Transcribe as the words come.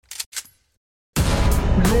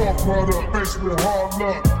Your product, faced with hard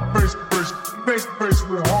luck. Faced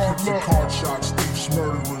with hard luck. Pimps and card shots, thieves,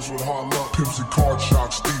 murderers with hard luck. Pimps and card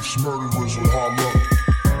shots, thieves, murderers with hard luck.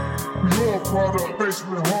 Your product, faced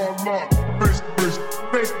with hard luck. Faced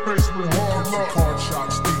with hard luck. Pimps and card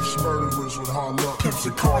shots, thieves, murderers with hard luck. Pimps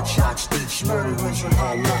and card shots, thieves, murderers with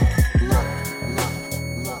hard luck.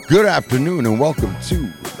 Good afternoon and welcome to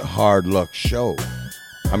the Hard Luck Show.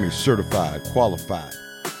 I'm your certified, qualified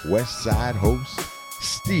West Side host,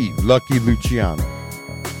 Steve Lucky Luciano.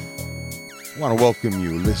 I want to welcome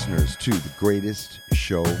you listeners to the greatest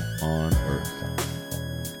show on earth.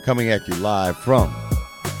 Coming at you live from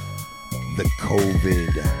the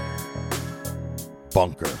COVID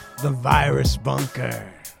bunker. The virus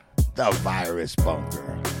bunker. The virus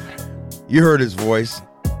bunker. You heard his voice.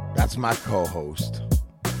 That's my co-host.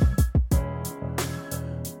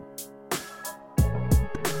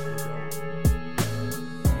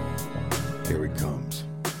 Here he comes.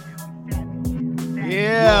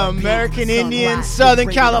 Yeah, American Indian, Southern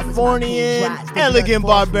Californian, elegant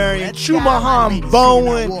barbarian, Chumahan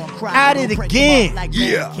Bowen, at it again.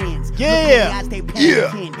 Yeah. Yeah.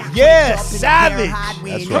 Yeah. Yeah, savage.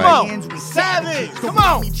 That's Come right. on, savage. Come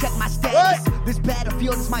on. What? This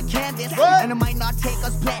battlefield is my canvas. What? And it might not take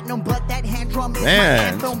us platinum, but that hand drum is Man, my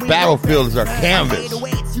anthem. this battlefield is our canvas.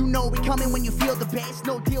 You know we coming when you feel the bass.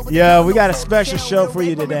 No deal with Yeah, we got a special show for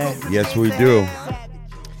you today. Yes, we do.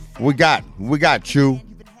 We got Chew.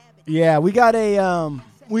 Yeah, we're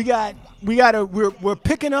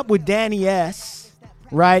picking up with Danny S,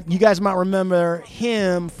 right? You guys might remember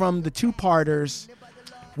him from the two-parters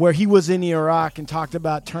where he was in Iraq and talked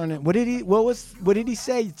about turning. What did he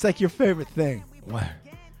say? It's like your favorite thing. What?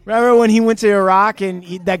 Remember when he went to Iraq and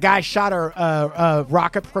that guy shot a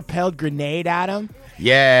rocket-propelled grenade at him?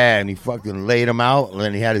 Yeah, and he fucking laid him out, and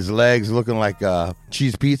then he had his legs looking like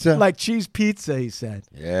cheese pizza. Like cheese pizza, he said.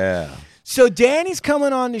 Yeah. So Danny's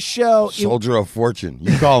coming on the show. Soldier of fortune.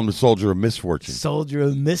 You call him the soldier of misfortune. Soldier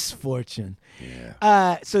of misfortune.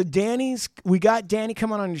 Yeah. So we got Danny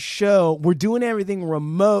coming on the show. We're doing everything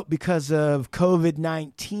remote because of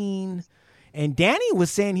COVID-19. And Danny was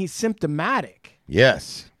saying he's symptomatic.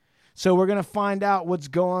 Yes. So we're going to find out what's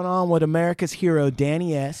going on with America's hero,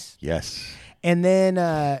 Danny S. Yes. And then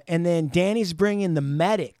Danny's bringing the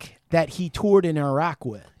medic that he toured in Iraq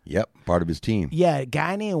with. Yep. Part of his team. Yeah, a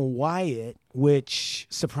guy named Wyatt, which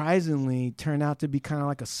surprisingly turned out to be kind of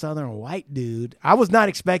like a southern white dude. I was not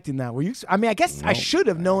expecting that. Were you? I mean, I guess I should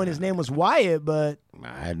have known his name was Wyatt, but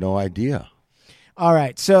I had no idea. all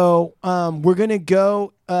right. So we're gonna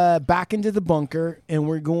go back into the bunker, and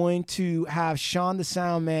we're going to have Sean the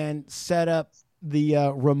sound man set up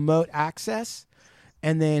the remote access,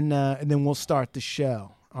 and then we'll start the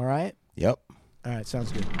show. All right. Yep. All right.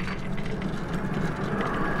 Sounds good.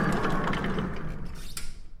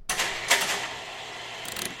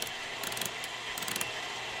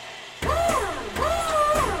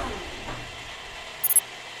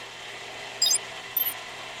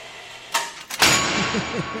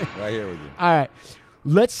 Right here with you. All right.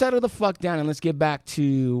 Let's settle the fuck down and let's get back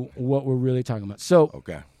to what we're really talking about. So,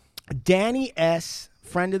 Okay. Danny S.,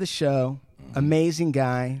 friend of the show, amazing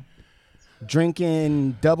guy,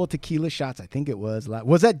 drinking double tequila shots. I think it was.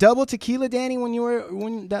 Was that double tequila, Danny,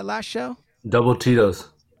 when that last show? Double Tito's.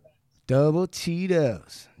 Double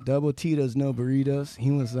Tito's. Double Tito's, no burritos. He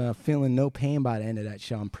was feeling no pain by the end of that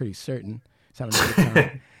show, I'm pretty certain. He's having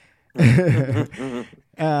a good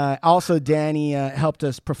time. Also, Danny helped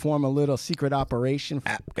us perform a little secret operation,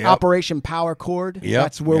 Yep. Operation Power Chord. Yep.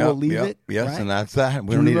 That's where we'll leave Yep. it. Yes, right? and that's that.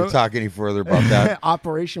 We don't need to talk any further about that.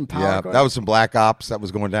 Operation Power Yeah, Chord. that was some black ops that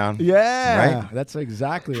was going down. Yeah, Right? that's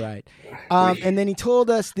exactly right. And then he told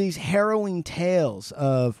us these harrowing tales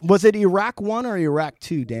of, was it Iraq 1 or Iraq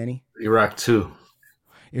 2, Danny? Iraq 2.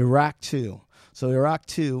 Iraq 2. So Iraq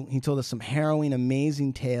 2, he told us some harrowing,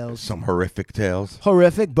 amazing tales. Some horrific tales.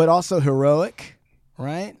 Horrific, but also heroic,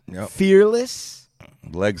 right? Yep. Fearless.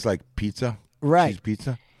 Legs like pizza. Right. Cheese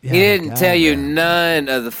pizza. Yeah, He didn't God, tell you man. none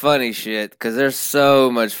of the funny shit because there's so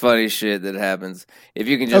much funny shit that happens. If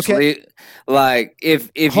you can just Okay. leave, like if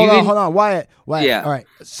Hold you on, Wyatt. Yeah. All right.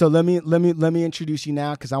 So let me introduce you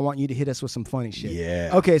now because I want you to hit us with some funny shit. Yeah.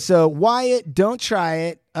 Okay. So Wyatt, don't try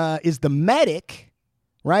it. Is the medic,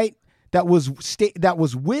 right? That was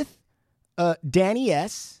with Danny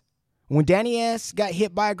S. When Danny S. got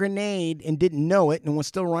hit by a grenade and didn't know it and was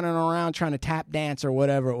still running around trying to tap dance or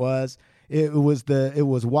whatever it was. It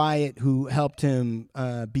was Wyatt who helped him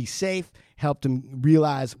be safe, helped him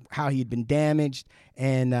realize how he had been damaged,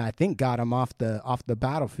 and I think got him off the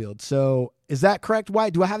battlefield. So is that correct,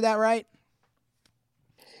 Wyatt? Do I have that right?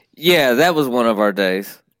 Yeah, that was one of our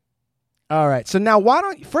days. All right. So now,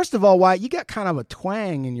 first of all, why you got kind of a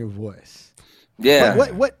twang in your voice? Yeah.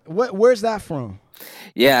 Where's that from?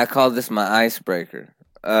 Yeah, I call this my icebreaker.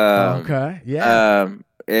 Okay. Yeah.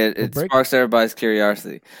 It sparks everybody's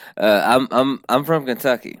curiosity. I'm from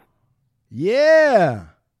Kentucky. Yeah.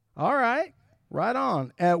 All right. Right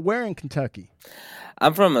on. Where in Kentucky?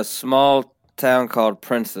 I'm from a small town called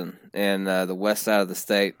Princeton in the west side of the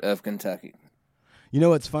state of Kentucky. You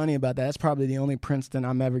know what's funny about that? That's probably the only Princeton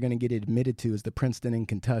I'm ever going to get admitted to is the Princeton in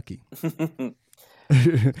Kentucky.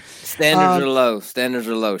 Standards are low. Standards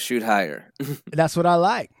are low. Shoot higher. That's what I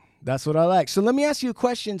like. So let me ask you a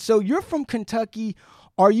question. So you're from Kentucky.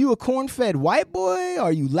 Are you a corn-fed white boy?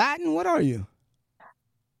 Are you Latin? What are you?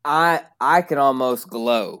 I can almost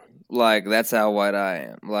glow. Like, that's how white I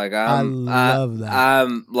am. Like, I love that.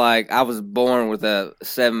 I'm like, I was born with a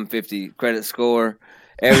 750 credit score.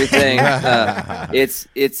 Everything. It's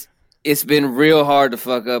been real hard to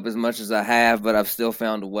fuck up as much as I have, but I've still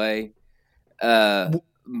found a way.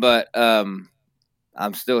 But I'm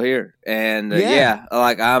still here, and yeah,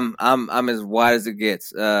 like I'm as white as it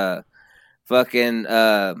gets. Fucking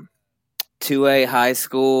 2A high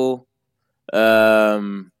school,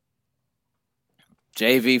 JV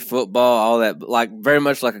football, all that, like very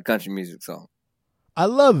much like a country music song. I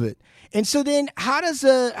love it. And so then, how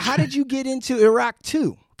did you get into Iraq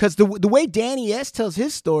too? Because the way Danny S tells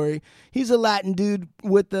his story, he's a Latin dude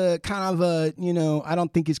with a kind of a, I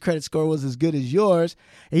don't think his credit score was as good as yours.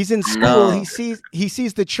 He's in school. No. He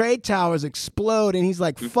sees the trade towers explode, and he's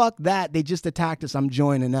like, "Fuck that! They just attacked us. I'm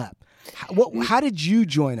joining up." How did you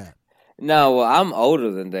join up? No, well, I'm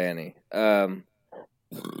older than Danny. Pardon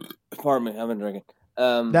me, I've been drinking.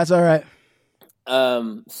 That's all right.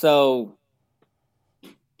 So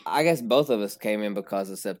I guess both of us came in because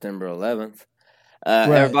of September 11th. Right.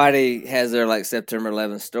 Everybody has their like September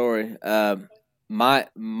 11th story. My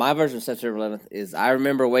version of September 11th is I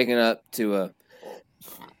remember waking up to I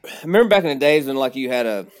remember back in the days when like you had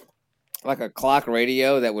a clock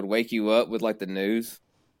radio that would wake you up with like the news.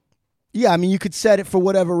 Yeah, I mean you could set it for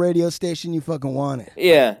whatever radio station you fucking wanted.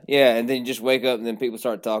 Yeah, and then you just wake up and then people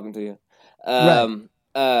start talking to you.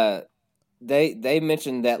 Right. They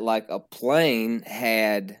mentioned that like a plane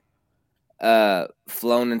had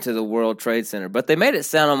flown into the World Trade Center, but they made it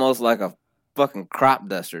sound almost like a fucking crop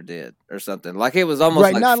duster did or something. Like it was almost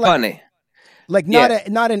Right, like not funny.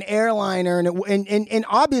 Not an airliner, and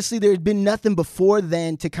obviously there's been nothing before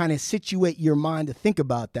then to kind of situate your mind to think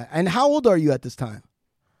about that. And how old are you at this time?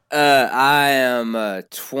 I am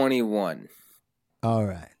 21. All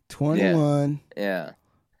right, 21. Yeah.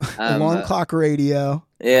 Alarm clock radio.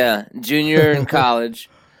 Yeah, junior in college.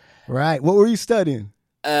 Right. What were you studying?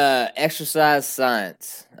 Exercise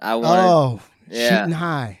science. I wanted. Shooting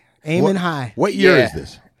high, aiming high. What year is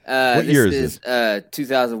this? What year is this?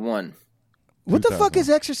 2001. What the fuck is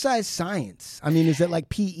exercise science? I mean, is it like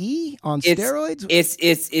PE on steroids?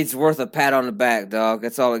 It's worth a pat on the back, dog.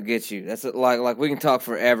 That's all it gets you. That's like we can talk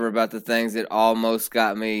forever about the things that almost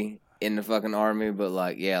got me in the fucking army, but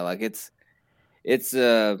like it's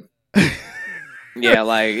yeah,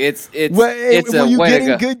 like it's a way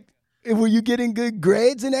to go. Were you getting good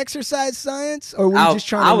grades in exercise science, or were you just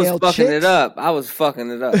trying to nail chicks? I was fucking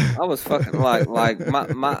it up. I was fucking like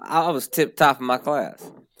I was tip top of my class.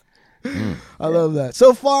 I love that.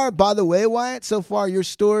 So far, by the way, Wyatt, your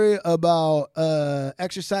story about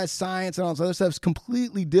exercise science and all this other stuff is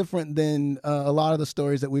completely different than a lot of the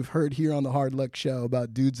stories that we've heard here on the Hard Luck Show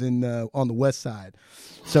about dudes on the West Side.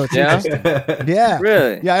 So it's interesting. Yeah.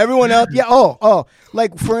 Really? Yeah, everyone else. Yeah, oh.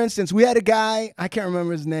 Like, for instance, we had a guy, I can't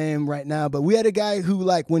remember his name right now, but we had a guy who,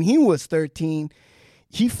 like, when he was 13,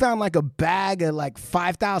 he found, like, a bag of, like,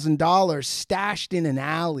 $5,000 stashed in an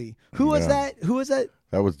alley. Who was that?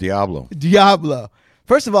 That was Diablo.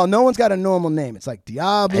 First of all, no one's got a normal name. It's like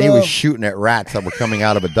Diablo. And he was shooting at rats that were coming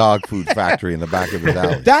out of a dog food factory in the back of his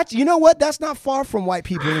house. You know what? That's not far from white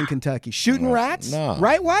people in Kentucky. Shooting rats? No.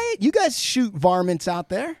 Right, Wyatt? You guys shoot varmints out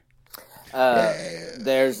there?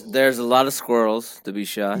 There's a lot of squirrels to be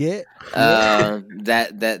shot. Yeah.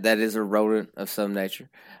 That is a rodent of some nature.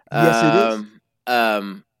 Yes, it is. A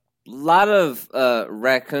lot of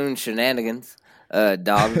raccoon shenanigans.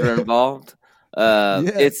 Dogs are involved.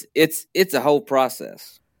 It's a whole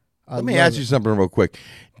process. Let me ask you something real quick.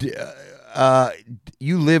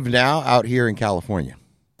 You live now out here in California?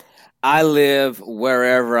 I live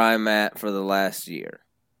wherever I'm at for the last year.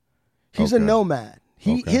 He's a nomad.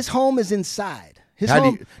 His home is inside.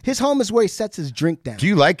 His home is where he sets his drink down. Do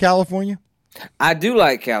you like California? I do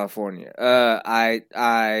like California.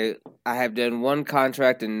 I have done one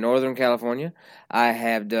contract in Northern California. I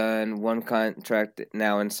have done one contract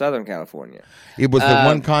now in Southern California. It was the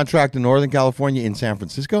one contract in Northern California in San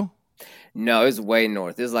Francisco? No, it was way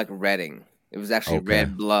north. It was like Redding. It was actually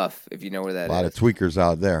Red Bluff, if you know where that is. A lot of tweakers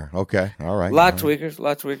out there. Okay, all right. A lot of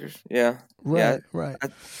tweakers. Yeah. Right.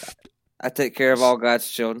 I take care of all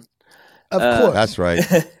God's children. Of course. That's right.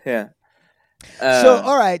 Yeah. So,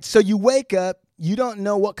 all right. So you wake up. You don't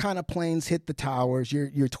know what kind of planes hit the towers.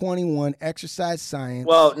 You're 21. Exercise science.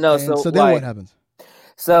 Well, no. So then like, what happens?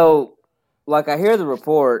 So, like, I hear the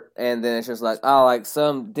report, and then it's just like, oh, like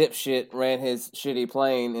some dipshit ran his shitty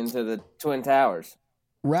plane into the Twin Towers.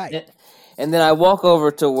 Right. And then I walk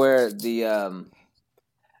over to where the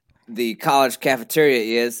college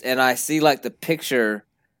cafeteria is, and I see like the picture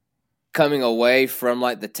coming away from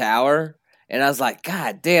like the tower, and I was like,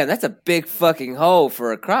 God damn, that's a big fucking hole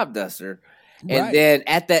for a crop duster. Right. And then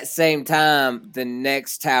at that same time, the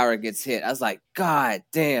next tower gets hit. I was like, God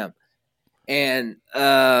damn. And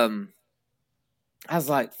I was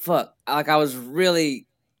like, fuck. Like I was really,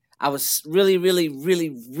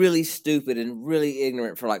 really stupid and really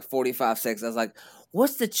ignorant for like 45 seconds. I was like,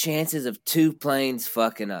 what's the chances of two planes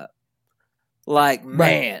fucking up? Like,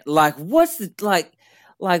 man, like what's the,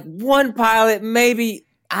 like one pilot, maybe,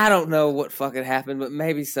 I don't know what fucking happened, but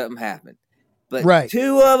maybe something happened. But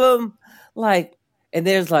two of them, like, and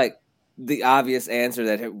there's like the obvious answer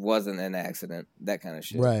that it wasn't an accident, that kind of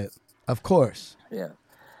shit. Right. Of course. Yeah.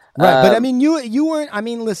 Right, but I mean, you weren't. I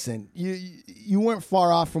mean, listen, you weren't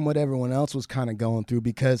far off from what everyone else was kind of going through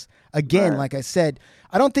because, again, like I said,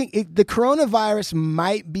 I don't think the coronavirus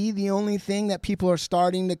might be the only thing that people are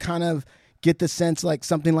starting to kind of get the sense like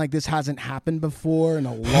something like this hasn't happened before in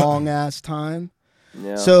a long ass time.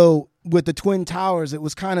 Yeah. So with the Twin Towers, it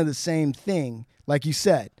was kind of the same thing, like you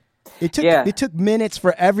said. It took minutes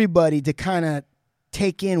for everybody to kind of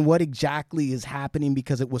take in what exactly is happening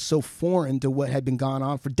because it was so foreign to what had been going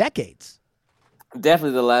on for decades.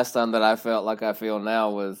 Definitely the last time that I felt like I feel now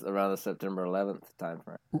was around the September 11th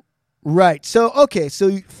timeframe. Right. So, okay. So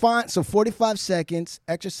you find, 45 seconds,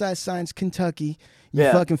 exercise science, Kentucky. You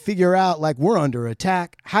fucking figure out like we're under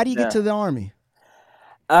attack. How do you get to the Army?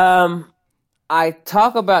 I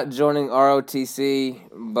talk about joining ROTC,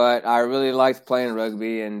 but I really liked playing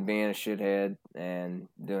rugby and being a shithead and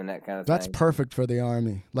doing that kind of thing. That's perfect for the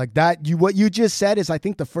Army. Like that, what you just said is, I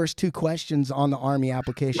think, the first two questions on the Army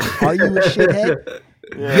application. Are you a shithead?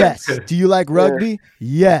 Yes. Do you like rugby?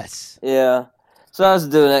 Yes. Yeah. So I was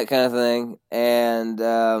doing that kind of thing, and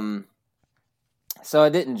so I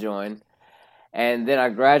didn't join. And then I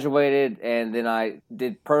graduated, and then I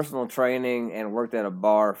did personal training and worked at a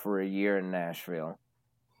bar for a year in Nashville.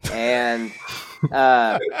 And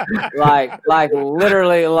like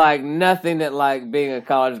literally like nothing that like being a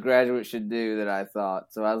college graduate should do that I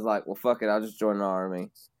thought. So I was like, well, fuck it, I'll just join the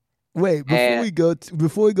Army. Wait, before we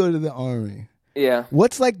go to the Army,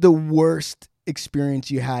 what's like the worst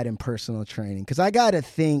experience you had in personal training? Because I gotta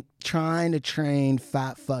think trying to train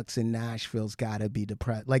fat fucks in Nashville's gotta be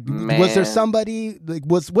depressed. Like, was there somebody like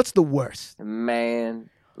what's the worst? Man,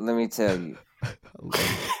 let me tell you.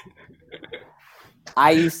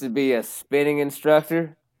 I used to be a spinning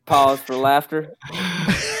instructor. Pause for laughter.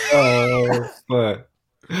 Oh, fuck.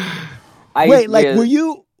 Were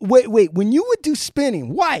you when you would do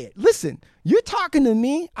spinning, Wyatt, listen, you're talking to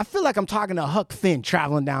me. I feel like I'm talking to Huck Finn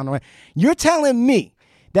traveling down the way. You're telling me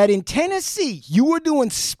that in Tennessee you were doing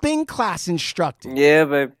spin class instructing. Yeah,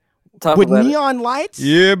 babe. Talk with about neon lights?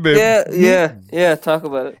 Yeah, babe. Yeah, talk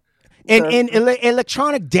about it. And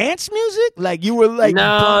electronic dance music? Like you were like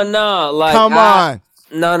No, like come on.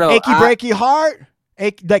 No. Achy breaky heart?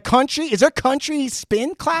 Like country? Is there country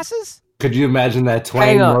spin classes? Could you imagine that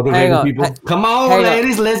twang motivating people? Come on,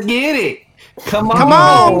 ladies, let's get it. Come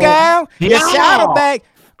on, girl. Your saddlebag.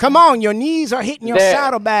 Come on, your knees are hitting your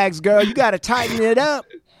saddlebags, girl. You got to tighten it up.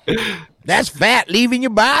 That's fat leaving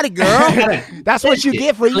your body, girl. That's what you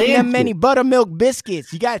get for eating them many buttermilk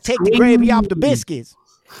biscuits. You got to take the gravy off the biscuits.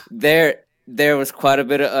 There was quite a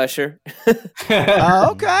bit of Usher.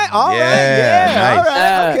 Okay. All right. Yeah. Nice. All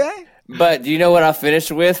right. Okay. But do you know what I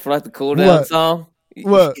finished with for like the cool down song?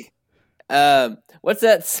 What? What's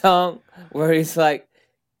that song where he's like,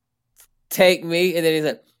 "Take me," and then he's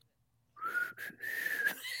like,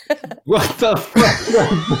 "What the fuck?"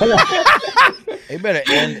 They better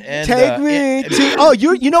end. Take me to. Oh,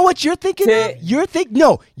 you know what you're thinking? You're thinking.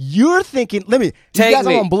 Let me.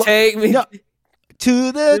 Take me. No.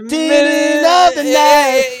 To the dead of the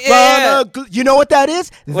night. Yeah. You know what that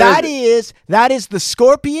is? That is the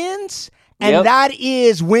Scorpions, and that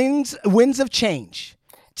is Winds of Change.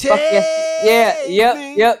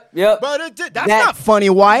 Yep. But that's not funny,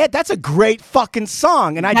 Wyatt. That's a great fucking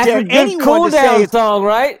song, and I dare anyone cool to say it's song,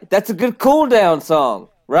 right? That's a good cool down song,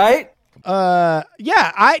 right? Yeah, you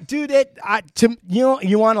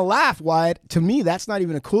want to laugh, Wyatt. To me, that's not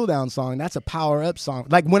even a cool down song. That's a power up song.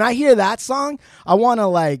 Like when I hear that song, I want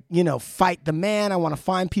to fight the man. I want to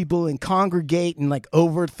find people and congregate and like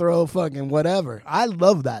overthrow fucking whatever. I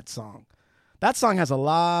love that song. That song has a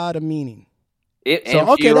lot of meaning.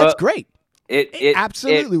 That's great. It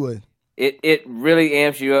absolutely would. It really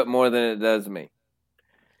amps you up more than it does me.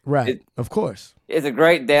 Right, of course. It's a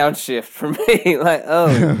great downshift for me. Like,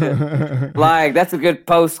 like that's a good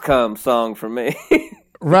post-cum song for me.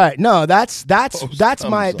 Right. No, that's my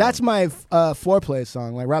foreplay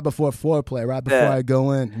song. Like right before foreplay, right before I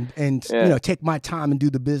go in and take my time and do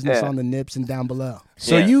the business on the nips and down below.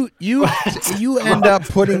 So you end up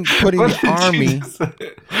putting the army.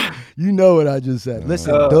 You know what I just said.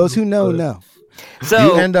 Listen, those who know.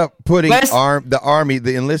 So you end up putting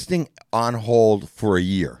the enlisting on hold for a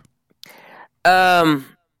year.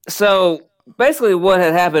 So basically what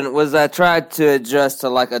had happened was I tried to adjust to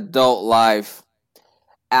like adult life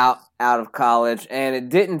out of college, and it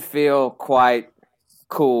didn't feel quite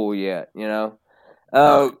cool yet,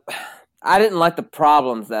 I didn't like the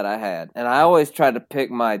problems that I had, and I always tried to pick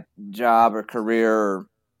my job or career or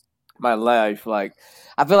my life. Like,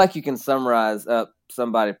 I feel like you can summarize up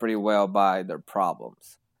somebody pretty well by their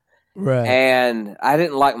problems. Right. And I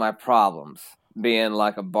didn't like my problems being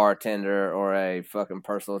like a bartender or a fucking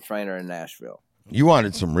personal trainer in Nashville. You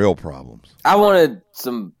wanted some real problems. I wanted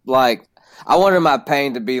I wanted my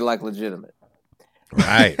pain to be like legitimate.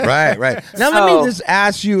 Right. Now let me just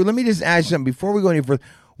ask you something before we go any further.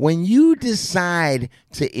 When you decide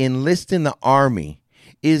to enlist in the Army,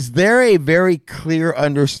 is there a very clear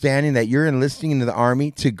understanding that you're enlisting into the Army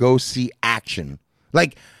to go see action?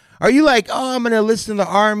 Like, are you like, oh, I'm going to enlist in the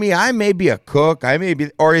Army, I may be a cook,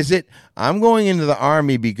 or is it, I'm going into the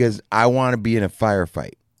Army because I want to be in a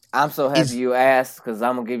firefight? I'm so happy you asked, because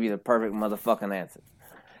I'm going to give you the perfect motherfucking answer.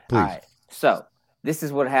 Please. All right, so this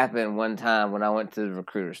is what happened one time when I went to the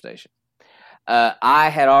recruiter station. I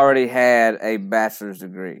had already had a bachelor's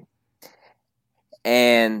degree,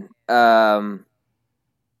 and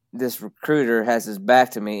this recruiter has his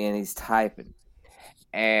back to me, and he's typing.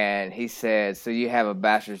 And he said, so you have a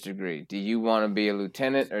bachelor's degree. Do you want to be a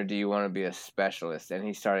lieutenant or do you want to be a specialist? And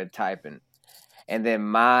he started typing. And then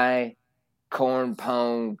my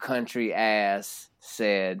corn-pone country ass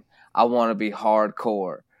said, I want to be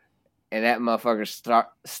hardcore. And that motherfucker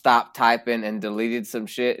stopped typing and deleted some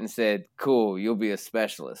shit and said, cool, you'll be a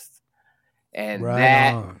specialist. And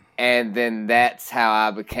and then that's how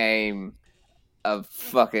I became a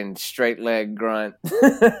fucking straight leg grunt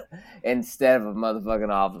instead of a motherfucking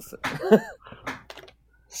officer.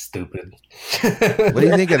 Stupid. What do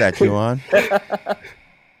you think of that, Juwan?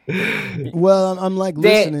 Well, I'm like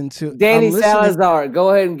listening to Danny Salazar. Go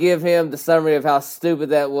ahead and give him the summary of how stupid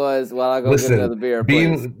that was while I go get another beer.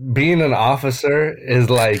 Being an officer is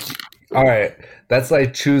like, all right, that's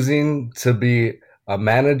like choosing to be a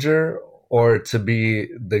manager or to be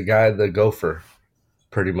the guy, the gopher,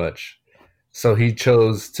 pretty much. So he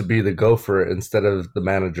chose to be the gopher instead of the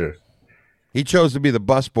manager. He chose to be the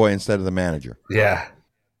busboy instead of the manager. Yeah.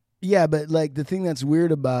 Yeah, but like the thing that's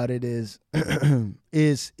weird about it is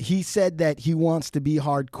he said that he wants to be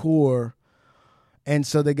hardcore, and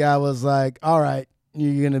so the guy was like, all right,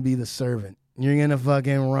 you're going to be the servant. You're going to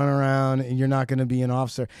fucking run around and you're not going to be an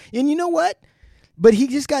officer. And you know what? But he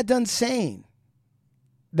just got done saying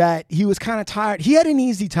that he was kind of tired. He had an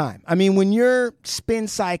easy time. I mean, when you're spin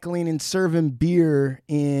cycling and serving beer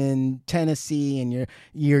in Tennessee and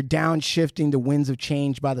you're downshifting to Winds of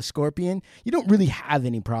Change by the Scorpion, you don't really have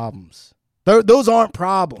any problems. Those aren't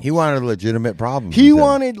problems. He wanted legitimate problems. He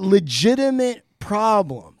wanted legitimate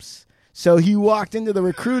problems. So he walked into the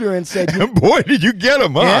recruiter and said, boy, did you get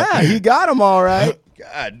him, huh? Yeah, he got him all right.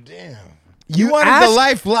 God damn. He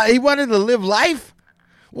wanted to live life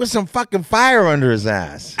with some fucking fire under his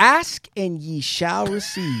ass. Ask and ye shall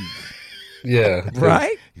receive. Yeah.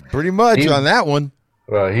 Right? Pretty much on that one.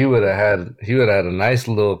 Well, he would have had a nice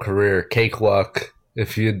little career cakewalk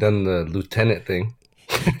if he had done the lieutenant thing.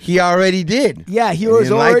 He already did. Yeah, he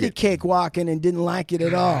was already cakewalking and didn't like it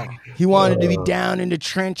at all. He wanted to be down in the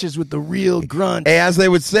trenches with the real grunts. As they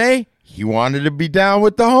would say, he wanted to be down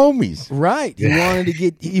with the homies. Right. He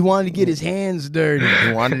wanted to get his hands dirty.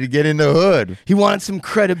 He wanted to get in the hood. He wanted some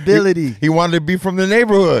credibility. He wanted to be from the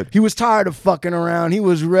neighborhood. He was tired of fucking around. He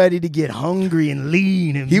was ready to get hungry and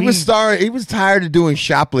lean and mean. He was tired of doing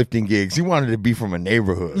shoplifting gigs. He wanted to be from a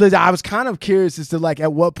neighborhood. Listen, I was kind of curious as to like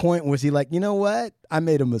at what point was he like, you know what? I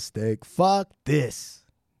made a mistake. Fuck this.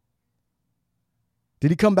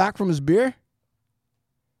 Did he come back from his beer?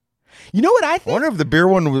 You know what I think? I wonder if the beer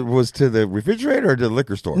one was to the refrigerator or to the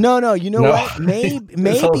liquor store. No. You know what? Maybe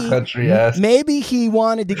he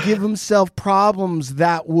wanted to give himself problems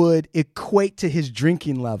that would equate to his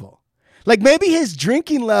drinking level. Like maybe his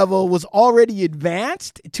drinking level was already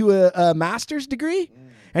advanced to a master's degree.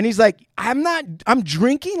 And he's like, I'm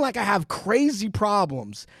drinking like I have crazy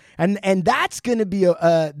problems. And that's going to be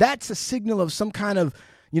that's a signal of some kind of,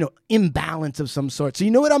 imbalance of some sort. So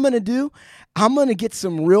you know what I'm going to do? I'm going to get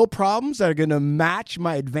some real problems that are going to match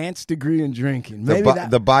my advanced degree in drinking. Maybe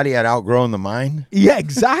the body had outgrown the mind? Yeah,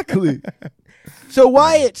 exactly. So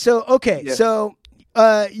Wyatt, so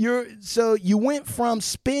you went from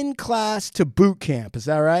spin class to boot camp, is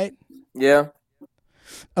that right? Yeah.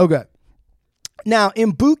 Okay. Now,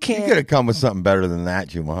 in boot camp... You could have come with something better than that,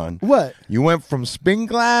 Juman. What? You went from spin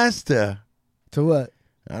class to... To what?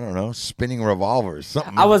 I don't know, spinning revolvers.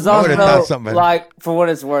 Something. I was would've thought also, something. like, for what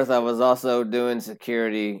it's worth, I was also doing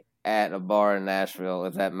security at a bar in Nashville,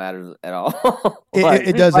 if that matters at all.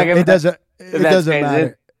 It doesn't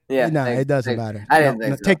matter. Yeah. No, it doesn't matter. I didn't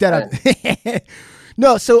think so. Take that out.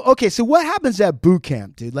 No, so what happens at boot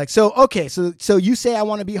camp, dude? Like, so you say I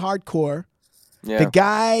want to be hardcore. Yeah. The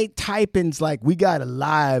guy typing's like, we got a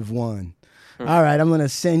live one. All right, I'm going to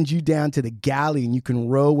send you down to the galley and you can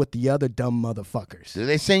roll with the other dumb motherfuckers. Did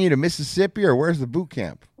they send you to Mississippi or where's the boot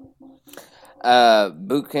camp?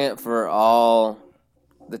 Boot camp for all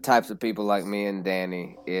the types of people like me and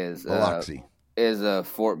Danny is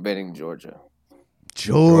Fort Benning, Georgia.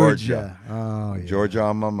 Georgia. Oh, yeah. Georgia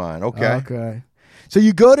on my mind. Okay. So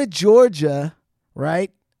you go to Georgia,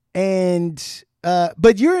 right? And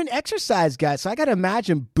but you're an exercise guy, so I got to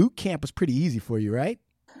imagine boot camp was pretty easy for you, right?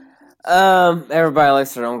 Everybody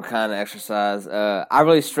likes their own kind of exercise. I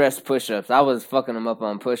really stressed push-ups. I was fucking them up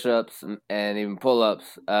on push-ups and even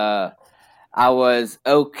pull-ups. I was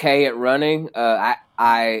okay at running. I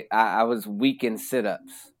was weak in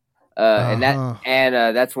sit-ups. And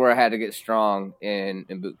that's where I had to get strong in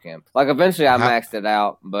boot camp. Like eventually I maxed it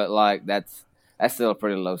out, but like that's still a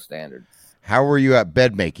pretty low standard. How were you at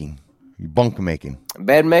bed making? Bunk making?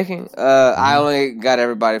 Bed making? I only got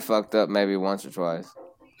everybody fucked up maybe once or twice.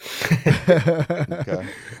 Okay.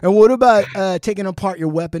 And what about taking apart your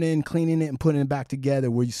weapon and cleaning it and putting it back together?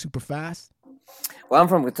 Were you super fast? Well, I'm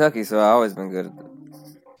from Kentucky, so I've always been good at it.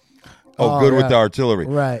 Good with the artillery.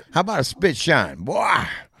 Right. How about a spit shine? Boy,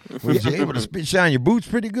 was you able to spit shine your boots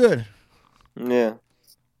pretty good? Yeah.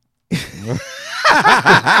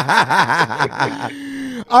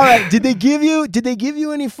 All right. Did they give you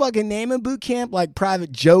any fucking name in boot camp, like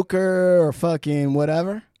Private Joker or fucking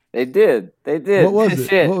whatever? They did. What was it?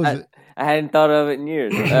 Shit. What was it? I hadn't thought of it in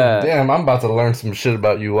years. Damn, I'm about to learn some shit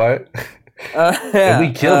about you, Wyatt. Yeah,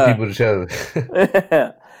 we kill people to each other.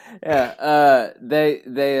 Yeah.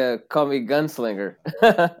 They call me Gunslinger.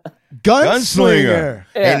 Gunslinger.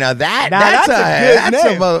 Yeah. Hey, now that's a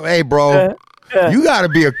good name. Hey, bro, you got to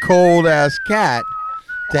be a cold ass cat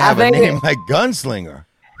to have a name like Gunslinger.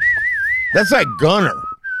 That's like gunner,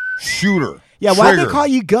 shooter. Yeah, why they call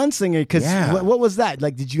you Gunslinger? Because what was that?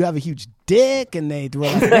 Like, did you have a huge dick? And they were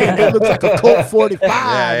like, man, that looks like a Colt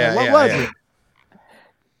 45. What was it?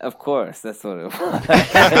 Of course, that's what it was.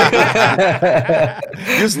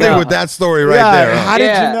 Just stay with that story right there. How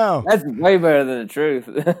did you know? That's way better than the truth.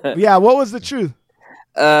 Yeah, what was the truth?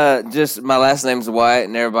 Just my last name's Wyatt,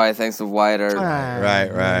 and everybody thinks of Wyatt Earp.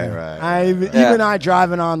 Right. Even I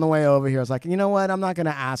driving on the way over here, I was like, you know what? I'm not going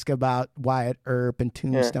to ask about Wyatt Earp and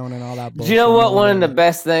Tombstone and all that bullshit. Do you know what one of the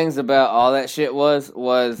best things about all that shit was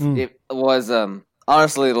it was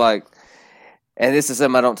honestly like, and this is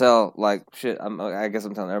something I don't tell like shit. I guess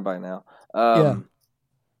I'm telling everybody now.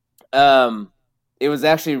 It was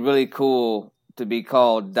actually really cool to be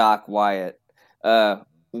called Doc Wyatt.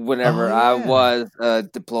 Whenever I was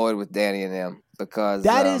deployed with Danny and them, because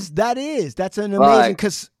that's an amazing.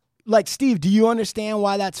 Because like Steve, do you understand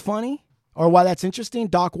why that's funny or why that's interesting?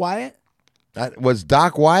 Doc Wyatt. That was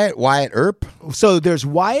Doc Wyatt Earp. So there's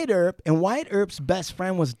Wyatt Earp, and Wyatt Earp's best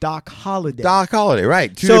friend was Doc Holliday. Doc Holliday,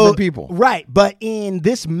 right? Two different people, right? But in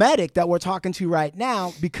this medic that we're talking to right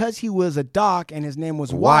now, because he was a doc and his name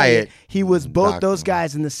was Wyatt, he was both those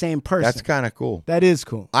guys in the same person. That's kind of cool. That is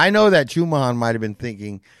cool. I know that Chumahan might have been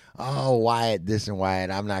thinking oh, Wyatt, this and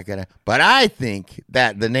Wyatt, I'm not gonna. But I think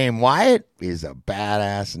that the name Wyatt is a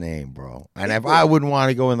badass name, bro. And if I wouldn't want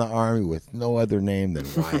to go in the Army with no other name than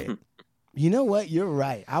Wyatt. You know what? You're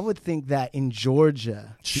right. I would think that in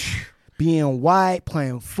Georgia, being white,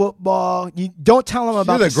 playing football, you don't tell them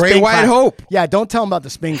about the Great spin White class. Hope. Yeah, don't tell them about the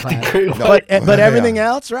spin class. White- But everything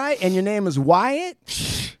else, right? And your name is Wyatt.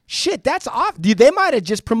 Shit, that's off. Dude, they might have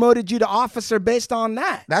just promoted you to officer based on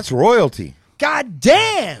that. That's royalty. God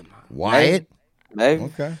damn. Wyatt. Maybe.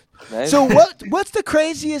 Okay. Maybe. So what's the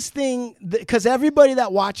craziest thing? Because everybody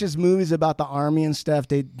that watches movies about the Army and stuff,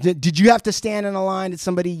 did you have to stand in a line? Did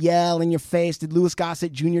somebody yell in your face? Did Louis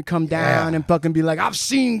Gossett Jr. come down and fucking be like, I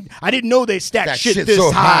didn't know they stacked That shit shit's this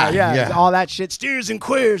so high. high. Yeah, Yeah. all that shit, steers and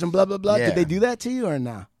queers and blah blah blah. Yeah. Did they do that to you or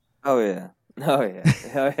no? Oh yeah. Oh yeah.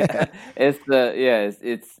 Oh yeah. It's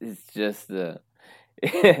just the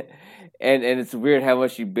and it's weird how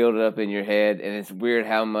much you build it up in your head, and it's weird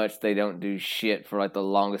how much they don't do shit for like the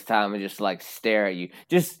longest time and just like stare at you.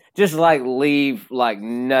 Just like leave like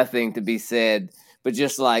nothing to be said, but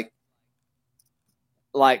just like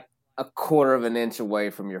a quarter of an inch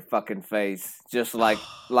away from your fucking face. Just like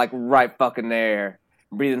right fucking there.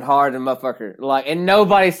 Breathing hard and motherfucker. Like, and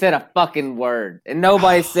nobody said a fucking word. And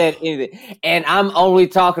nobody said anything. And I'm only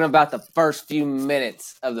talking about the first few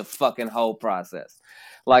minutes of the fucking whole process.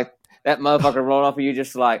 Like, that motherfucker rolled off of you and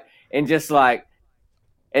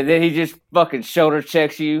then he just fucking shoulder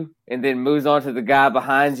checks you and then moves on to the guy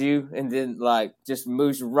behind you and then like just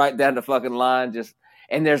moves right down the fucking line.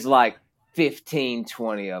 And there's like 15,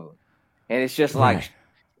 20 of them. And it's just like,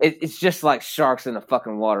 it's just like sharks in the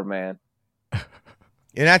fucking water, man.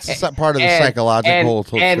 And that's part of the psychological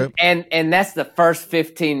script. And that's the first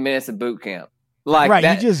 15 minutes of boot camp. Like right,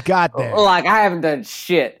 that, you just got there. Like I haven't done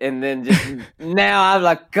shit, and then just now I'm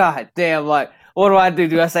like, God damn! Like, what do I do?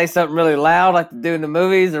 Do I say something really loud like they do in the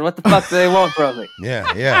movies, or what the fuck do they want from me?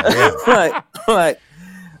 Yeah.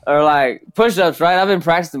 or like push-ups, right? I've been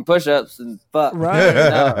practicing push-ups and fuck. Right.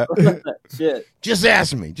 No. Shit. Just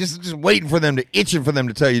ask me. Just waiting for them itching for them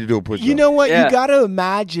to tell you to do a push-up. You know what? Yeah. You got to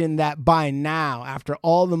imagine that by now, after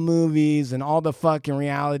all the movies and all the fucking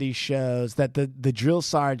reality shows, that the drill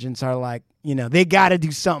sergeants are like, you know, they got to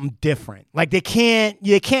do something different. Like you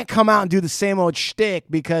can't come out and do the same old shtick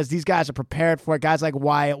because these guys are prepared for it. Guys like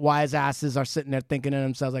Wyatt, wise asses are sitting there thinking to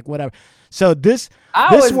themselves like, whatever. So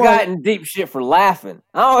I always got in deep shit for laughing.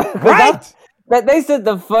 Right? That they said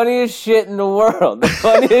the funniest shit in the world. The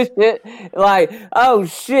funniest shit. Like, oh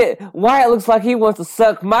shit, Wyatt looks like he wants to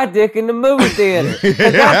suck my dick in the movie theater.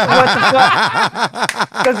 Because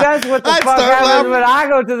that's what the fuck happens when I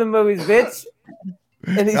go to the movies, bitch.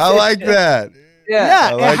 I like that.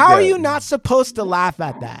 Yeah. Like how are that. you not supposed to laugh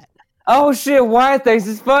at that? Oh shit, Wyatt thinks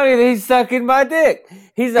it's funny that he's sucking my dick.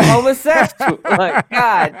 He's a homosexual. Like,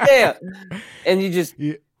 God damn. And you just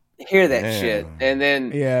hear that shit. And then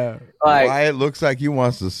like, Wyatt looks like he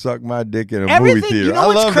wants to suck my dick in a movie theater. You know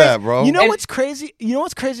I love crazy? that, bro. You know what's crazy? You know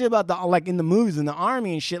what's crazy about the like in the movies and the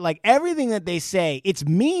Army and shit? Like everything that they say, it's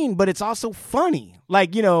mean, but it's also funny.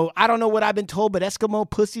 Like, you know, I don't know what I've been told, but Eskimo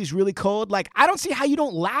pussy's really cold. Like, I don't see how you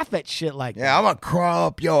don't laugh at shit like that. Yeah, I'm gonna crawl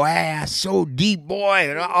up your ass so deep, boy,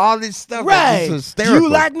 and all this stuff. Right. It's hysterical. You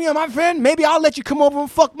like me or my friend? Maybe I'll let you come over and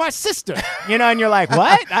fuck my sister. You know, and you're like,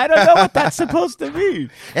 what? I don't know what that's supposed to mean.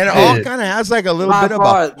 And it all kind of has like a little bit of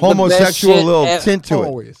a homosexual little tint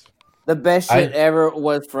to it. The best shit ever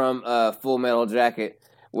was from Full Metal Jacket.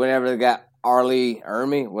 Whenever they got Arlie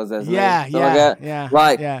Ermy, was that his name?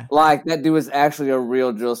 Like that dude was actually a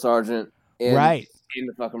real drill sergeant in the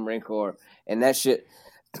fucking Marine Corps. And that shit,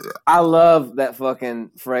 I love that fucking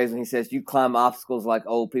phrase when he says, you climb obstacles like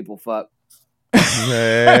old people fuck.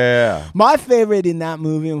 Yeah. My favorite in that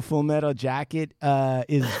movie in Full Metal Jacket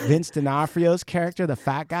is Vince D'Onofrio's character, the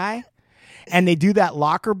fat guy. And they do that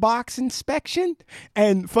locker box inspection,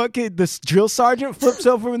 and fucking this drill sergeant flips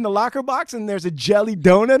over in the locker box, and there's a jelly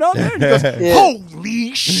donut on there. And he goes,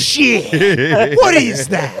 "Holy shit! What is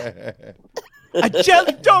that? A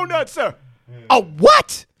jelly donut, sir? A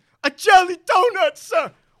what? A jelly donut,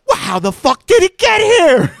 sir? Well, how the fuck did it get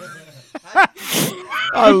here?"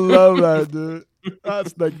 I love that, dude.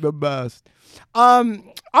 That's like the best. All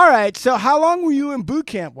right. So, how long were you in boot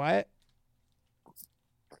camp, Wyatt?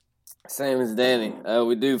 Same as Danny.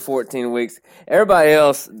 We do 14 weeks. Everybody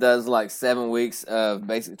else does like 7 weeks of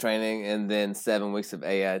basic training and then 7 weeks of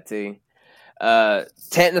AIT.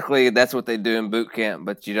 Technically, that's what they do in boot camp,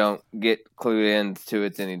 but you don't get clued into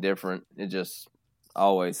it's any different. It just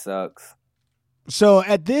always sucks. So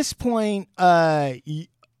at this point, you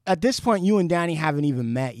and Danny haven't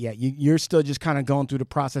even met yet. You're still just kind of going through the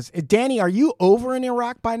process. Danny, are you over in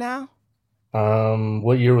Iraq by now?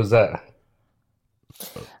 What year was that?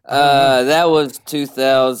 That was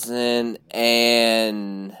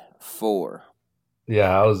 2004.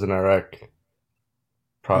 Yeah, I was in Iraq.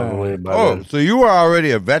 Probably by Oh, then. so you were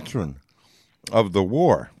already a veteran of the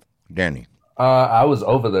war, Danny. I was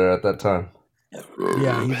over there at that time.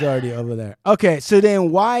 Yeah, he's already over there. Okay, so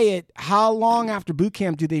then Wyatt, how long after boot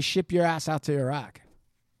camp do they ship your ass out to Iraq?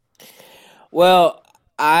 Well,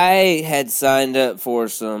 I had signed up for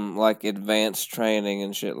some like advanced training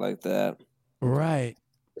and shit like that. Right.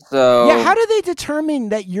 So Yeah, how do they determine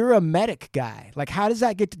that you're a medic guy? Like, how does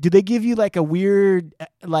that do they give you like a weird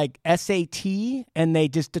like SAT and they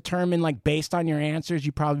just determine like based on your answers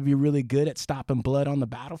you probably be really good at stopping blood on the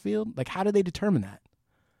battlefield? Like, how do they determine that?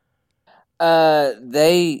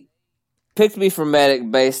 they picked me for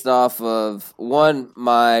medic based off of one,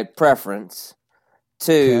 my preference.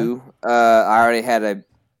 Two, I already had a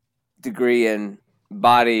degree in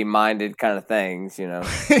body-minded kind of things, you know.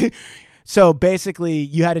 So basically,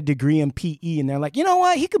 you had a degree in PE, and they're like, you know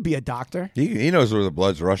what? He could be a doctor. He knows where the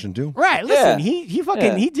blood's rushing to. Right. Listen, Yeah. he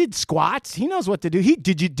fucking he did squats. He knows what to do.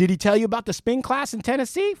 Did he tell you about the spin class in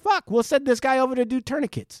Tennessee? Fuck, we'll send this guy over to do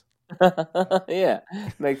tourniquets. Yeah,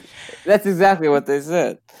 that's exactly what they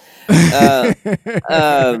said.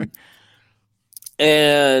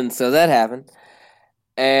 And so that happened.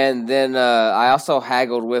 And then I also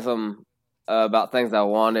haggled with them about things I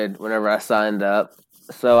wanted whenever I signed up.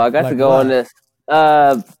 So I got Like to go what? on this.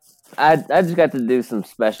 I just got to do some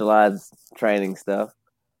specialized training stuff.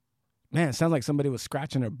 Man, it sounds like somebody was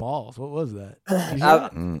scratching their balls. What was that? I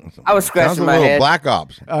was scratching Sounds a my little head. Black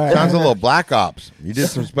Ops. right. Sounds a little Black Ops. You did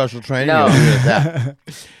some special training. No. And you did that.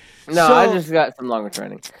 No, So- I just got some longer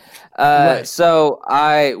training. Right. So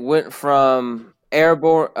I went from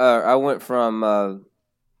airborne. I went from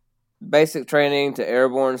basic training to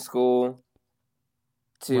airborne school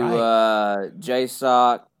to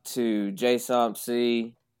JSOC to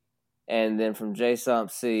JSOMC, and then from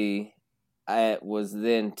JSOMC, it was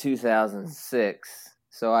then 2006.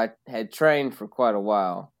 So I had trained for quite a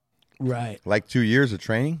while. Right. Like 2 years of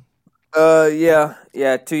training. Yeah,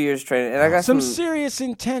 2 years training, and I got Some serious,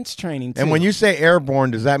 intense training, too. And when you say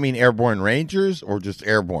airborne, does that mean airborne rangers or just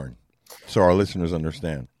airborne? So our listeners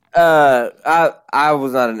understand. I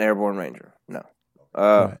was not an airborne ranger. No.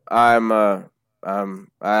 Right. I am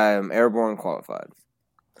airborne qualified.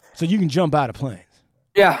 So you can jump out of planes.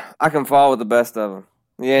 Yeah, I can fall with the best of them.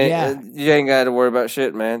 Yeah. You ain't got to worry about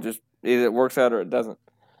shit, man. Just either it works out or it doesn't.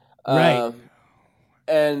 Right.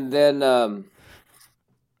 And then,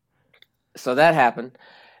 so that happened,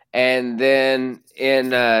 and then in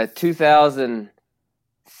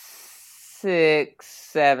 2006,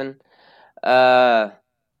 7, I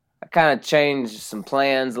kind of changed some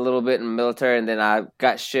plans a little bit in the military, and then I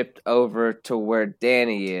got shipped over to where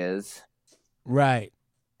Danny is. Right.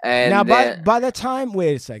 And Now, then, by the time,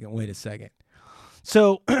 wait a second.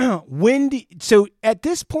 So so at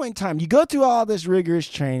this point in time, you go through all this rigorous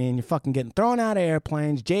training, you're fucking getting thrown out of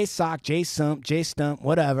airplanes, JSOC, JSUMP, JSTUMP,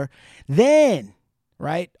 whatever. Then,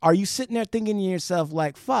 right, are you sitting there thinking to yourself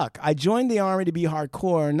like, fuck, I joined the Army to be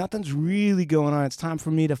hardcore, nothing's really going on, it's time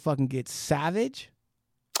for me to fucking get savage?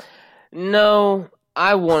 no,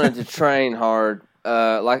 I wanted to train hard.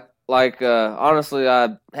 Honestly, I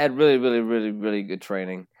had really, really, really, really good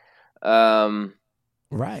training.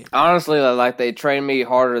 Right. Honestly, like they trained me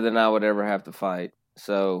harder than I would ever have to fight.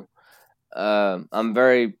 So, I'm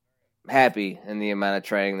very happy in the amount of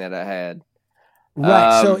training that I had.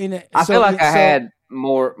 Right. I feel like I had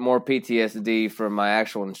more PTSD from my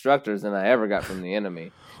actual instructors than I ever got from the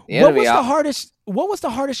enemy. What was the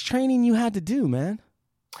hardest training you had to do, man?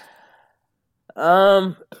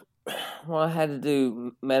 Well, I had to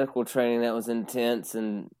do medical training that was intense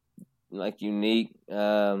and like unique.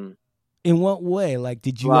 In what way? Like,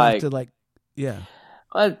 did you have to yeah.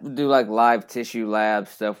 I do like live tissue lab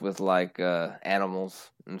stuff with like animals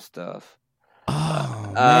and stuff.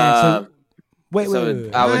 Oh man! Wait,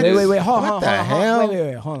 hold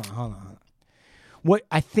on. What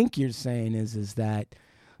I think you're saying is that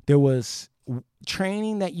there was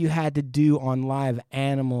training that you had to do on live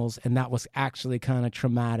animals, and that was actually kind of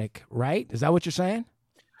traumatic, right? Is that what you're saying?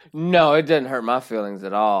 No, it didn't hurt my feelings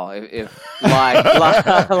at all. If like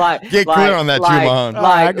Get clear on that,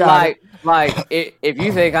 Chumahan. If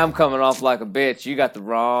you think I'm coming off like a bitch, you got the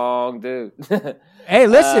wrong dude. Hey,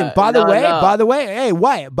 listen, by the way, hey,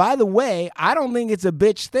 Wyatt, by the way, I don't think it's a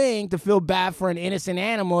bitch thing to feel bad for an innocent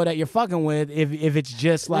animal that you're fucking with if it's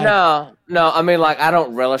just like... No, I mean, like, I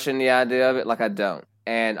don't relish in the idea of it. Like, I don't.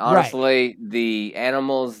 And honestly, the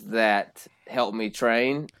animals that help me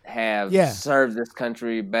train have served this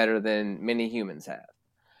country better than many humans have.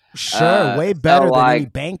 Sure, way better than any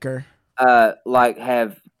banker. Like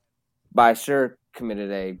have by sure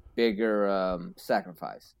committed a bigger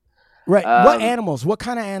sacrifice. Right. What animals? What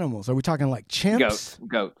kind of animals? Are we talking like chimps?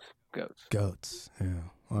 Goats. Yeah.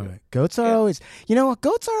 All right. Goats are always, you know what?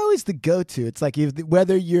 Goats are always the go-to. It's like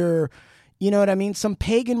whether you're, you know what I mean, some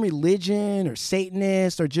pagan religion or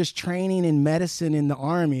Satanist or just training in medicine in the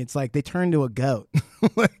army, it's like they turn to a goat.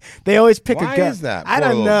 They always pick a goat. Why is that? I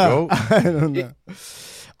don't know. I don't know.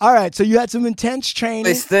 All right. So you had some intense training.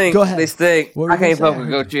 They stink. Go ahead. They stink. What were I you gonna can't say? fuck with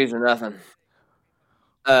goat cheese or nothing.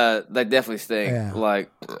 They definitely stink. Yeah. Like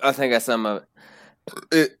I think that's some of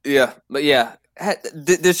it. Yeah, but yeah,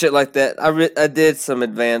 did shit like that. I did some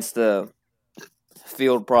advanced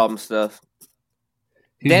field problem stuff.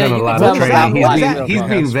 He's Danny, done a you lot can of tell me training. about He's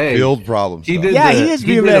being vague. Field problems. He did. Yeah, he is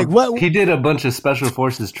being vague. He did a bunch of special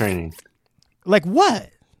forces training. Like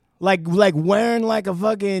what? Like wearing like a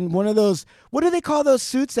fucking one of those. What do they call those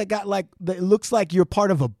suits that got like that looks like you're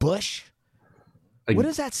part of a bush? What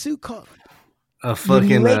is that suit called? A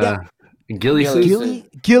fucking ghillie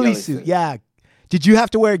suit. Ghillie suit. Yeah. Did you have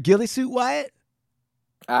to wear a ghillie suit, Wyatt?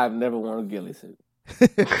 I've never worn a ghillie suit.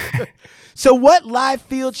 So what live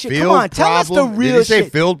field shit? Field Come on, tell us the problem? real Did he say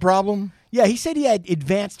shit. field problem? Yeah, he said he had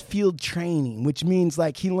advanced field training, which means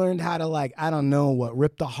like he learned how to like, I don't know what,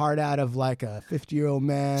 rip the heart out of like a 50-year-old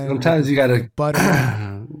man. Sometimes you gotta,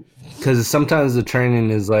 because sometimes the training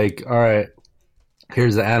is like, all right,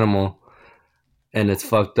 here's the animal, and it's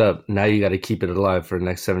fucked up. Now you got to keep it alive for the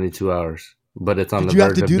next 72 hours, but it's on the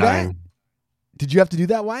verge of dying. Did you have to do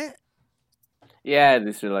that, Wyatt? Yeah, I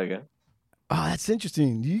do shit like that. Oh, that's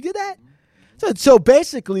interesting. Do you get that? So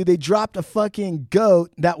basically, they dropped a fucking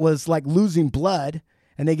goat that was like losing blood,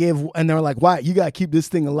 and they were like, "Why you gotta keep this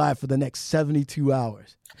thing alive for the next 72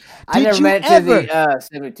 hours?" I never made it to the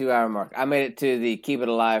 72-hour mark. I made it to the keep it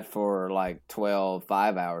alive for like 5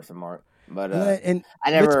 hours mark. But and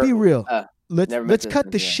I never. Let's be real. Let's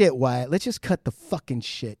cut the shit, Wyatt. Let's just cut the fucking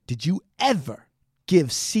shit. Did you ever give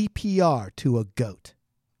CPR to a goat?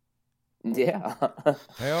 Yeah.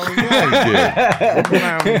 Hell yeah,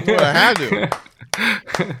 he did. I had to.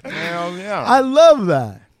 Hell yeah. I love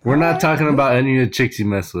that. We're not talking about any of the chicks you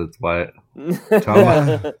mess with, Wyatt.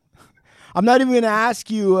 I'm not even going to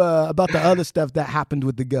ask you about the other stuff that happened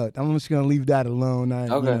with the goat. I'm just going to leave that alone.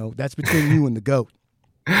 Okay. You know, that's between you and the goat.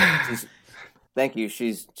 Thank you.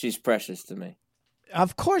 She's precious to me.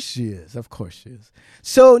 Of course she is. Of course she is.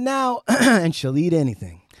 So now, and she'll eat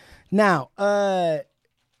anything. Now,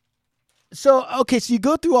 so you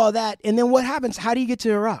go through all that, and then what happens? How do you get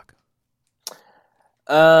to Iraq?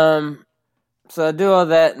 So I do all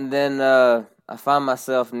that, and then I find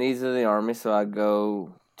myself needs of the army. So I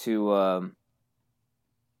go to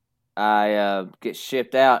I get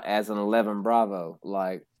shipped out as an 11 Bravo,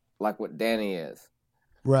 like what Danny is.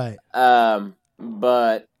 Right.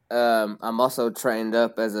 But I'm also trained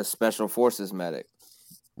up as a special forces medic.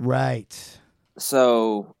 Right.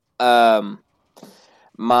 So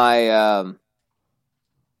my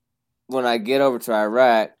when I get over to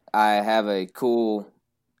Iraq, I have a cool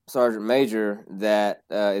sergeant major that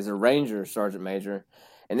is a ranger sergeant major,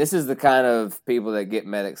 and this is the kind of people that get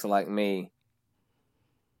medics like me.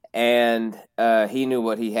 And he knew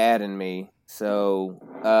what he had in me, so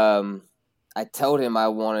I told him I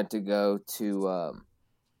wanted to go to.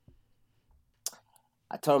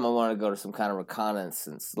 I told him I wanted to go to some kind of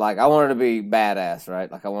reconnaissance. Like, I wanted to be badass,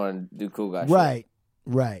 right? Like, I wanted to do cool guy shit.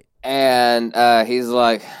 Right. And he's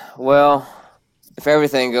like, well, if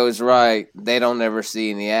everything goes right, they don't ever see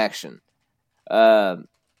any action. But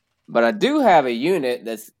I do have a unit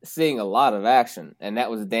that's seeing a lot of action, and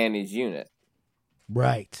that was Danny's unit.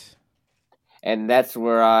 Right. And that's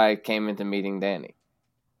where I came into meeting Danny.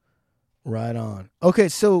 Right on. Okay,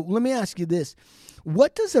 so let me ask you this.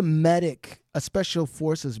 What does a medic, a special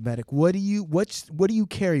forces medic, what do you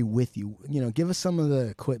carry with you? You know, give us some of the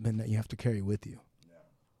equipment that you have to carry with you.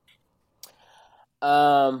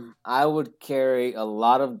 I would carry a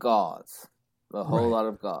lot of gauze, a whole lot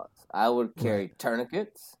of gauze. I would carry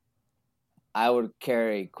tourniquets. I would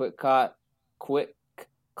carry quick clot,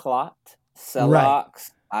 Celox.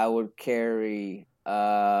 Right. I would carry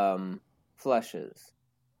flushes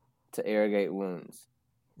to irrigate wounds.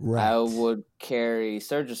 Right. I would carry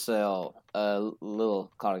Surgicel,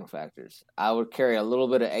 little clotting factors. I would carry a little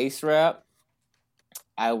bit of Ace Wrap.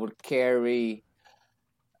 I would carry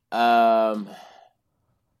wound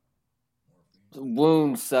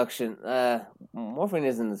suction. Morphine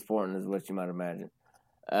isn't as important as what you might imagine.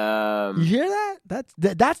 You hear that?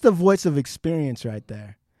 That's the voice of experience right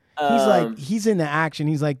there. He's like, he's in the action.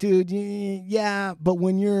 He's like, dude, yeah, but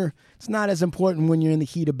it's not as important when you're in the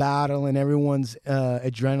heat of battle and everyone's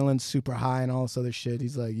adrenaline's super high and all this other shit.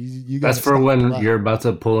 He's like, you got. That's for when you're about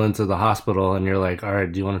to pull into the hospital and you're like, all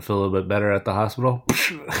right, do you want to feel a little bit better at the hospital?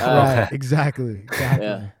 Right, exactly.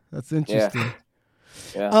 Yeah. That's interesting.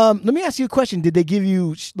 Yeah. Let me ask you a question. Did they give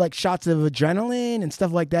you like shots of adrenaline and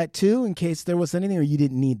stuff like that too, in case there was anything, or you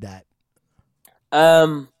didn't need that?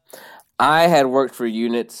 I had worked for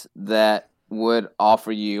units that would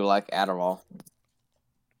offer you like Adderall.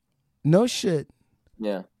 No shit.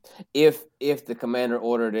 Yeah. If the commander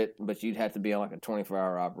ordered it, but you'd have to be on like a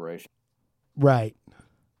 24-hour operation. Right.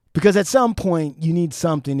 Because at some point you need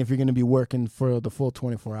something if you're going to be working for the full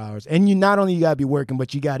 24 hours. And you not only you got to be working,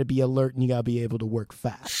 but you got to be alert and you got to be able to work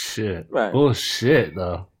fast. Shit. Right. Bullshit,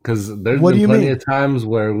 though. Because there's been plenty of times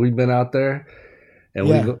where we've been out there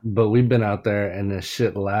and we've been out there and this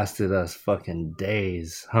shit lasted us fucking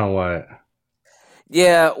days. Huh, what?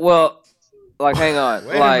 Yeah, well, like, hang on.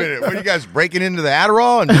 Wait a minute. What, are you guys breaking into the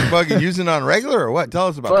Adderall and just fucking using it on regular or what? Tell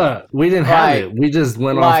us about that. We didn't have it. We just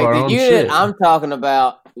went off our own shit. The unit I'm talking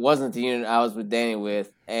about wasn't the unit I was with Danny with,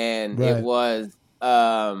 and it was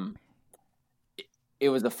a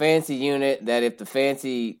fancy unit that if the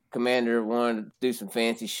fancy commander wanted to do some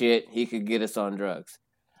fancy shit, he could get us on drugs.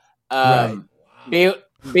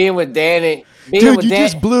 Being with Danny,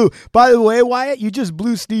 just blew. By the way, Wyatt, you just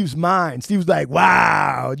blew Steve's mind. Steve's like,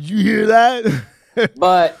 "Wow, did you hear that?"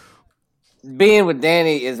 But being with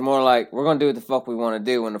Danny is more like we're gonna do what the fuck we want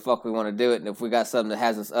to do when the fuck we want to do it, and if we got something that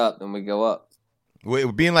has us up, then we go up.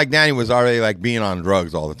 Being like Danny was already like being on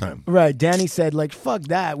drugs all the time. Right. Danny said, like, fuck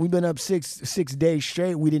that. We've been up six days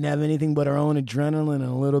straight. We didn't have anything but our own adrenaline and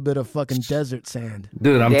a little bit of fucking desert sand.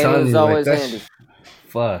 Dude, I'm telling you, always like, handy.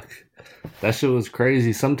 Fuck. That shit was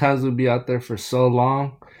crazy. Sometimes we'd be out there for so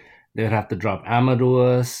long, they'd have to drop ammo to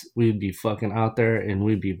us. We'd be fucking out there and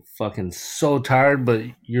we'd be fucking so tired, but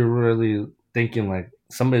you're really thinking like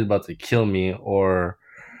somebody's about to kill me or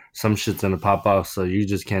some shit's gonna pop off, so you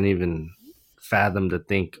just can't even fathom to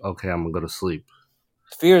think, okay, I'm gonna go to sleep.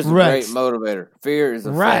 Fear is a great motivator. Fear is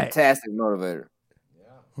a fantastic motivator.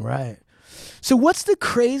 Right. So what's the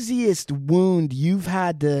craziest wound you've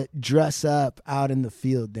had to dress up out in the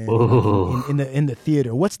field, Dan? In the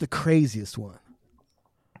theater? What's the craziest one?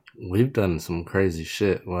 We've done some crazy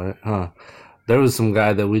shit, right? Huh? There was some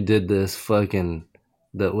guy that we did this fucking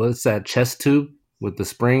what's that chest tube with the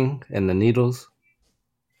spring and the needles?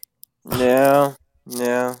 Yeah.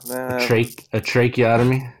 A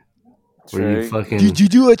tracheotomy. Where you fucking... Did you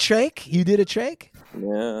do a trach? You did a trach?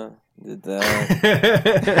 Yeah. Did that.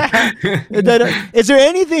 Is there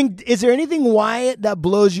anything, Wyatt, that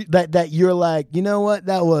blows you that you're like, you know what,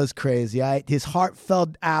 that was crazy. His heart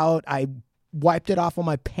fell out. I wiped it off on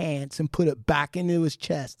my pants and put it back into his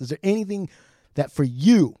chest. Is there anything that for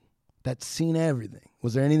you that's seen everything?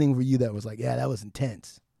 Was there anything for you that was like, yeah, that was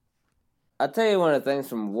intense? I'll tell you one of the things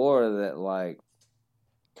from war that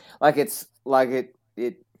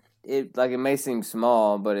it may seem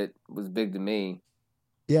small, but it was big to me.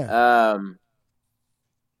 Yeah.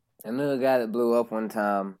 I knew a guy that blew up one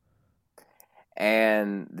time,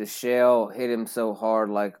 and the shell hit him so hard,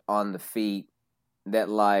 like on the feet, that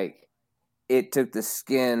like it took the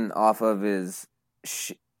skin off of his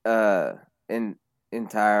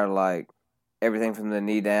entire like everything from the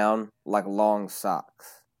knee down, like long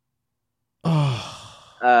socks.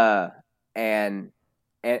 Oh. And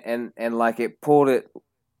like it pulled it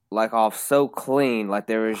like off so clean, like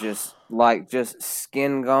there was just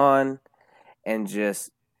skin gone and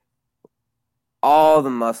just all the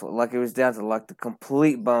muscle, like it was down to like the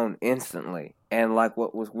complete bone instantly. And like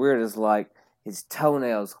what was weird is like his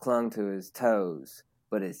toenails clung to his toes,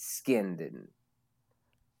 but his skin didn't.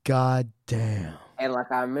 God damn. And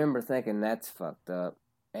like I remember thinking that's fucked up.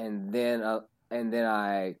 And then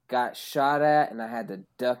I got shot at and I had to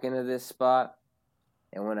duck into this spot.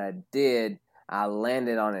 And when I did, I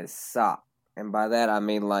landed on his sock. And by that I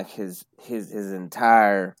mean like his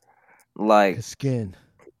entire like his skin.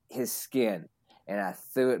 And I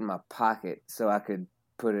threw it in my pocket so I could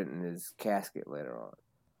put it in his casket later on.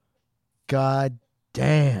 God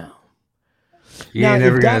damn. You ain't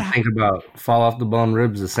never gonna think about fall off the bone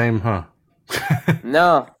ribs the same, huh?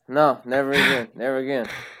 No, never again.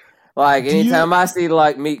 Like anytime I see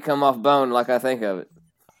like meat come off bone, like I think of it.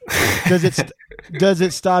 Does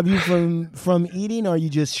it stop you from eating, or you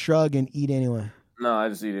just shrug and eat anyway? No, I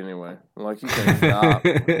just eat anyway. Like you can't stop.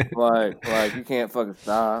 like you can't fucking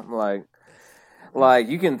stop. Like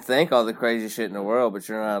you can think all the crazy shit in the world, but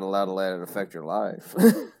you're not allowed to let it affect your life.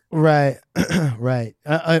 Right, right.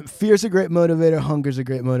 Fear's a great motivator. Hunger's a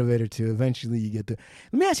great motivator too. Eventually, you get there.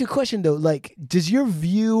 Let me ask you a question though. Like, does your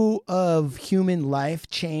view of human life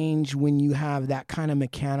change when you have that kind of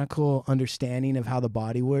mechanical understanding of how the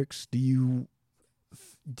body works? Do you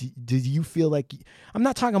feel like I'm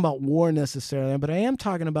not talking about war necessarily, but I am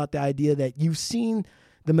talking about the idea that you've seen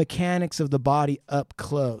the mechanics of the body up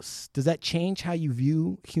close. Does that change how you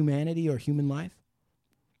view humanity or human life?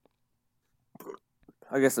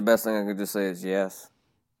 I guess the best thing I could just say is yes.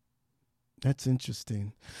 That's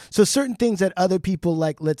interesting. So certain things that other people,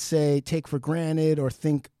 like, let's say, take for granted or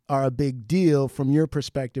think are a big deal, from your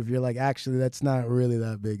perspective, you're like, actually, that's not really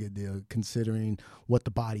that big a deal considering what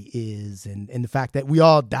the body is and the fact that we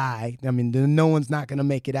all die. I mean, no one's not going to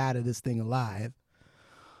make it out of this thing alive.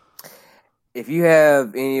 If you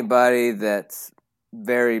have anybody that's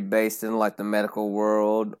very based in like the medical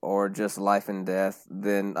world or just life and death,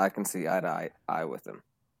 then I can see eye to eye with them.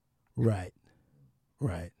 Right.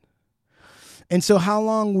 Right. And so how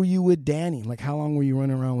long were you with Danny? Like, how long were you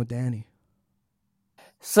running around with Danny?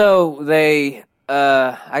 So I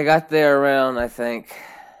got there around, I think,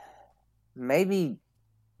 maybe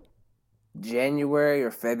January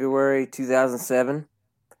or February 2007.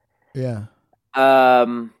 Yeah.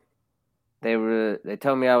 They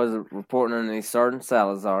told me I was reporting underneath Sergeant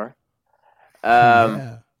Salazar.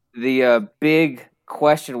 Yeah. The big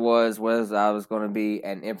question was I was going to be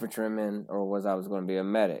an infantryman or was I was going to be a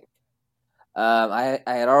medic. I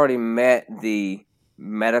had already met the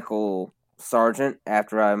medical sergeant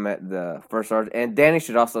after I met the first sergeant, and Danny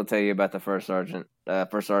should also tell you about the first sergeant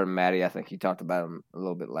Matty. I think you talked about him a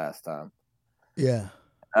little bit last time. Yeah.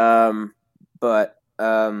 But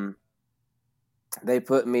they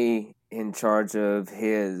put me in charge of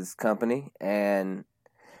his company, and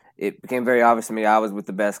it became very obvious to me I was with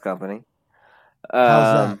the best company.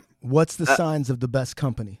 How's that? What's the signs of the best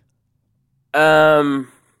company?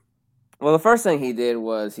 Well, the first thing he did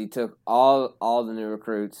was he took all the new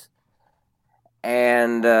recruits,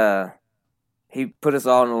 and he put us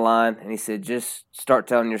all on the line, and he said, "Just start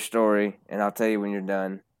telling your story, and I'll tell you when you're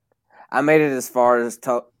done." I made it as far as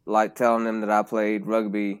telling them that I played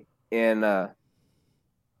rugby in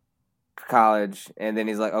college, and then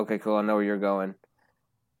he's like, "Okay, cool, I know where you're going."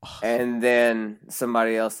 And then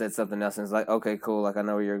somebody else said something else, and it's like, "Okay, cool, like I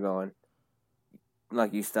know where you're going."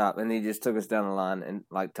 Like, you stop, and he just took us down the line and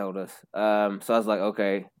like told us. So I was like,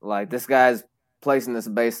 okay, like this guy's placing this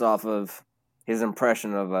based off of his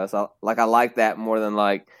impression of us. I like that more than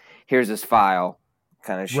like, here's his file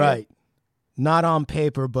kind of shit. Right. Not on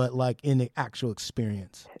paper, but like in the actual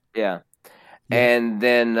experience. Yeah. And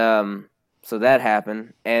then so that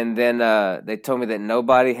happened, and then they told me that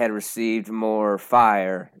nobody had received more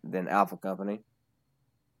fire than Alpha Company.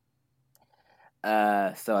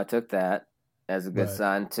 So I took that as a good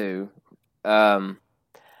sign too.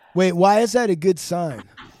 Wait, why is that a good sign?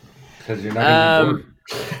 Because you're not going to be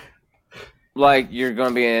bored. Like, you're going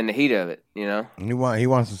to be in the heat of it, you know? He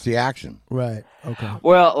wants to see action. Right. Okay.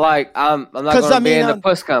 Well, like, I'm not going to be in the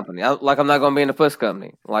puss company. I'm not going to be in the puss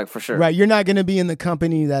company, like, for sure. Right. You're not going to be in the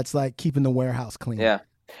company that's like keeping the warehouse clean. Yeah.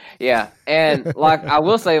 Yeah. And like, I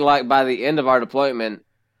will say, like, by the end of our deployment,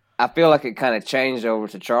 I feel like it kind of changed over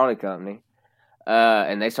to Charlie Company.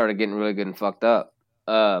 And they started getting really good and fucked up.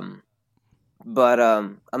 But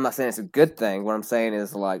I'm not saying it's a good thing. What I'm saying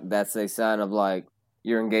is, like, that's a sign of, like,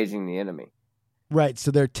 you're engaging the enemy. Right.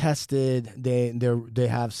 So they're tested. They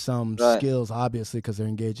have some skills, obviously, because they're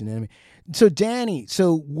engaging the enemy. So Danny,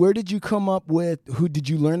 where did you come up with? Who did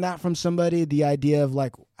you learn that from? Somebody? The idea of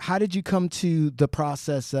like, how did you come to the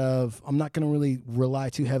process of, I'm not going to really rely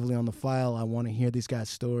too heavily on the file. I want to hear these guys'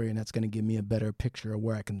 story, and that's going to give me a better picture of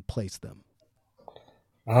where I can place them.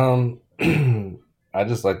 I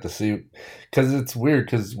just like to see, because it's weird,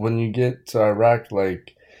 because when you get to Iraq,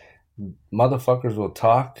 like, motherfuckers will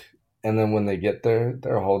talk, and then when they get there,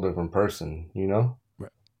 they're a whole different person, you know?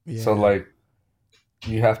 Right. Yeah. So, like,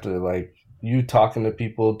 you have to, like, you talking to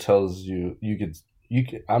people tells you could,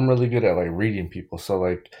 I'm really good at, like, reading people. So,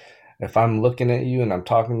 like, if I'm looking at you and I'm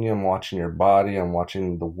talking to you, I'm watching your body, I'm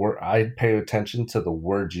watching the word, I pay attention to the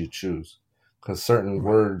words you choose, because certain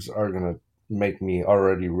words are going to make me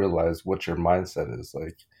already realize what your mindset is.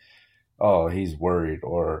 Like, oh, he's worried,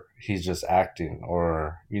 or he's just acting,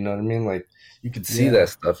 or, you know what I mean? Like, you could see that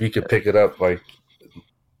stuff. You could pick it up. Like,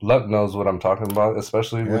 Luck knows what I'm talking about,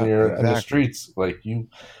 especially when you're in the streets. Like, you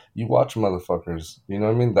watch motherfuckers. You know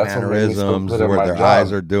what I mean? That's what makes me so good at what my their job.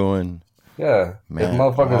 Eyes are doing. Yeah. Man, if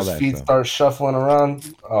motherfuckers' feet start shuffling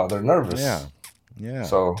around, oh, they're nervous. Yeah. Yeah.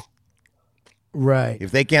 So. Right.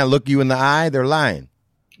 If they can't look you in the eye, they're lying.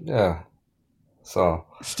 Yeah. So.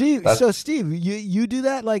 Steve, you do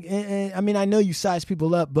that? Like, I mean, I know you size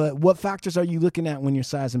people up, but what factors are you looking at when you're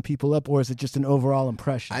sizing people up, or is it just an overall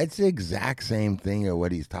impression? It's the exact same thing of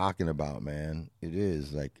what he's talking about, man. It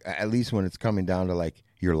is like, at least when it's coming down to like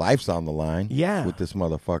your life's on the line, with this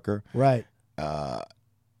motherfucker, right?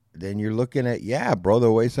 Then you're looking at, bro,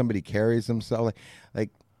 the way somebody carries themselves, like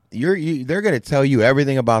they're gonna tell you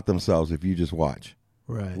everything about themselves if you just watch,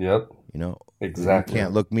 right? Yep. You know, exactly. You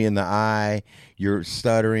can't look me in the eye. You're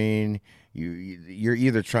stuttering. You're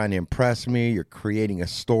either trying to impress me, you're creating a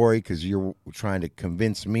story because you're trying to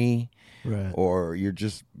convince me, right? Or you're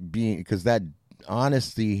just being, because that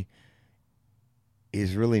honesty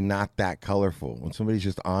is really not that colorful. When somebody's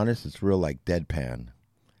just honest, it's real like deadpan.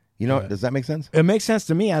 You know, does that make sense? It makes sense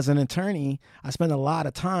to me. As an attorney, I spend a lot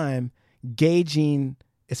of time gauging,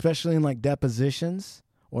 especially in like depositions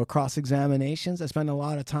or cross-examinations. I spend a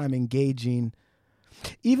lot of time engaging,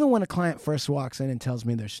 even when a client first walks in and tells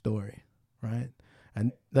me their story, right?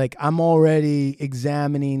 And like, I'm already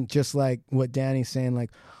examining, just like what Danny's saying,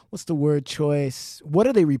 like, what's the word choice? What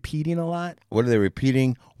are they repeating a lot? What are they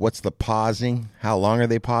repeating? What's the pausing? How long are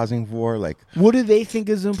they pausing for? Like, what do they think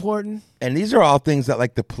is important? And these are all things that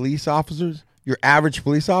like the police officers, your average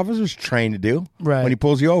police officer is trained to do when he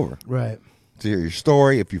pulls you over. Right. To hear your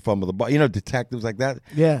story, if you fumble the ball, you know, detectives like that.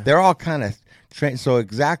 Yeah. They're all kind of trained. So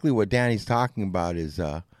exactly what Danny's talking about is,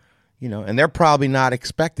 you know, and they're probably not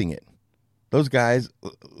expecting it. Those guys,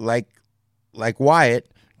 like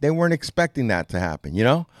Wyatt, they weren't expecting that to happen, you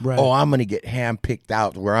know? Right. Oh, I'm going to get hand-picked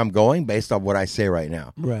out where I'm going based on what I say right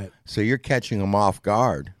now. Right. So you're catching them off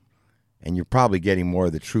guard, and you're probably getting more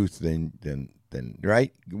of the truth than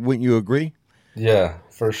right? Wouldn't you agree? Yeah,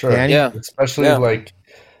 for sure. Danny? Yeah. Especially like,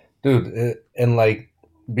 dude, and like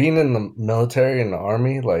being in the military and the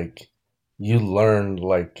army, like you learn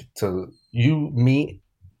like you meet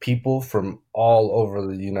people from all over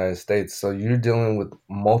the United States. So you're dealing with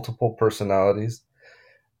multiple personalities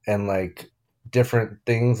and like different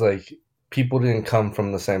things. Like people didn't come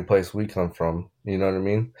from the same place we come from. You know what I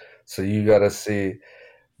mean? So you got to see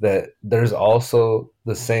that there's also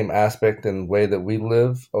the same aspect and way that we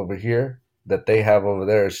live over here that they have over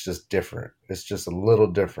there. It's just different. It's just a little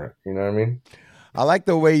different. You know what I mean? I like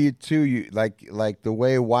the way you like the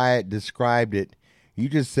way Wyatt described it. You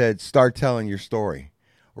just said, start telling your story.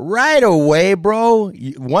 Right away, bro.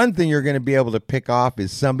 One thing you're going to be able to pick off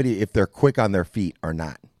is somebody, if they're quick on their feet or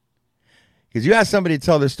not. Because you ask somebody to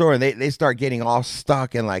tell their story and they start getting all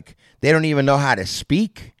stuck and like they don't even know how to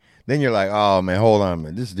speak. Then you're like, oh, man, hold on,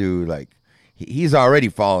 man. This dude, like, he's already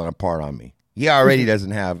falling apart on me. He already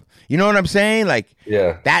doesn't have, you know what I'm saying? Like,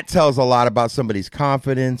 that tells a lot about somebody's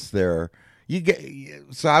confidence. So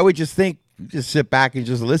I would just think, just sit back and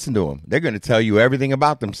just listen to them. They're going to tell you everything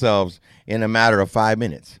about themselves in a matter of 5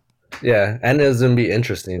 minutes. Yeah, and it's going to be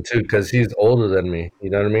interesting, too, because he's older than me. You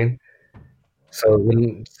know what I mean? So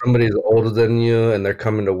when somebody's older than you and they're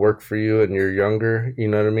coming to work for you and you're younger, you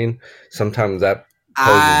know what I mean? Sometimes that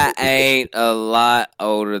I ain't a lot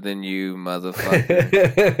older than you,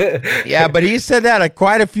 motherfucker. Yeah, but he said that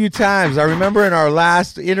quite a few times. I remember in our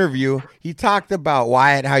last interview, he talked about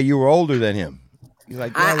Wyatt, how you were older than him. He's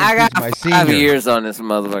like, I got my 5 years on this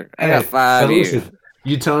motherfucker. I got 5 years. Listen,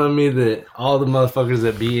 you telling me that all the motherfuckers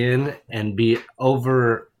that be in and be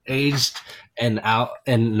overaged and out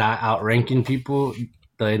and not outranking people,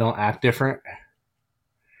 they don't act different?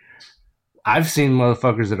 I've seen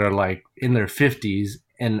motherfuckers that are like in their 50s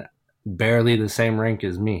and barely the same rank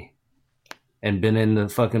as me and been in the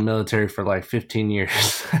fucking military for like 15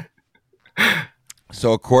 years.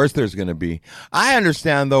 So, of course, there's going to be. I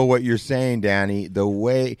understand, though, what you're saying, Danny. The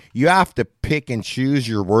way you have to pick and choose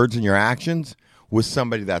your words and your actions with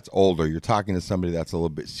somebody that's older. You're talking to somebody that's a little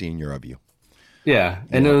bit senior of you. Yeah,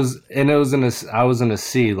 and it was I was gonna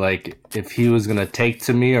see like if he was gonna take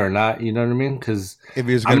to me or not. You know what I mean? Because if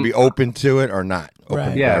he was gonna be open to it or not,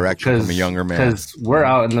 open direction from a younger man. Because we're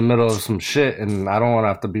out in the middle of some shit, and I don't want to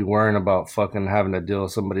have to be worrying about fucking having to deal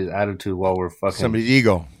with somebody's attitude while we're fucking somebody's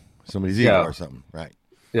ego or something. Right?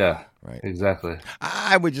 Yeah. Right. Exactly.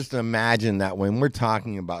 I would just imagine that when we're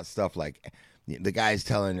talking about stuff like the guy's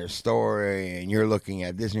telling their story and you're looking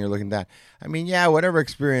at this and you're looking at that. I mean, yeah, whatever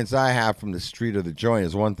experience I have from the street or the joint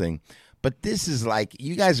is one thing, but this is like,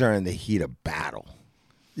 you guys are in the heat of battle.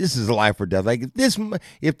 This is life or death. Like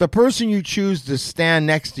if the person you choose to stand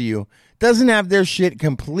next to you doesn't have their shit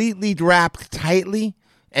completely wrapped tightly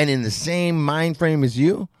and in the same mind frame as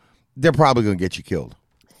you, they're probably going to get you killed.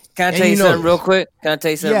 Can I tell you something real quick?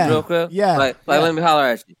 Yeah. Like let me holler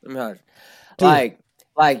at you.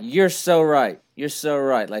 Like you're so right. You're so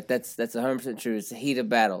right. Like that's 100% true. It's the heat of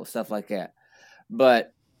battle, stuff like that.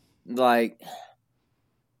 But like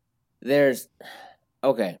there's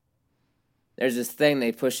this thing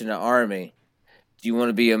they push in the Army. Do you want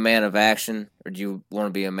to be a man of action or do you want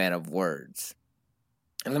to be a man of words?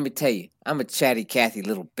 And let me tell you, I'm a chatty Cathy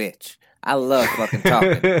little bitch. I love fucking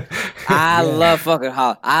talking. I love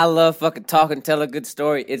fucking talking, tell a good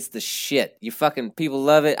story. It's the shit. You fucking people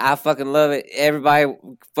love it. I fucking love it. Everybody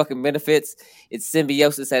fucking benefits. It's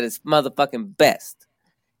symbiosis at its motherfucking best.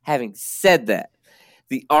 Having said that,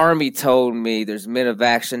 the Army told me there's men of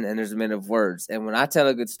action and there's men of words. And when I tell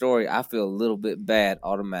a good story, I feel a little bit bad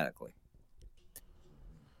automatically.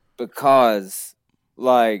 Because,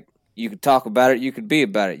 like, you could talk about it, you could be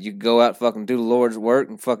about it. You could go out fucking do the Lord's work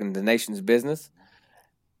and fucking the nation's business.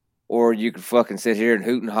 Or you could fucking sit here and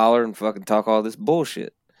hoot and holler and fucking talk all this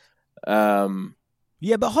bullshit.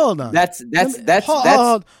 Yeah, but hold on. That's something that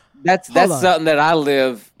I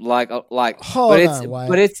live like.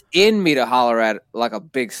 But it's in me to holler at like a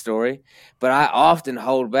big story. But I often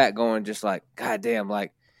hold back, going just like, God damn,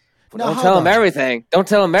 like. Well, don't tell them everything. Don't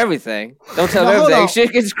tell them everything. Don't tell them everything.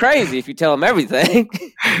 Shit gets crazy if you tell them everything.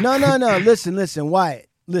 No. Listen, Wyatt.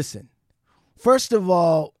 Listen. First of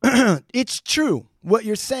all, it's true what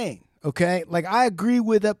you're saying, okay? Like, I agree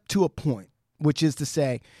with up to a point, which is to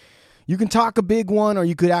say, you can talk a big one or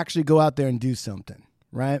you could actually go out there and do something,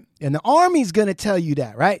 right? And the Army's going to tell you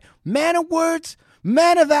that, right? Man of words,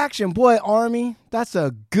 man of action. Boy, Army, that's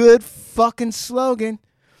a good fucking slogan,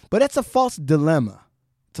 but it's a false dilemma.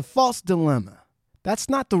 It's a false dilemma. That's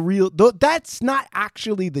not that's not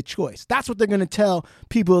actually the choice. That's what they're going to tell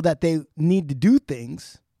people that they need to do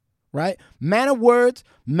things, right? Man of words,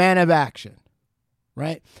 man of action,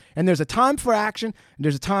 right? And there's a time for action and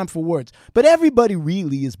there's a time for words. But everybody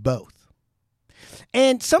really is both.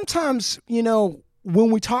 And sometimes,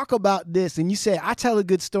 when we talk about this and you say, I tell a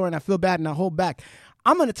good story and I feel bad and I hold back,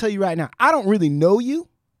 I'm going to tell you right now, I don't really know you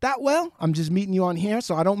that well. I'm just meeting you on here,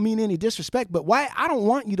 so I don't mean any disrespect, but why I don't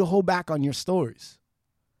want you to hold back on your stories.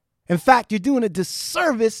 In fact, you're doing a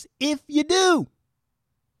disservice if you do.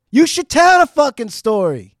 You should tell the fucking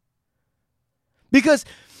story. Because,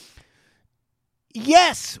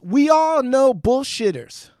 yes, we all know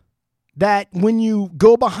bullshitters that when you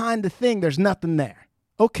go behind the thing, there's nothing there.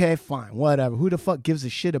 Okay, fine, whatever. Who the fuck gives a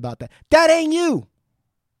shit about that? That ain't you.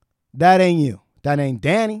 That ain't you. That ain't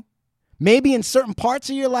Danny. Maybe in certain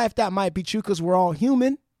parts of your life that might be true because we're all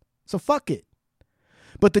human. So fuck it.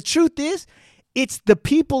 But the truth is, it's the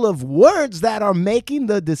people of words that are making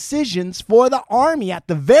the decisions for the Army at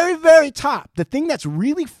the very, very top. The thing that's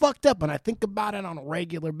really fucked up, and I think about it on a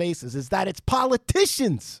regular basis, is that it's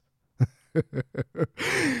politicians. And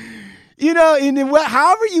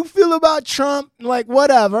however you feel about Trump, like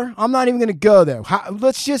whatever, I'm not even going to go there.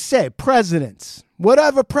 Let's just say presidents,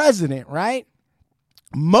 whatever president, right?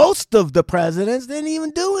 Most of the presidents didn't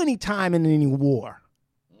even do any time in any war.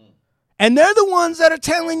 And they're the ones that are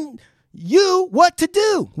telling you what to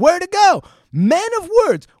do, where to go. Men of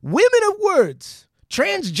words, women of words,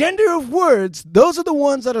 transgender of words. Those are the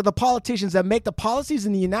ones that are the politicians that make the policies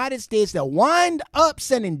in the United States that wind up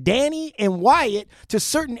sending Danny and Wyatt to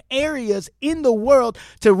certain areas in the world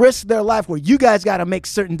to risk their life where you guys got to make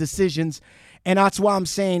certain decisions. And that's why I'm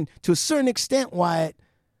saying to a certain extent, Wyatt,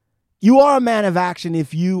 you are a man of action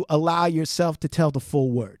if you allow yourself to tell the full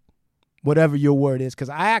word, whatever your word is. Because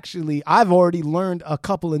I've already learned a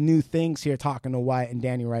couple of new things here talking to Wyatt and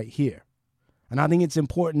Danny right here. And I think it's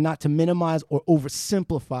important not to minimize or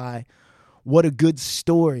oversimplify what a good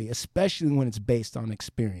story, especially when it's based on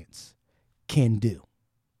experience, can do.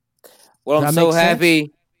 Well, I'm so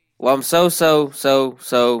happy. Well, I'm so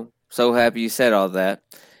happy you said all that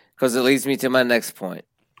because it leads me to my next point.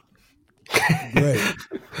 Great.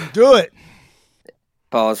 Do it.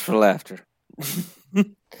 Pause for laughter. All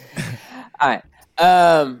right.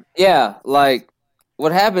 Yeah, like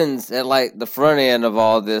what happens at like the front end of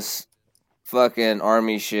all this fucking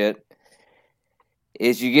Army shit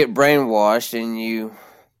is you get brainwashed and you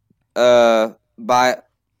buy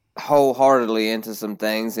wholeheartedly into some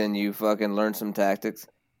things and you fucking learn some tactics.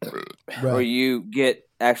 Right. Or you get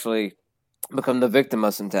actually become the victim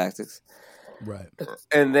of some tactics. Right.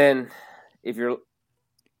 And then if you're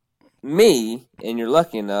me and you're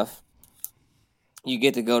lucky enough, you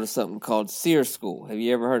get to go to something called SEER school. Have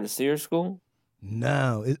you ever heard of SEER school?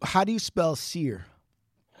 No. How do you spell SEER?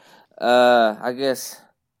 I guess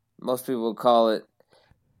most people would call it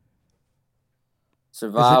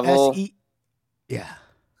survival. Yeah.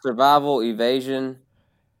 Survival, evasion,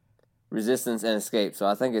 resistance, and escape. So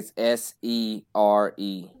I think it's SERE.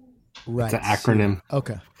 Right. It's an acronym.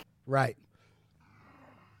 Okay. Right.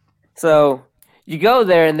 So you go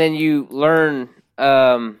there and then you learn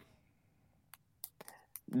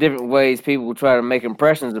different ways people try to make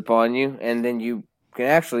impressions upon you, and then you can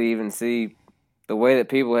actually even see the way that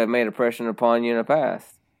people have made impression upon you in the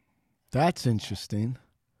past. That's interesting.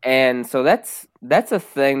 And so that's a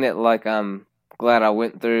thing that like I'm glad I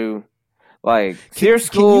went through. Like Sears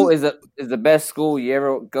School is the best school you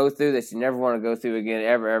ever go through that you never want to go through again,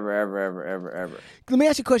 ever. Let me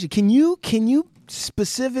ask you a question. Can you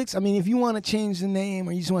specifics? I mean, if you want to change the name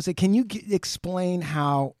or you just want to say, can you explain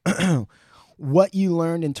how what you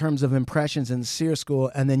learned in terms of impressions in Sears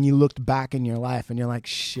School, and then you looked back in your life and you're like,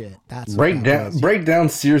 shit, that's break down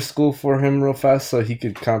Sears School for him real fast so he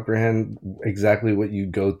could comprehend exactly what you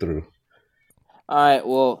go through. All right.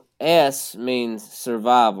 Well, S means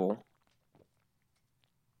survival.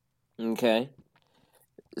 Okay.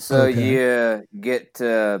 So you get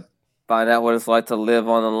to find out what it's like to live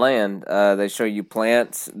on the land. They show you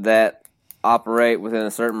plants that operate within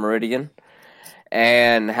a certain meridian,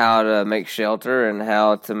 and how to make shelter, and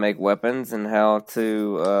how to make weapons, and how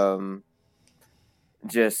to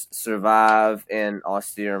just survive in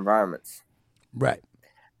austere environments. Right.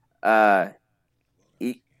 And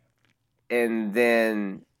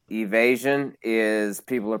then evasion is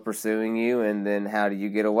people are pursuing you, and then how do you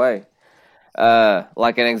get away?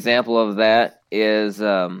 Like an example of that is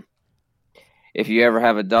if you ever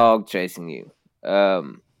have a dog chasing you,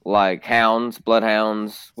 like hounds,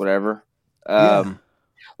 bloodhounds, whatever.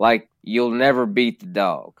 Like you'll never beat the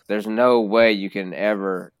dog. There's no way you can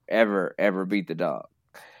ever beat the dog,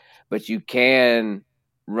 but you can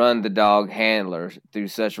run the dog handler through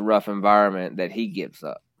such a rough environment that he gives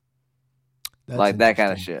up. That's like that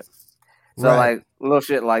kind of shit. So like little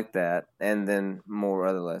shit like that, and then more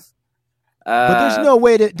other less. But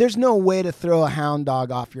there's no way to throw a hound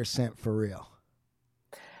dog off your scent for real.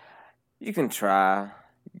 You can try.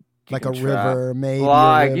 Like a river, maybe.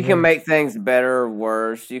 Like you can make things better or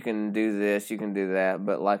worse. You can do this, you can do that,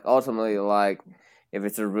 but like ultimately, like if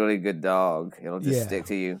it's a really good dog, it'll just stick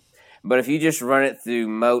to you. But if you just run it through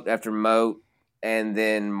moat after moat, and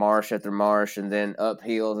then marsh after marsh, and then up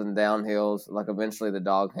hills and down hills, like eventually the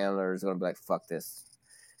dog handler is going to be like, fuck this.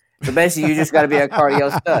 So basically, you just got to be a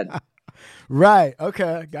cardio stud. Right.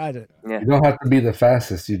 Okay. Got it. Yeah. You don't have to be the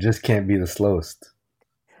fastest. You just can't be the slowest.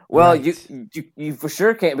 Well, you for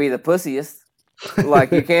sure can't be the pussiest.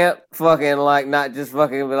 Like, you can't fucking, like, not just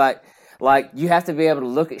fucking be like, you have to be able to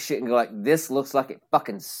look at shit and go like, this looks like it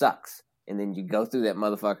fucking sucks. And then you go through that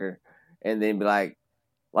motherfucker and then be like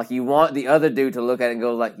you want the other dude to look at it and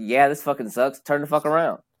go like, yeah, this fucking sucks. Turn the fuck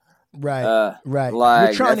around. Right. Right.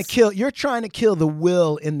 Like, you're trying to kill the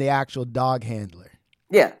will in the actual dog handler.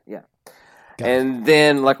 Yeah. Yeah. And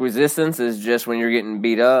then like resistance is just when you're getting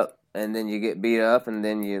beat up, and then you get beat up, and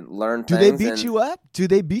then you learn things. Do they beat you up? Do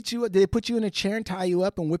they put you in a chair and tie you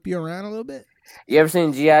up and whip you around a little bit? You ever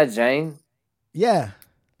seen G.I. Jane? Yeah.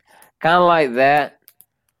 Kind of like that.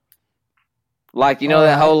 Like,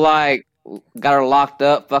 that whole, like, got her locked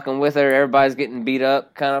up, fucking with her, everybody's getting beat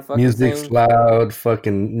up kind of fucking Music's thing. loud,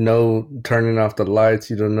 fucking no turning off the lights.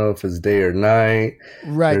 You don't know if it's day or night.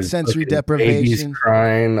 Right, There's sensory babies deprivation.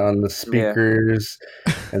 crying on the speakers,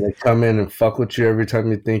 and they come in and fuck with you every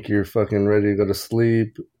time you think you're fucking ready to go to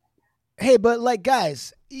sleep. Hey, but like,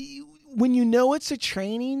 guys, when you know it's a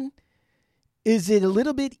training, is it a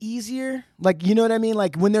little bit easier? Like, you know what I mean?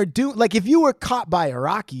 Like when they're doing, like if you were caught by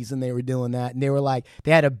Iraqis and they were doing that, and they were like,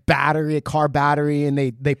 they had a car battery, and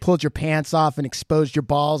they pulled your pants off and exposed your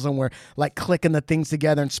balls and were like clicking the things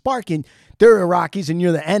together and sparking. They're Iraqis and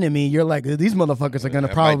you're the enemy. You're like, these motherfuckers are going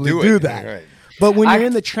to probably do that. Right. But when you're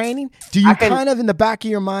in the training, do you kind of in the back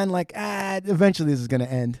of your mind like, eventually this is going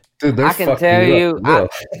to end? Dude, I can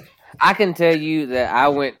tell you that I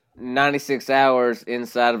went 96 hours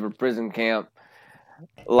inside of a prison camp,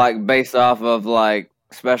 like based off of like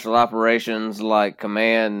special operations, like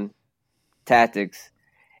command tactics,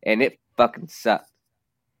 and it fucking sucked.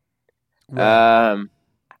 Right.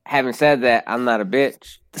 Having said that, I'm not a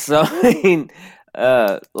bitch, so I mean,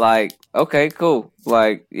 like, okay, cool,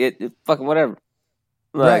 like it fucking whatever.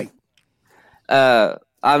 Like, right.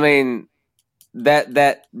 I mean,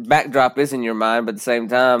 that backdrop is in your mind, but at the same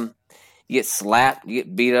time, you get slapped, you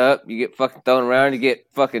get beat up, you get fucking thrown around, you get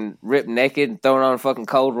fucking ripped naked and thrown on fucking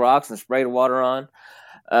cold rocks and sprayed water on.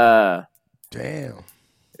 Damn.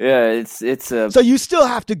 Yeah, it's a... So you still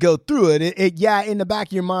have to go through it. In the back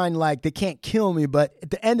of your mind, like, they can't kill me, but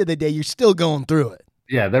at the end of the day, you're still going through it.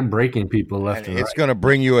 Yeah, they're breaking people left and right. It's going to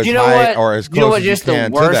bring you as high or as close as you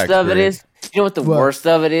can to that experience. You know what the worst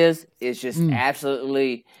of it is? It's just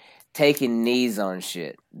absolutely taking knees on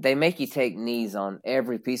shit. They make you take knees on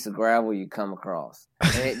every piece of gravel you come across.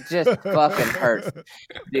 And it just fucking hurts.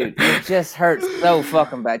 Dude, it just hurts so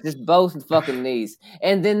fucking bad. Just both fucking knees.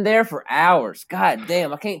 And then there for hours. God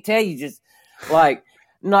damn, I can't tell you just like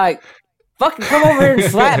fucking come over here and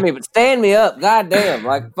slap me, but stand me up. God damn.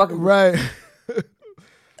 Like fucking Right.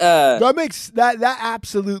 that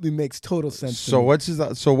absolutely makes total sense. So what's his?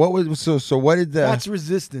 So what was? So what did the? That's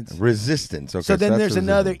resistance. Resistance. Okay. So then there's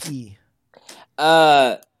another resistance. E.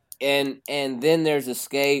 And then there's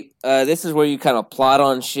escape. This is where you kind of plot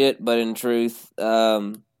on shit, but in truth,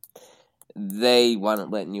 they weren't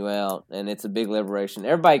letting you out, and it's a big liberation.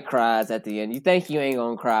 Everybody cries at the end. You think you ain't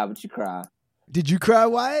gonna cry, but you cry. Did you cry,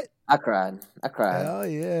 Wyatt? I cried. Hell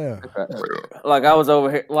yeah. Like, I was over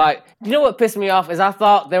here. Like, you know what pissed me off is I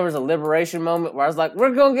thought there was a liberation moment where I was like,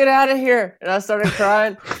 we're going to get out of here. And I started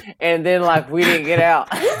crying. And then, like, we didn't get out.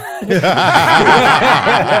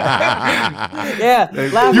 Yeah.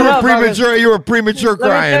 You were premature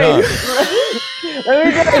crying, huh? Let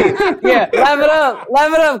me tell you. Yeah, laugh it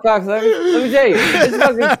up, cocksucker. Let me tell you, this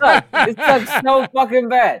fucking sucks. It sucks so fucking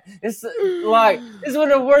bad. It's like, this is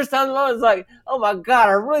one of the worst times of my life. It's like, oh my God,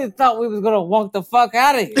 I really thought we was gonna walk the fuck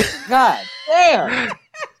out of here. God damn.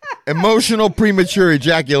 Emotional premature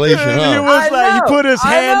ejaculation, huh? He was he put his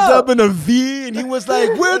hands up in a V, and he was like,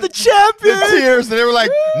 "We're the champions!" The tears, and they were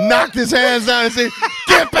like, knocked his hands down and said,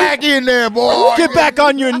 "Get back in there, boy! Get back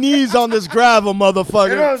on your knees on this gravel,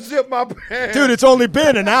 motherfucker!" And unzip my pants, dude. It's only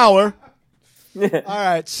been an hour. All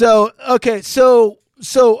right, so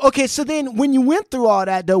then when you went through all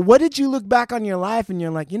that, though, what did you look back on your life and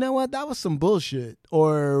you're like, you know what, that was some bullshit,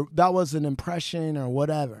 or that was an impression, or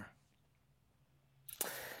whatever?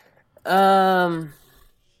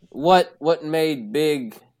 What made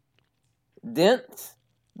big dents?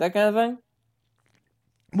 That kind of thing?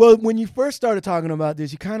 Well, when you first started talking about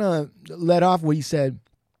this, you kind of let off where you said,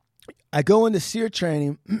 I go into SEER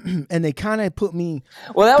training, and they kind of put me...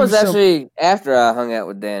 Well, that was actually after I hung out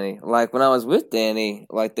with Danny. Like, when I was with Danny,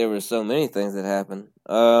 like, there were so many things that happened.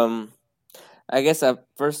 I guess I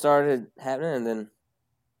first started happening, and then...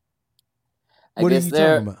 What are you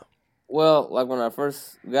talking about? Well, like when I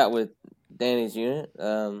first got with Danny's unit,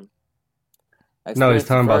 no, he's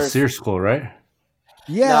talking about SEER school, right?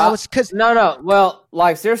 Yeah, I was because no. Well,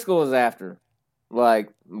 like SEER school was after,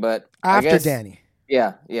 like, but after I guess, Danny.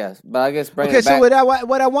 Yeah, yes, but I guess bring okay. It back. So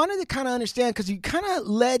what I wanted to kind of understand, because you kind of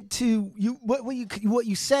led to you what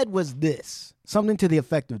you said was this, something to the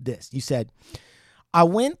effect of this. You said, I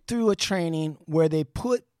went through a training where they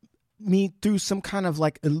put me through some kind of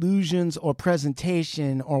like illusions or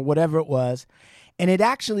presentation or whatever it was, and it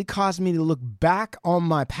actually caused me to look back on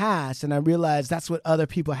my past, and I realized that's what other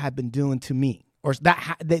people had been doing to me, or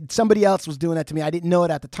that somebody else was doing that to me. I didn't know it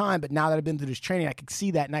at the time, but now that I've been through this training, I could see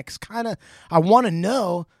that, and I want to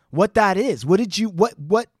know what that is.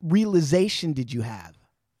 What realization did you have?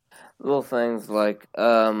 Little things like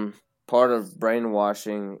part of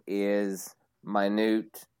brainwashing is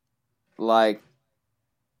minute, like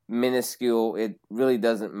minuscule, it really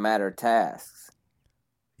doesn't matter tasks.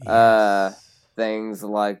 Yes. Things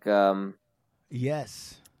like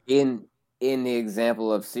yes. In the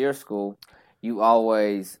example of SEER school, you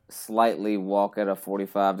always slightly walk at a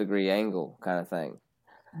 45-degree angle kind of thing.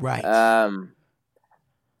 Right.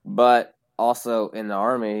 But also in the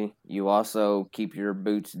Army, you also keep your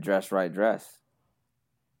boots dress.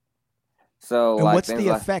 So and like, what's the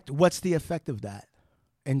effect? What's the effect of that?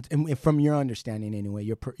 And from your understanding, anyway,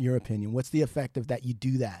 your opinion, what's the effect of that? You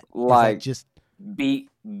do that, like, just be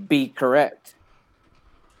correct.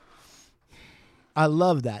 I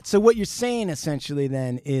love that. So what you're saying essentially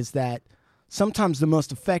then is that sometimes the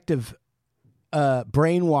most effective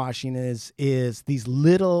brainwashing is these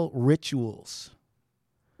little rituals.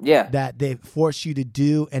 Yeah. That they force you to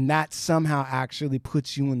do, and that somehow actually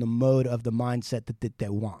puts you in the mode of the mindset that they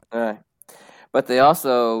want. All right. But they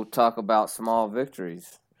also talk about small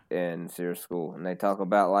victories in SEER school, and they talk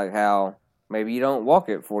about like how maybe you don't walk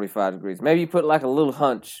at 45 degrees. Maybe you put like a little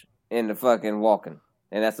hunch in the fucking walking,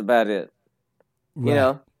 and that's about it. Right. You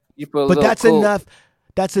know, you put. But that's enough.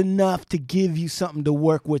 That's enough to give you something to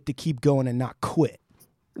work with to keep going and not quit.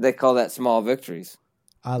 They call that small victories.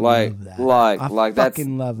 I love that. I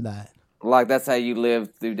fucking love that. Like that's how you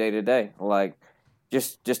live through day to day. Like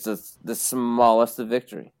just the smallest of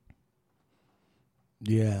victory.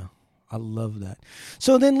 Yeah, I love that.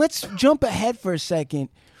 So then let's jump ahead for a second.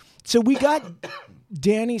 So we got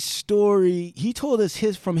Danny's story. He told us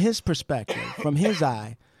from his perspective, from his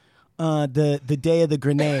eye. the day of the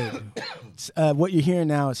grenade. What you're hearing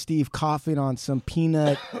now is Steve coughing on some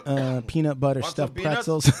peanut butter stuffed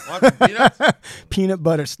pretzels. Want some peanuts? Peanut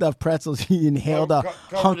butter stuffed pretzels. He inhaled a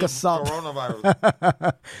hunk of salt.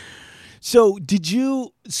 Coronavirus. So did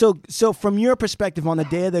you? So from your perspective on the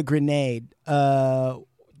day of the grenade,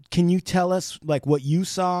 can you tell us like what you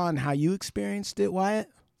saw and how you experienced it, Wyatt?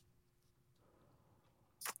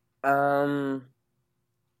 You're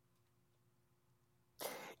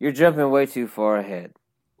jumping way too far ahead.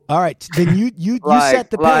 All right, then you set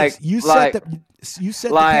the pace. You set the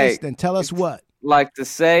pace. Then tell us what. Like to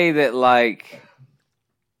say that like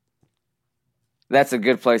that's a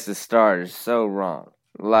good place to start is so wrong.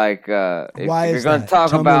 Like if you're going to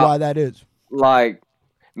talk Tell about me why that is. Like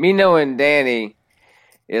me knowing Danny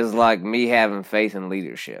is like me having faith in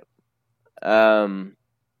leadership. And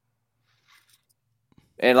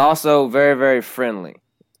also very, very friendly.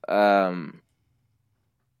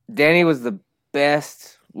 Danny was the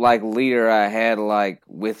best like leader I had like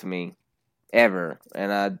with me ever,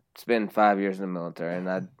 and I spent 5 years in the military, and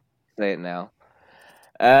I say it now.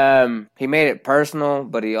 He made it personal,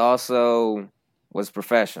 but he also was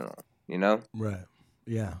professional. You know, right?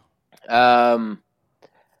 Yeah. I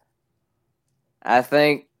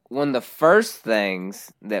think one of the first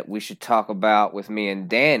things that we should talk about with me and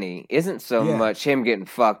Danny isn't so much him getting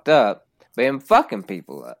fucked up, but him fucking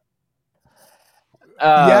people up.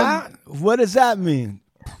 Yeah? What does that mean?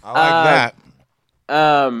 I like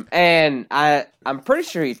that. And I'm pretty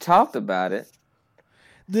sure he talked about it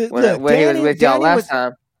when he was with y'all last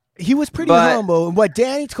time. He was pretty humble. And what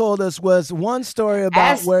Danny told us was one story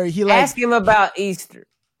about where he like... Ask him about Easter.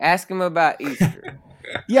 Ask him about Easter.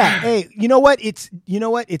 Yeah. Hey, you know what? It's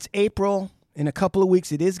April. In a couple of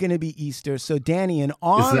weeks, it is going to be Easter. So, Danny, in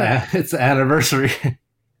honor... It's the anniversary.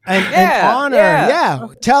 In honor,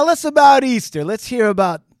 Tell us about Easter. Let's hear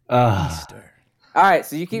about Easter. All right,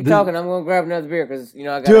 so you keep talking. I'm going to grab another beer because, I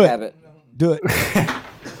got to have it. Do it.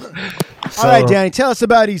 All right, Danny, tell us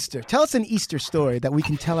about Easter. Tell us an Easter story that we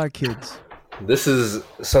can tell our kids. This is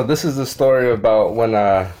the story about when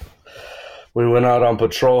we went out on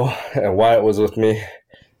patrol and Wyatt was with me,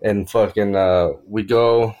 and fucking we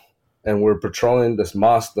go and we're patrolling this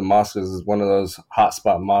mosque. The mosque is one of those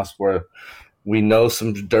hotspot mosques where we know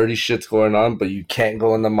some dirty shit's going on, but you can't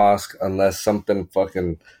go in the mosque unless something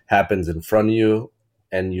fucking happens in front of you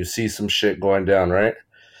and you see some shit going down, right?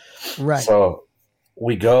 Right. So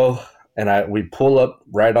we go and we pull up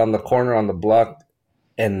right on the corner on the block,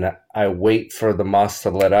 and I wait for the mosque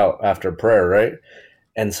to let out after prayer, right?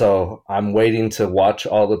 And so I'm waiting to watch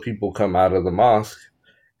all the people come out of the mosque,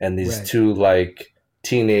 and these two like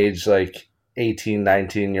teenage, like 18,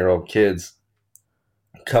 19-year-old kids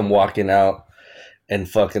come walking out. And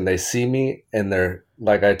fucking they see me, and they're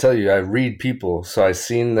like, I tell you, I read people. So I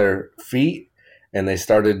seen their feet, and they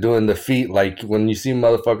started doing the feet. Like when you see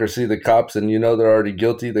motherfuckers see the cops and you know they're already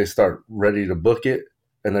guilty, they start ready to book it,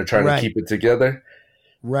 and they're trying to keep it together.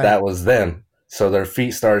 Right. That was them. So their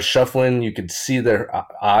feet started shuffling. You could see their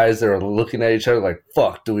eyes. They were looking at each other like,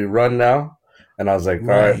 fuck, do we run now? And I was like, all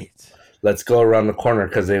right, let's go around the corner,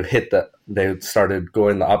 because they started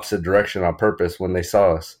going the opposite direction on purpose when they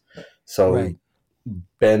saw us. So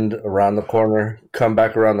bend around the corner, come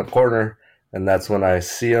back around the corner, and that's when I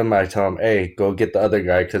see them. I tell them, hey, go get the other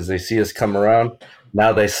guy, because they see us come around.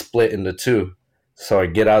 Now they split into two. So I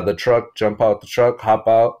get out of the truck, jump out the truck, hop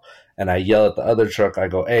out, and I yell at the other truck. I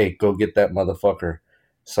go, hey, go get that motherfucker.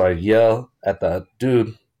 So I yell at the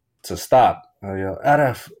dude to stop. I yell,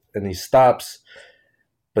 Araf, and he stops.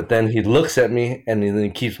 But then he looks at me, and then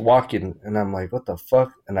he keeps walking, and I'm like, what the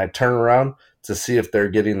fuck? And I turn around to see if they're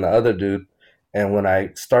getting the other dude. And when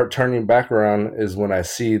I start turning back around is when I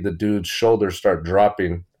see the dude's shoulders start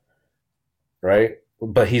dropping, right?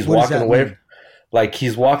 But he's walking away, like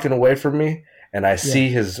he's walking away from me, and I see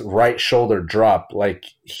his right shoulder drop, like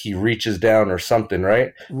he reaches down or something,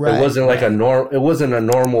 right? It wasn't like it wasn't a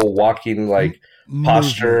normal walking like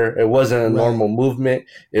posture. It wasn't a normal movement.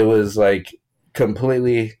 It was like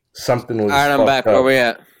completely something was. All right, I'm back. Where we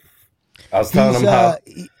at? I was telling him how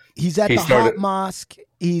he's at the hot mosque.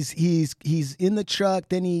 He's in the truck.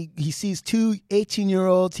 Then he sees two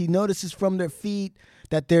 18-year-olds. He notices from their feet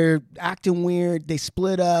that they're acting weird. They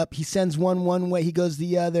split up. He sends one way. He goes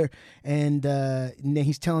the other. And then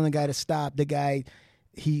he's telling the guy to stop. The guy,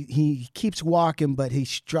 he keeps walking, but he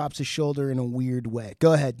drops his shoulder in a weird way.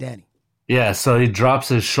 Go ahead, Danny. Yeah, so he drops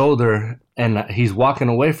his shoulder, and he's walking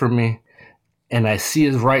away from me, and I see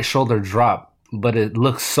his right shoulder drop. But it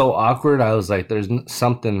looks so awkward. I was like, there's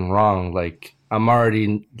something wrong. Like, I'm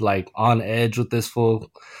already like on edge with this fool.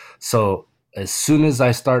 So as soon as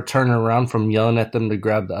I start turning around from yelling at them to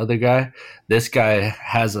grab the other guy, this guy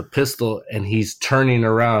has a pistol and he's turning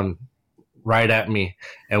around right at me.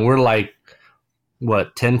 And we're like,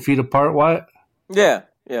 what, 10 feet apart, Wyatt? Yeah.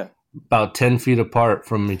 About 10 feet apart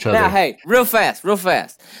from each other. Now, hey, real fast.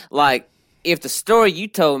 Like, if the story you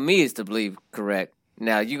told me is to believe correct,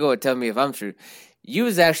 now you go and tell me if I'm true. You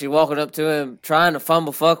was actually walking up to him trying to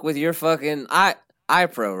fumble fuck with your fucking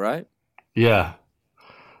iPro, right? Yeah.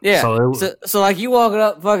 Yeah. So like you walking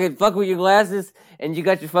up fucking fuck with your glasses and you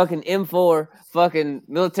got your fucking M4 fucking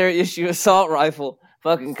military issue assault rifle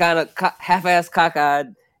fucking kind of half-ass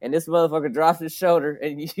cockeyed, and this motherfucker drops his shoulder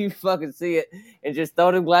and you fucking see it and just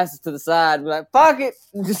throw them glasses to the side and be like, fuck it,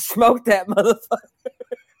 and just smoke that motherfucker.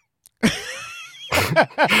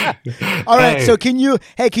 All right, so can you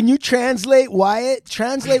translate Wyatt?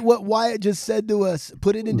 Translate what Wyatt just said to us.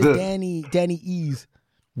 Put it into Danny E's.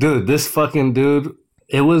 Dude, this fucking dude,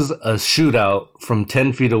 it was a shootout from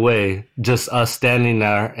 10 feet away, just us standing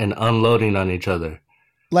there and unloading on each other.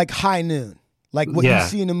 Like high noon. Like what you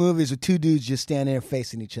see in the movies with two dudes just standing there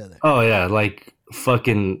facing each other. Oh, yeah, like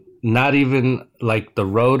fucking not even like the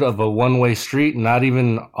road of a one-way street, not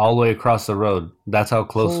even all the way across the road. That's how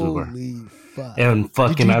close we were. Holy fuck. And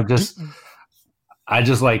fucking I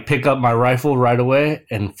just like pick up my rifle right away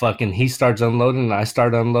and fucking he starts unloading and I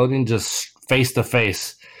start unloading just face to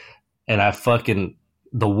face. And I fucking,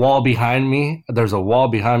 the wall behind me, there's a wall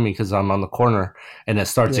behind me because I'm on the corner and it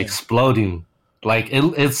starts exploding. Like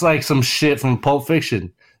it's like some shit from Pulp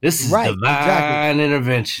Fiction. This is divine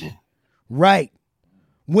intervention. Right.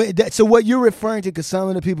 So what you're referring to, because some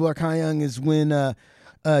of the people are kind of young, is when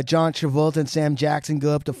John Travolta and Sam Jackson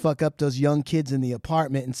go up to fuck up those young kids in the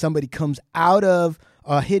apartment and somebody comes out of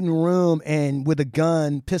a hidden room and with a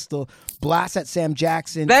gun, pistol, blasts at Sam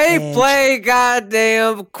Jackson. They play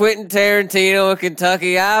goddamn Quentin Tarantino in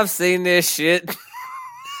Kentucky. I've seen this shit.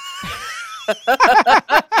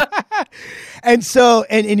 And so,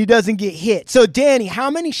 and he doesn't get hit. So, Danny,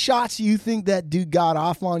 how many shots do you think that dude got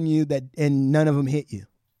off on you and none of them hit you?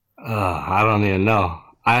 I don't even know.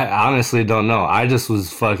 I honestly don't know. I just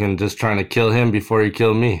was fucking just trying to kill him before he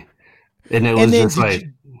killed me. And it was just like...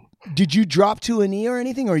 Did you drop to a knee or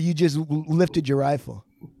anything, or you just lifted your rifle?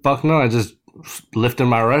 Fuck no, I just lifted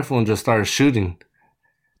my rifle and just started shooting.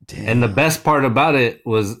 Damn. And the best part about it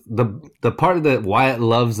was the part that Wyatt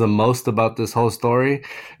loves the most about this whole story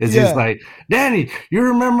is he's like, Danny, you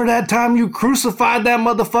remember that time you crucified that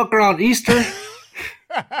motherfucker on Easter?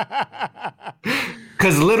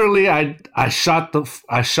 Because literally, I shot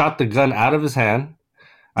the gun out of his hand.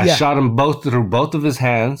 I shot him through both of his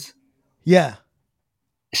hands. Yeah.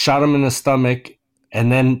 Shot him in the stomach, and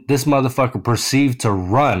then this motherfucker perceived to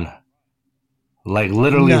run. Like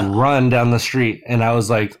literally run down the street. And I was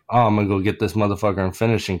like, oh, I'm gonna go get this motherfucker and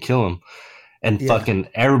finish and kill him. And fucking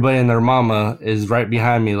everybody and their mama is right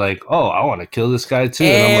behind me like, oh, I want to kill this guy too.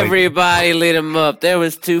 And everybody lit him up. There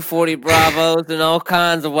was 240 Bravos and all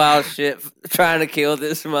kinds of wild shit trying to kill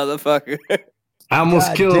this motherfucker. I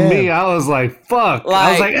almost killed me. I was like, fuck.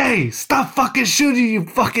 I was like, hey, stop fucking shooting, you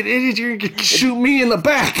fucking idiot. You're going to shoot me in the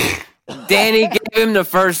back. Danny gave him the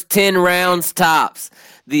first 10 rounds tops.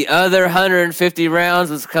 The other 150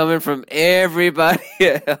 rounds was coming from everybody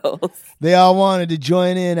else. They all wanted to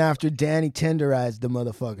join in after Danny tenderized the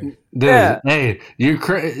motherfucker. Dude, hey,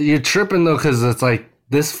 you're tripping though, because it's like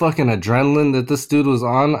this fucking adrenaline that this dude was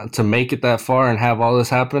on to make it that far and have all this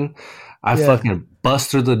happen. I fucking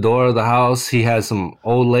bust through the door of the house. He has some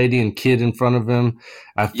old lady and kid in front of him.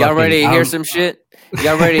 Y'all ready to hear some shit?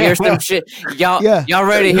 Y'all ready to hear some shit? Y'all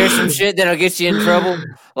ready to hear some shit that'll get you in trouble?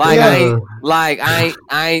 Like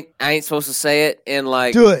I ain't supposed to say it in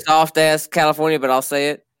like soft ass California, but I'll say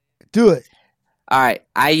it. Do it. All right.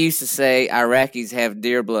 I used to say Iraqis have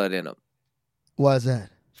deer blood in them. Why is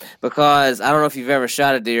that? Because I don't know if you've ever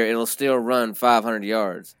shot a deer, it'll still run 500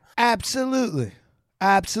 yards. Absolutely.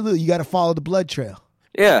 You got to follow the blood trail.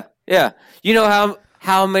 Yeah. You know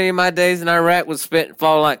how many of my days in Iraq was spent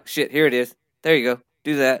following like, shit, here it is. There you go.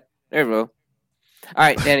 Do that. There we go. All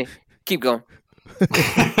right, Danny, keep going.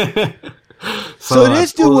 So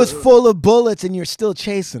this dude was full of bullets and you're still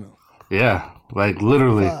chasing him. Yeah, like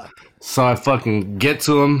literally. Fuck. So I fucking get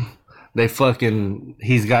to him.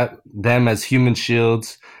 He's got them as human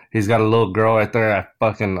shields. He's got a little girl right there.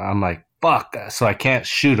 I'm like, fuck. So I can't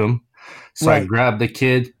shoot him. So I grab the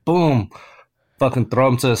kid, boom, fucking throw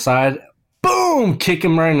him to the side, boom, kick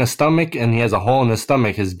him right in the stomach, and he has a hole in his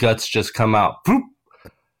stomach. His guts just come out. Boop.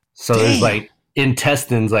 So there's like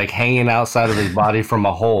intestines like hanging outside of his body from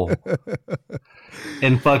a hole.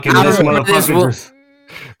 And fucking this motherfucker.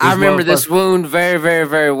 I remember this wound very, very,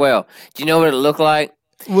 very well. Do you know what it looked like?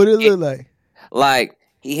 What did it look like? Like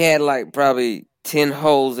he had like probably 10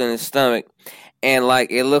 holes in his stomach, and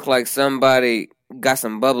like it looked like somebody got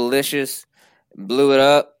some Bubblicious, blew it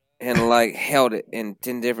up, and like held it in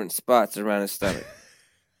 10 different spots around his stomach.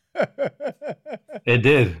 It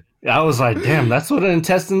did. I was like, damn, that's what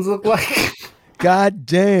intestines look like. God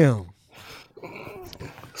damn.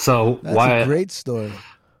 So That's a great story.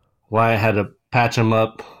 Why I had to patch him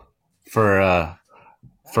up for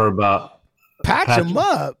about patch him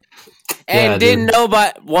up. And didn't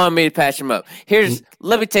nobody want me to patch him up.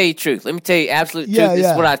 Let me tell you the truth. Let me tell you absolute truth. This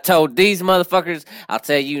is what I told these motherfuckers. I'll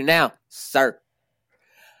tell you now, sir.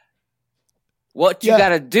 What you got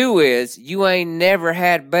to do is you ain't never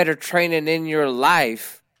had better training in your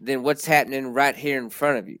life than what's happening right here in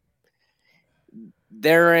front of you.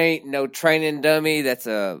 There ain't no training dummy that's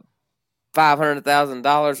a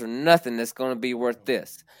 $500,000 or nothing that's going to be worth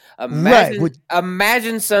this.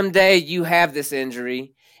 Imagine someday you have this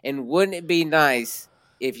injury, and wouldn't it be nice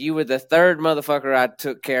if you were the third motherfucker I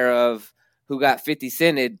took care of who got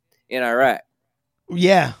 50-cented in Iraq?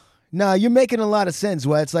 Yeah. No, you're making a lot of sense.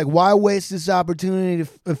 Why it's like, why waste this opportunity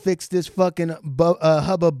to fix this fucking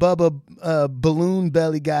hubba bubba balloon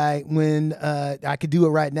belly guy when I could do it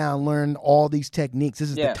right now and learn all these techniques.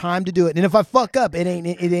 This is the time to do it. And if I fuck up, it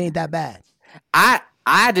ain't that bad. I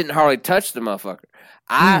didn't hardly touch the motherfucker.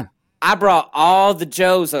 I brought all the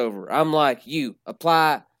Joes over. I'm like, you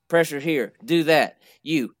apply pressure here, do that.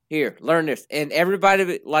 You here, learn this, and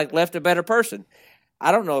everybody like left a better person.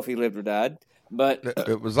 I don't know if he lived or died. But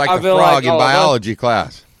it was like the frog in biology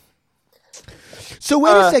class. So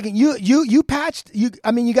wait a second. You patched you.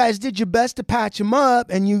 I mean, you guys did your best to patch him up,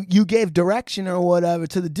 and you gave direction or whatever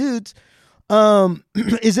to the dudes.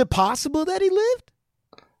 Is it possible that he lived?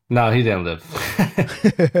 No, he didn't live.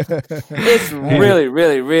 It's really,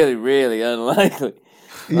 really, really, really unlikely.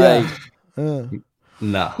 Yeah. No.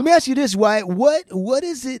 Let me ask you this, Wyatt. What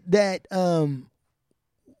is it that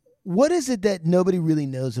What is it that nobody really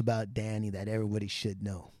knows about Danny that everybody should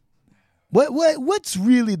know? What's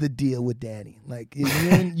really the deal with Danny? Like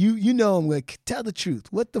you know him. Like, tell the truth.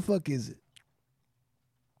 What the fuck is it?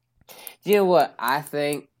 You know what? I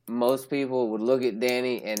think most people would look at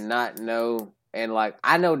Danny and not know. And like,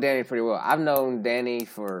 I know Danny pretty well. I've known Danny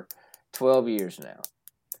for 12 years now.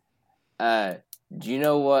 Do you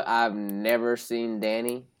know what? I've never seen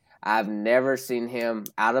Danny. I've never seen him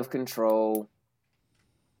out of control,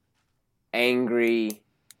 angry,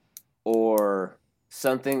 or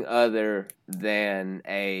something other than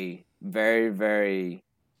a very, very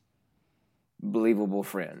believable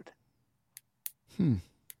friend.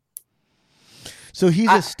 So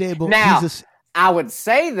he's a stable. Now, I would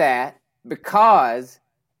say that because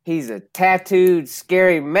he's a tattooed,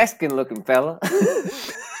 scary Mexican-looking fella.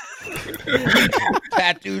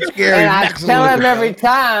 Tattooed, scary. And I tell him every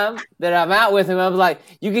time that I'm out with him, I'm like,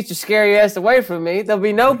 "You get your scary ass away from me. There'll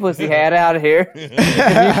be no pussy hat out of here."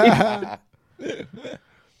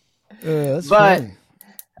 That's but funny.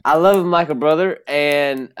 I love him like a brother,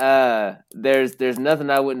 and there's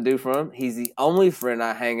nothing I wouldn't do for him. He's the only friend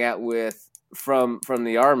I hang out with from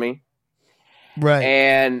the Army. Right.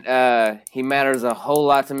 And he matters a whole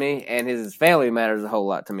lot to me, and his family matters a whole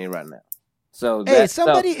lot to me right now. So hey,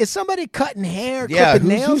 is somebody cutting hair? Yeah, clipping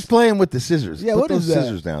nails? Who's playing with the scissors? Yeah, Put what those is that?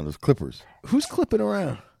 scissors down, those clippers. Who's clipping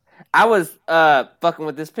around? I was fucking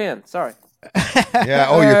with this pen. Sorry. Yeah.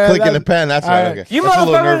 Oh, you're clicking the pen. That's right. Okay. You That's a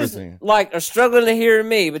little nervous motherfuckers thing. like are struggling to hear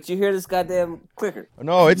me, but you hear this goddamn clicker.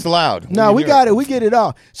 No, it's loud. No, we got it. We get it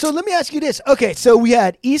all. So let me ask you this. Okay, so we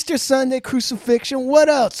had Easter Sunday, crucifixion. What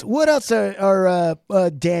else? What else are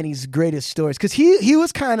Danny's greatest stories? Because he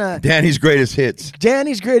was kind of Danny's greatest hits.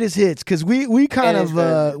 Danny's greatest hits. Because we kind of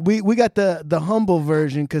we got the humble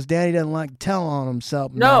version because Danny doesn't like to tell on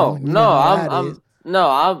himself. I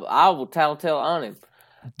will tell on him.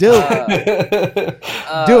 Do it.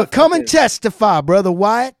 Do it. Come and testify, Brother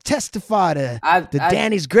Wyatt. Testify to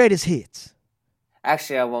Danny's greatest hits.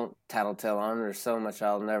 Actually, I won't tell on him. There's so much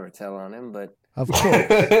I'll never tell on him, but of course.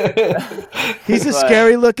 He's a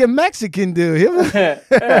scary looking Mexican dude.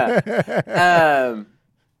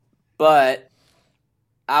 But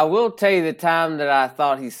I will tell you the time that I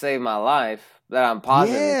thought he saved my life, that I'm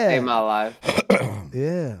positive he saved my life.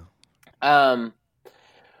 Yeah.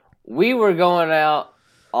 We were going out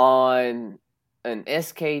on an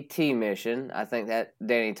SKT mission. I think that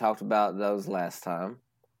Danny talked about those last time.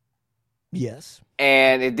 Yes.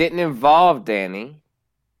 And it didn't involve Danny,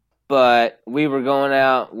 but we were going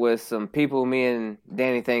out with some people me and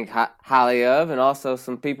Danny think highly of, and also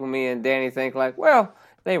some people me and Danny think like, well,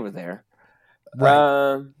 they were there.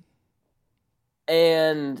 Right.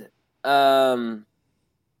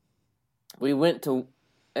 We went to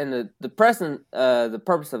the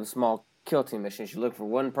purpose of a small kill team mission is you look for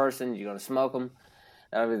one person, you're gonna smoke them.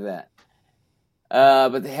 That'll be that.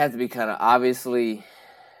 But they have to be kind of obviously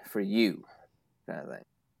for you, kind of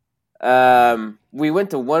thing. We went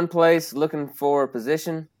to one place looking for a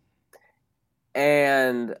position,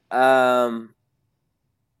 and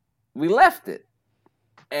we left it,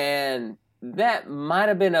 and that might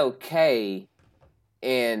have been okay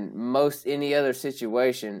in most any other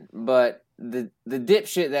situation, but the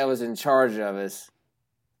dipshit that was in charge of us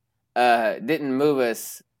didn't move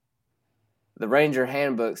us. The Ranger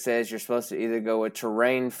Handbook says you're supposed to either go a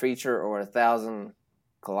terrain feature or 1,000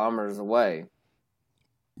 kilometers away.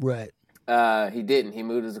 Right. He didn't. He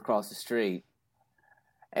moved us across the street.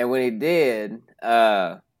 And when he did,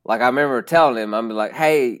 I remember telling him, I'm like,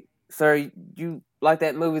 hey, sir, you like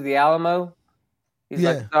that movie, The Alamo? He's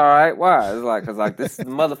like, all right, why? It's like, because this is the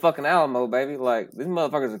motherfucking Alamo, baby. Like, these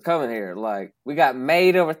motherfuckers are coming here. Like, we got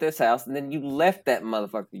made over at this house, and then you left that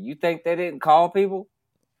motherfucker. You think they didn't call people?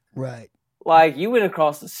 Right. Like, you went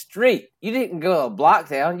across the street. You didn't go a block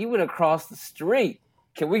down. You went across the street.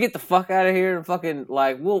 Can we get the fuck out of here and fucking,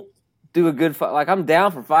 like, we'll do a good fight. Like, I'm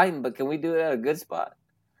down for fighting, but can we do it at a good spot?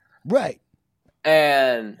 Right.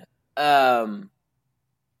 And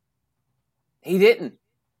he didn't.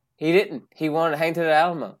 He wanted to hang to the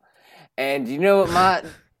Alamo. And you know what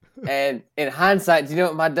and in hindsight, do you know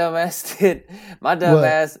what my dumb ass did? My dumb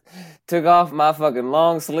ass took off my fucking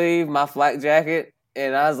long sleeve, my flak jacket,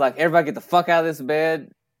 and I was like, everybody get the fuck out of this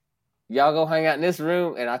bed. Y'all go hang out in this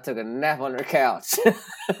room, and I took a nap on the couch.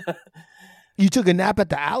 You took a nap at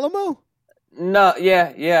the Alamo? No,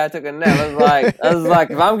 yeah, I took a nap. I was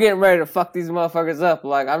like, if I'm getting ready to fuck these motherfuckers up,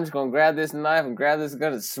 like, I'm just gonna grab this knife and grab this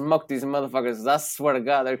gun and smoke these motherfuckers. 'Cause I swear to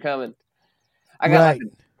God, they're coming. I got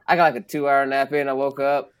like a 2-hour nap in. I woke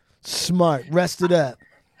up. Smart, rested up.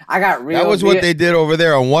 I got real. That was what they did over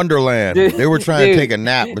there on Wonderland. They were trying to take a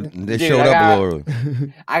nap, but they showed up a little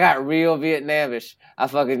early. I got real Vietnamish. I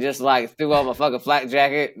fucking just like threw on my fucking flak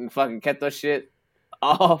jacket and fucking kept that shit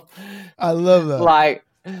off. I love that.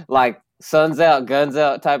 Like sun's out, guns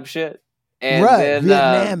out type of shit. And right, then,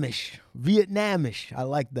 Vietnamish. I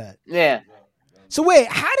like that. Yeah. So wait,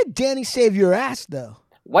 how did Danny save your ass though?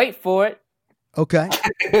 Wait for it. Okay.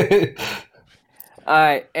 All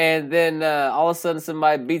right, and then all of a sudden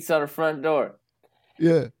somebody beats on the front door.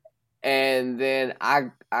 Yeah. And then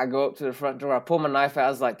I go up to the front door. I pull my knife out. I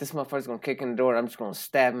was like, this motherfucker's going to kick in the door, and I'm just going to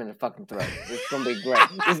stab him in the fucking throat. It's going to be great.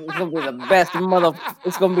 This is going to be the best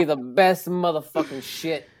It's going to be the best motherfucking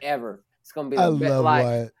shit ever. It's going to be the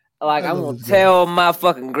best. I'm going to tell my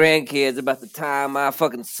fucking grandkids about the time I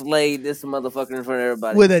fucking slayed this motherfucker in front of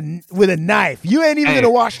everybody. With a knife. You ain't even going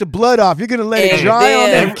to wash the blood off. You're going to let it dry on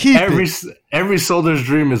and keep it. Every soldier's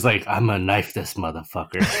dream is like, I'm going to knife this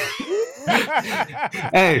motherfucker.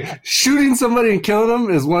 Hey, shooting somebody and killing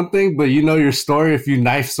them is one thing, but you know your story. If you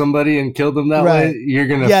knife somebody and kill them that way, you're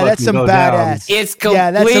going to that's some go badass. down. It's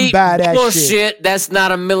complete bullshit. Shit. That's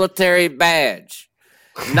not a military badge.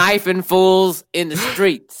 Knifing fools in the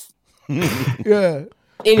streets. Yeah.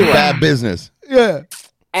 Anyway. Bad business. Yeah.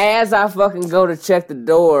 As I fucking go to check the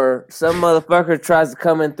door, some motherfucker tries to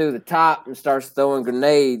come in through the top and starts throwing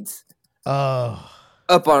grenades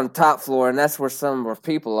up on the top floor, and that's where some of our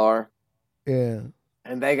people are. Yeah.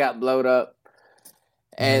 And they got blowed up.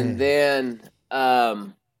 And then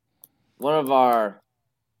one of our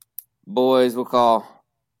boys we'll call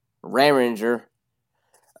Ramanger,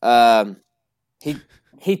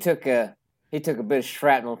 he took a bit of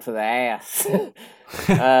shrapnel to the ass.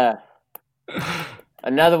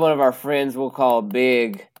 Another one of our friends we'll call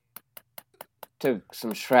Big took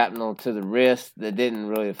some shrapnel to the wrist that didn't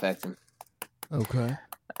really affect him. Okay.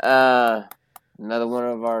 Another one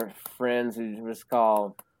of our friends who was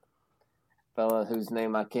called fella whose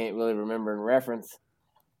name I can't really remember in reference.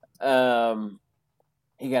 He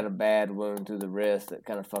got a bad wound to the wrist that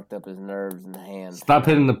kind of fucked up his nerves in the hand. Stop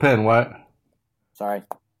hitting the pen. What? Sorry.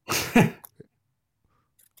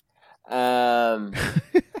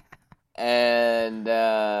 And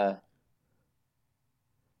I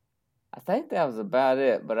think that was about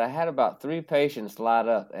it. But I had about 3 patients light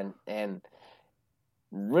up and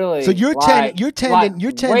really. So you're tending to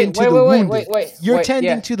the wounded. You're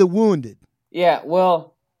tending to the wounded. Yeah,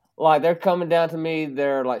 well, like they're coming down to me.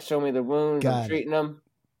 They're like showing me the wounds. I'm treating them.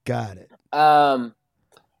 Got it.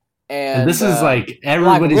 And this is like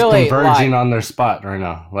everybody's really, converging on their spot right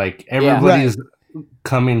now. Like everybody is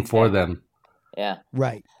coming for them. Yeah.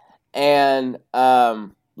 Right. And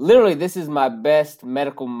literally, this is my best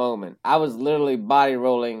medical moment. I was literally body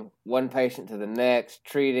rolling one patient to the next,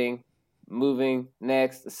 treating, moving,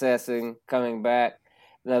 next, assessing, coming back.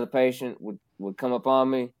 Another patient would would come up on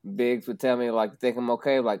me. Biggs would tell me, like, think I'm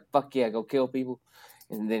okay? Like, fuck yeah, go kill people.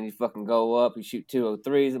 And then he'd fucking go up. He'd shoot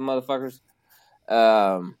 203s at motherfuckers.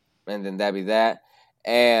 And then that'd be that.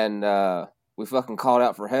 And we fucking called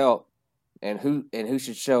out for help. And who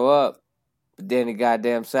should show up? Danny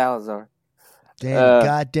goddamn Salazar. Danny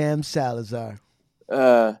goddamn Salazar.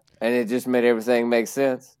 And it just made everything make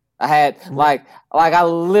sense. I had I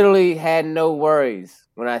literally had no worries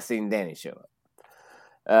when I seen Danny show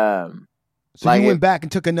up. So you went back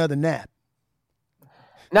and took another nap.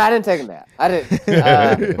 No, I didn't take a nap. I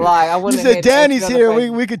didn't. I went. You said Danny's here.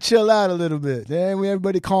 We could chill out a little bit. Then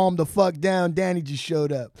everybody calm the fuck down. Danny just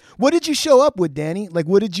showed up. What did you show up with, Danny? Like,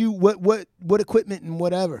 what equipment and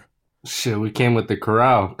whatever? Shit, we came with the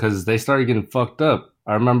corral because they started getting fucked up.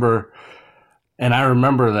 I remember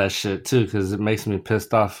that shit too because it makes me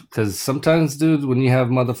pissed off. Because sometimes, dude, when you have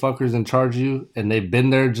motherfuckers in charge of you and they've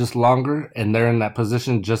been there just longer and they're in that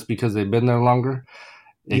position just because they've been there longer,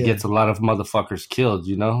 it gets a lot of motherfuckers killed,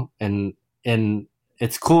 you know? And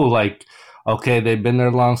it's cool, like, okay, they've been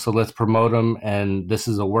there long, so let's promote them, and this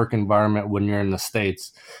is a work environment when you're in the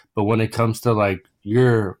States. But when it comes to, like,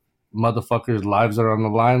 your motherfuckers' lives are on the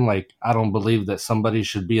line, like, I don't believe that somebody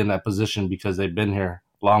should be in that position because they've been here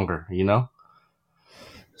longer, you know?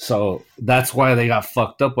 So that's why they got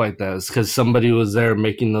fucked up like that. It's because somebody was there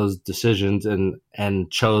making those decisions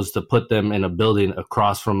and chose to put them in a building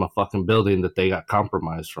across from a fucking building that they got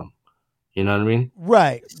compromised from. You know what I mean?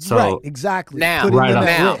 Right. So, right. Exactly. Now,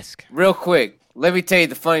 risk. Real quick, let me tell you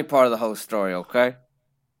the funny part of the whole story, okay?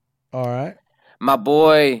 All right. My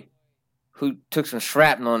boy who took some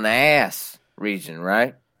shrapnel in the ass region,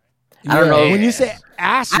 right? I don't know. When you say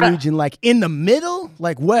ass region, like in the middle?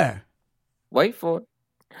 Like where? Wait for it.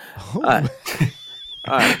 Oh.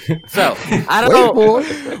 All right. So I don't know.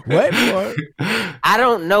 Wait for it. I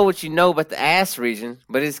don't know what you know about the ass region,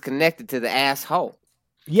 but it's connected to the asshole.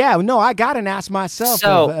 Yeah, no, I got an ass myself.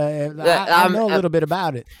 So I know a little bit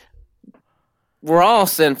about it. We're all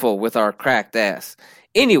sinful with our cracked ass.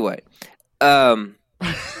 Anyway, what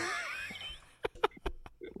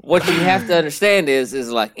you have to understand is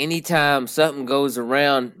like anytime something goes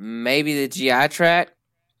around, maybe the GI tract.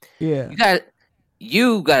 Yeah.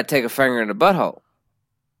 You got to take a finger in the butthole.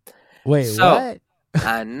 Wait, what?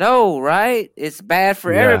 I know, right? It's bad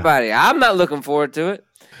for everybody. I'm not looking forward to it.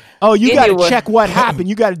 Oh, you got to check what happened.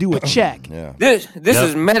 You got to do a check. Yeah. This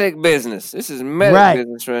is medic business. This is medic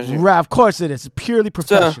business right here. Right, of course it is. It's purely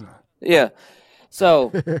professional.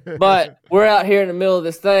 So, but we're out here in the middle of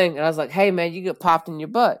this thing, and I was like, hey, man, you get popped in your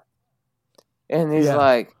butt. And he's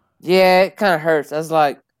like, yeah, it kind of hurts. I was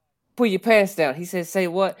like, pull your pants down. He said, say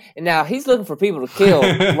what? And now he's looking for people to kill.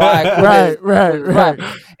 Right.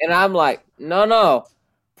 And I'm like, no.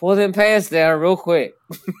 Pull them pants down real quick.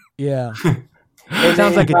 Yeah. It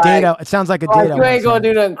sounds like a date out. It sounds like a date out. You ain't going to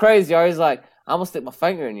do nothing crazy. Or he's like, I'm going to stick my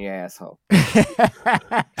finger in your asshole.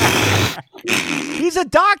 He's a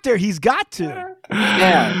doctor. He's got to.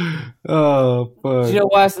 Yeah. Oh, fuck. Do you know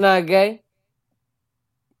why it's not gay?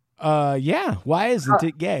 Yeah. Why isn't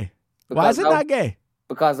it gay? Why is it not gay?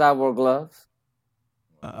 Because I wore gloves.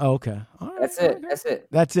 Okay. All right, That's it. That's it.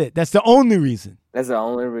 That's it. That's the only reason. That's the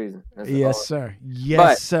only reason. Yes, sir.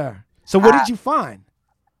 Yes, sir. So what did you find?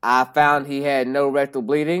 I found he had no rectal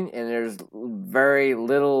bleeding, and there's very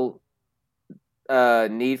little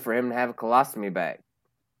need for him to have a colostomy bag.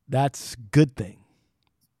 That's a good thing.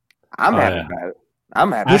 I'm happy about it.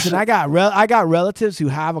 I'm happy. Listen, I got relatives who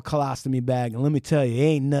have a colostomy bag, and let me tell you, it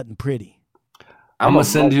ain't nothing pretty. I'm gonna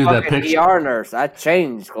send you that picture. ER nurse. I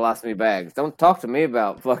changed colostomy bags. Don't talk to me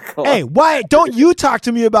about fucking. Hey, why don't you talk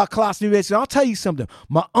to me about colostomy bags? And I'll tell you something.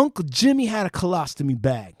 My uncle Jimmy had a colostomy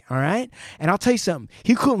bag. All right, and I'll tell you something.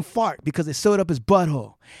 He couldn't fart because it sewed up his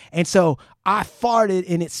butthole, and so I farted,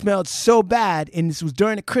 and it smelled so bad. And this was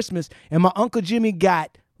during the Christmas, and my uncle Jimmy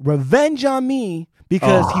got revenge on me.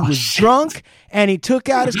 Because he was drunk and he took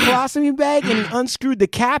out his colostomy bag and he unscrewed the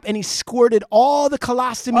cap and he squirted all the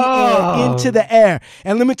colostomy air into the air.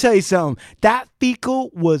 And let me tell you something, that fecal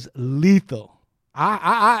was lethal.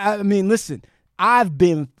 I mean, listen, I've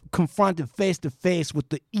been confronted face to face with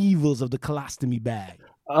the evils of the colostomy bag.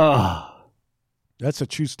 That's a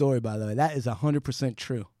true story, by the way. That is 100%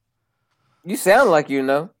 true. You sound like you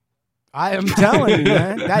know. I am telling you,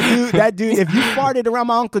 man. That dude, if you farted around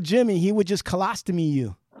my Uncle Jimmy, he would just colostomy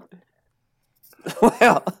you.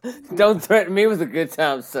 Well, don't threaten me with a good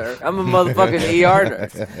time, sir. I'm a motherfucking ER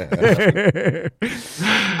nurse.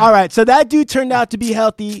 All right, so that dude turned out to be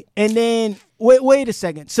healthy, and then wait a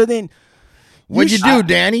second. So then, what'd you do,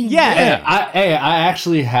 Danny? Yeah. I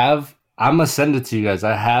actually have. I'm gonna send it to you guys.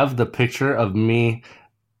 I have the picture of me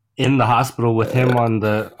in the hospital with him on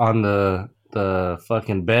the the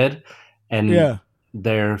fucking bed, and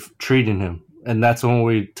they're treating him, and that's when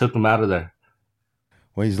we took him out of there.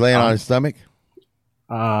 When he's laying on his stomach?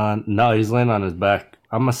 No, he's laying on his back.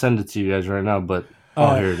 I'm gonna send it to you guys right now, but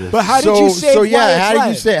here it is. But how did you save Wyatt's how did you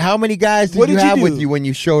life? say? How many guys did you have with you when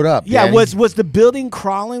you showed up? Yeah, Danny? was the building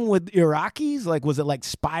crawling with Iraqis? Like, was it like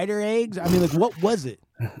spider eggs? I mean, like, what was it?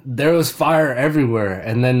 There was fire everywhere,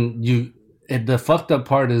 and then the fucked up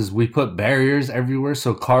part is we put barriers everywhere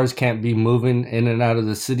so cars can't be moving in and out of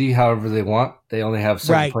the city however they want. They only have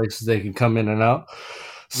certain places they can come in and out.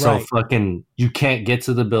 So fucking you can't get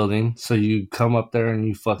to the building. So you come up there and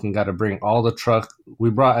you fucking got to bring all the truck. We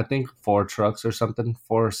brought, I think, 4 trucks or something,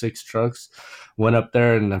 4 or 6 trucks. Went up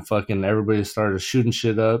there and then fucking everybody started shooting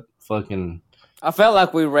shit up. Fucking. I felt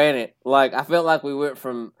like we ran it. Like I felt like we went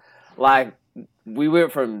from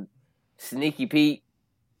Sneaky Pete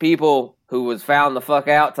people who was found the fuck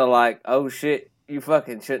out to like, oh shit, you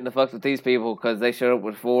fucking shouldn't have fucked with these people because they showed up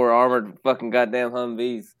with 4 armored fucking goddamn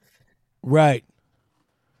Humvees. Right.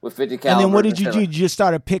 With 50 caliber. And then what did you do? You just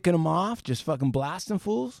started picking them off? Just fucking blasting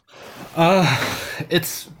fools?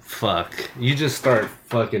 It's fuck. You just start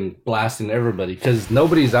fucking blasting everybody because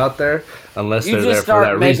nobody's out there unless they're there for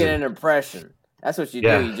that reason. You just start making an impression. That's what you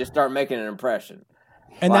do. You just start making an impression.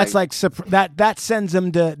 And that's like that sends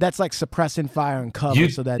them to. That's like suppressing fire and cover.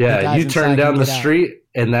 So that the guys you turn down the street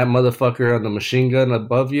and that motherfucker on the machine gun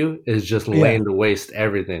above you is just laying to waste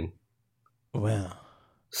everything. Wow.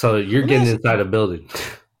 So you're getting inside a building.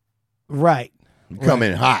 Right. You come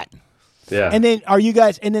in hot. Yeah. And then are you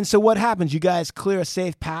guys? And then so what happens? You guys clear a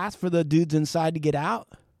safe path for the dudes inside to get out?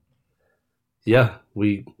 Yeah,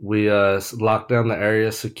 we lock down the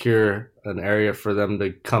area, secure an area for them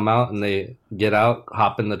to come out, and they get out,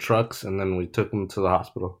 hop in the trucks, and then we took them to the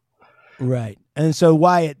hospital. Right. And so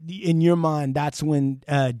Wyatt, in your mind, that's when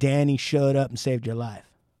Danny showed up and saved your life.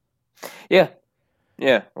 Yeah.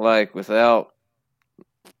 Yeah. Like without.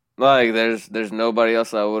 Like, there's nobody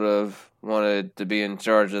else I would have wanted to be in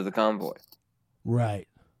charge of the convoy. Right.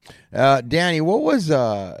 Danny, what is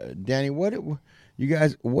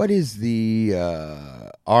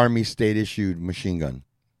the Army state issued machine gun?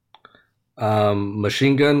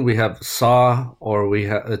 Machine gun, we have SAW,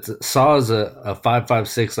 SAW is a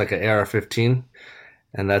 5.56 like an AR-15,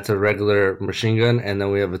 and that's a regular machine gun, and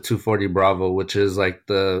then we have a 240 Bravo, which is like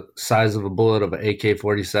the size of a bullet of an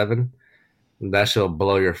AK-47. That shit'll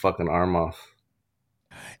blow your fucking arm off.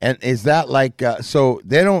 And is that like, so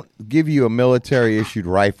they don't give you a military issued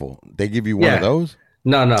rifle. They give you one of those?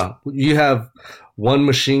 No. You have one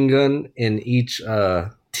machine gun in each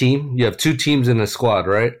team. You have 2 teams in a squad,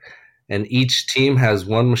 right? And each team has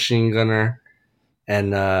one machine gunner,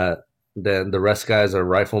 and then the rest guys are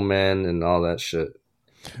riflemen and all that shit.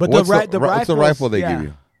 But what's the rifle they give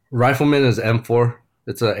you? Rifleman is M4.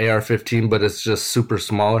 It's an AR-15, but it's just super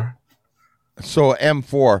smaller. So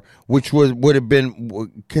M4, which would have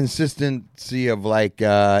been consistency of like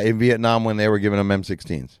in Vietnam when they were giving them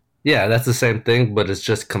M16s. Yeah, that's the same thing, but it's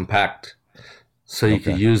just compact. So you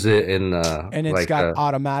could use it in and it's like got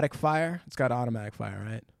automatic fire. It's got automatic fire,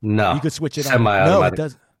 right? No, you could switch it semi-automatic. No, it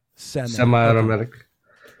does semi-automatic. Okay.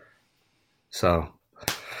 So,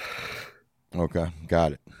 okay,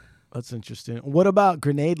 got it. That's interesting. What about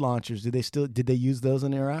grenade launchers? Did they use those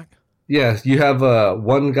in Iraq? Yeah, you have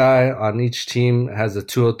one guy on each team has a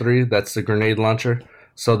 203. That's the grenade launcher.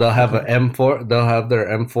 So they'll have an M4. They'll have their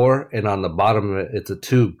M4, and on the bottom of it, it's a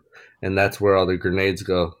tube, and that's where all the grenades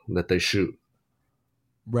go that they shoot.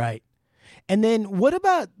 Right. And then what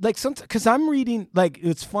about like because I'm reading, like,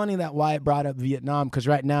 it's funny that Wyatt brought up Vietnam, because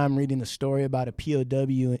right now I'm reading a story about a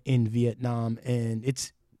POW in Vietnam, and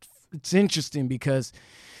it's interesting because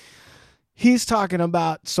he's talking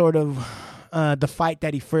about sort of the fight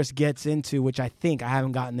that he first gets into, which I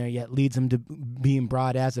haven't gotten there yet, leads him to being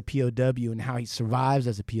brought as a POW, and how he survives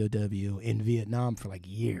as a POW in Vietnam for like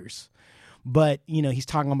years. But, he's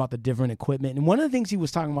talking about the different equipment. And one of the things he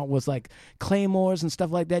was talking about was like claymores and stuff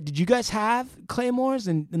like that. Did you guys have claymores?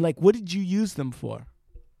 And like, what did you use them for?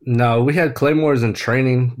 No, we had claymores in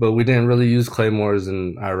training, but we didn't really use claymores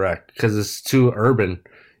in Iraq because it's too urban.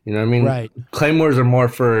 You know what I mean? Right. Claymores are more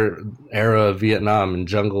for era of Vietnam and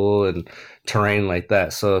jungle and terrain like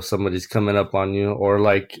that. So if somebody's coming up on you, or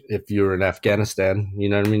like if you were in Afghanistan, you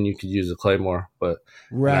know what I mean? You could use a claymore. But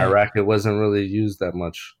in Iraq, it wasn't really used that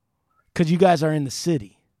much. Because you guys are in the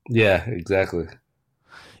city. Yeah, exactly.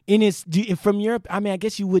 From Europe, I mean, I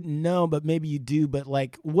guess you wouldn't know, but maybe you do. But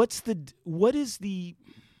like, what's the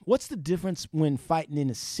difference when fighting in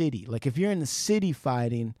a city? Like, if you're in the city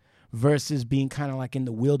fighting versus being kind of like in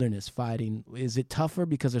the wilderness fighting, is it tougher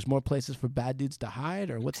because there's more places for bad dudes to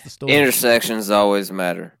hide, or what's the story? Intersections always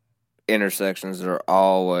matter. intersections are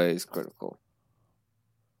always critical.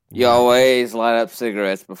 You always light up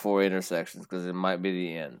cigarettes before intersections because it might be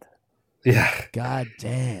the end. Yeah. God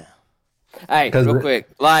damn. Hey, real quick,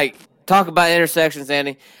 like, talk about intersections,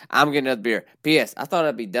 Andy. I'm getting another beer. P.S. I thought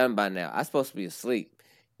I'd be done by now. I'm supposed to be asleep,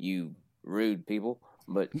 you rude people.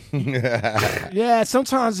 But yeah,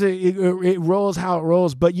 sometimes it rolls how it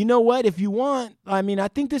rolls. But you know what? If you want, I mean, I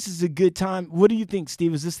think this is a good time. What do you think,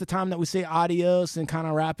 Steve? Is this the time that we say adios and kind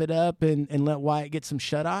of wrap it up and let Wyatt get some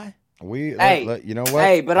shut eye? You know what?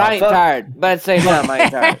 Hey, but I ain't tired. But at the same time, I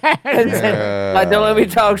ain't tired. Like, don't let me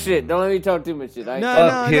talk shit. Don't let me talk too much shit. No,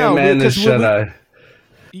 man, and shut eye.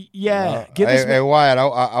 Yeah. Hey, Wyatt,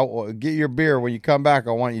 I'll get your beer. When you come back,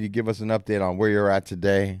 I want you to give us an update on where you're at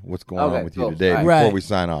today, what's going on with you today before we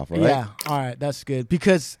sign off, all right? Yeah, all right, that's good.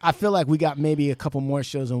 Because I feel like we got maybe a couple more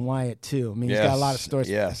shows on Wyatt, too. I mean, he's got a lot of stories.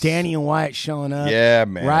 Yes. Danny and Wyatt showing up. Yeah,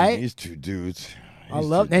 man. Right? These two dudes. I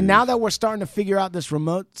love it. And now that we're starting to figure out this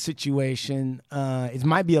remote situation, it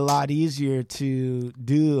might be a lot easier to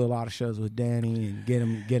do a lot of shows with Danny and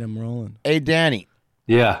get him rolling. Hey, Danny.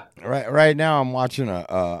 Yeah. Right now I'm watching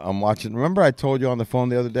remember I told you on the phone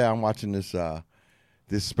the other day I'm watching this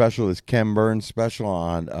special, this Ken Burns special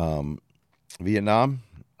on Vietnam.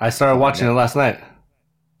 I started watching it last night.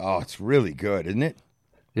 Oh, it's really good, isn't it?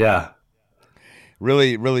 Yeah.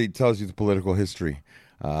 Really, really tells you the political history.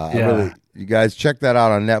 You guys check that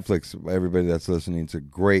out on Netflix. Everybody that's listening, it's a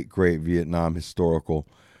great Vietnam historical,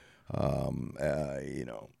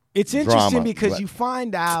 It's interesting because you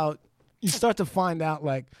start to find out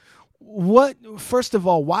like why first of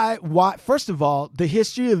all, the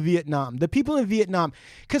history of Vietnam, the people in Vietnam,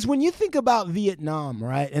 because when you think about Vietnam,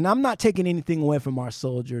 right, and I'm not taking anything away from our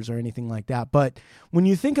soldiers or anything like that, but when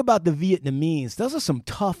you think about the Vietnamese, those are some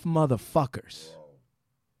tough motherfuckers,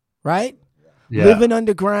 right? Yeah. Living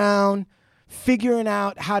underground, figuring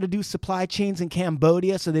out how to do supply chains in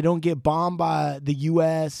Cambodia so they don't get bombed by the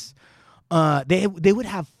U.S., they would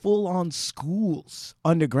have full-on schools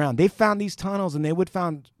underground. They found these tunnels, and they would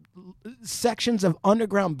found sections of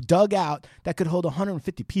underground dugout that could hold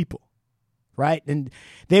 150 people, right? And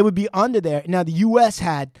they would be under there. Now, the U.S.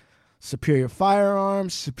 had superior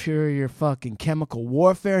firearms, superior fucking chemical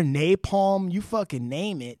warfare, napalm, you fucking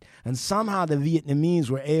name it. And somehow the Vietnamese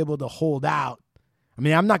were able to hold out. I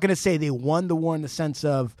mean, I'm not going to say they won the war in the sense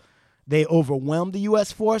of they overwhelmed the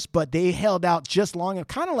U.S. force, but they held out just long enough,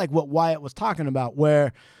 kind of like what Wyatt was talking about,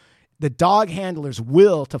 where the dog handlers'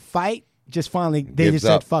 will to fight just finally, they just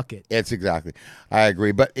said, fuck it. It's exactly. I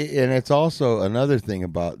agree. And it's also another thing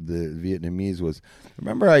about the Vietnamese was,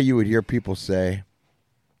 remember how you would hear people say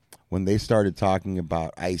when they started talking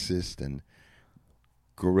about ISIS and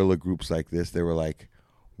guerrilla groups like this, they were like,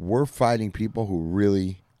 we're fighting people who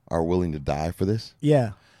really are willing to die for this?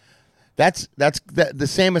 Yeah. That's the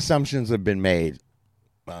same assumptions have been made.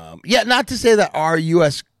 Not to say that our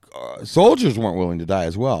U.S. Soldiers weren't willing to die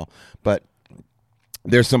as well, but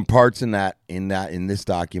there's some parts in this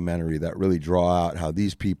documentary that really draw out how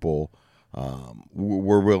these people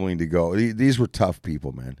were willing to go. These were tough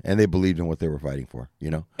people, man, and they believed in what they were fighting for.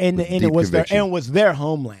 And it was their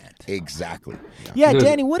homeland. Exactly. Yeah,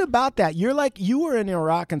 Danny, what about that? You were in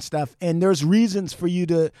Iraq and stuff, and there's reasons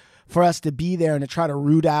for us to be there and to try to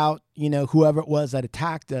root out, whoever it was that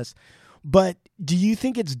attacked us. But do you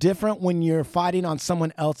think it's different when you're fighting on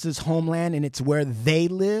someone else's homeland and it's where they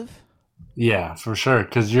live? Yeah, for sure,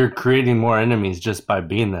 because you're creating more enemies just by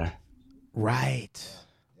being there. Right.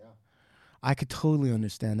 Yeah. I could totally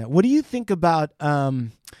understand that. What do you think about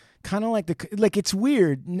kind of like it's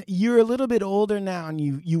weird. You're a little bit older now, and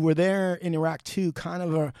you were there in Iraq too, kind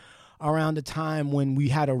of around the time when we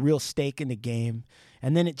had a real stake in the game.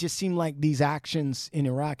 And then it just seemed like these actions in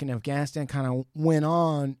Iraq and Afghanistan kind of went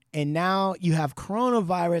on. And now you have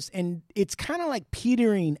coronavirus, and it's kind of like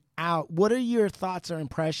petering out. What are your thoughts or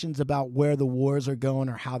impressions about where the wars are going,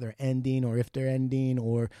 or how they're ending, or if they're ending,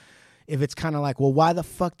 or if it's kind of like, well, why the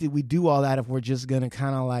fuck did we do all that if we're just going to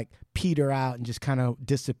kind of like peter out and just kind of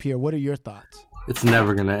disappear? What are your thoughts? It's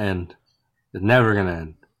never going to end. It's never going to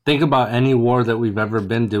end. Think about any war that we've ever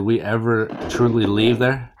been. Did we ever truly leave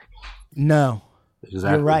there? No.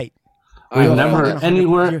 Exactly. You're right. We've never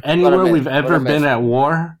anywhere we've ever been at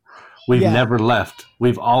war, we've never left.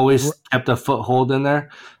 We've always kept a foothold in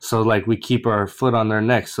there. So like we keep our foot on their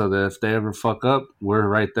neck so that if they ever fuck up, we're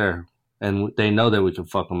right there. And they know that we can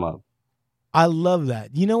fuck them up. I love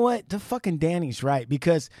that. You know what? The fucking Danny's right,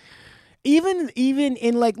 because even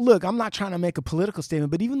in like, look, I'm not trying to make a political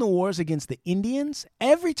statement, but even the wars against the Indians,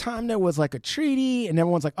 every time there was like a treaty and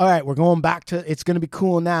everyone's like, all right, we're going back to, it's going to be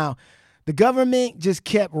cool now. The government just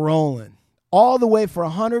kept rolling. all the way for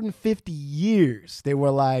 150 years. They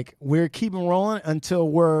were like, we're keeping rolling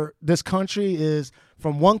until this country is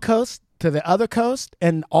from one coast to the other coast,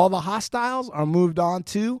 and all the hostiles are moved on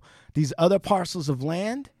to these other parcels of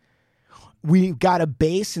land. We've got a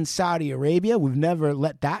base in Saudi Arabia. We've never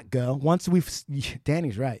let that go.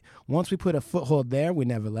 Danny's right. Once we put a foothold there, we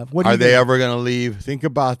never left. Are they ever going to leave? Think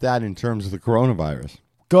about that in terms of the coronavirus.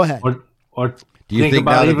 Go ahead. Or do you think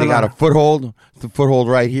now that they got a foothold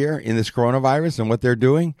right here in this coronavirus and what they're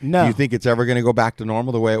doing? No. Do you think it's ever going to go back to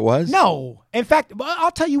normal the way it was? No. In fact, I'll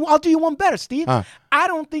do you one better, Steve. I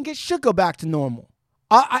don't think it should go back to normal.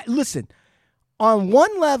 Listen, on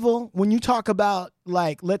one level, when you talk about,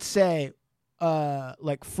 like, let's say,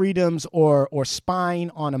 like freedoms or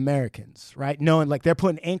spying on Americans, right? Knowing like they're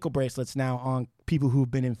putting ankle bracelets now on people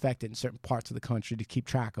who've been infected in certain parts of the country to keep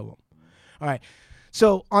track of them. All right.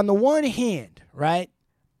 So on the one hand, right,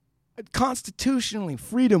 constitutionally,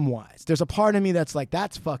 freedom-wise, there's a part of me that's like,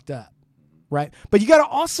 that's fucked up, right? But you got to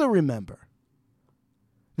also remember,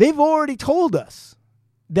 they've already told us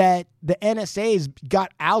that the NSA's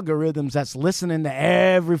got algorithms that's listening to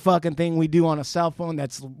every fucking thing we do on a cell phone,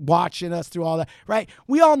 that's watching us through all that, right?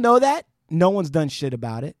 We all know that. No one's done shit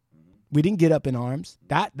about it. We didn't get up in arms.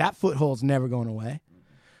 That foothold's never going away.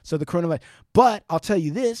 So the coronavirus. But I'll tell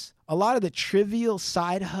you this, a lot of the trivial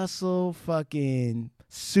side hustle, fucking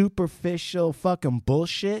superficial fucking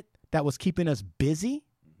bullshit that was keeping us busy,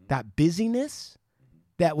 that busyness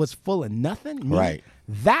that was full of nothing, right?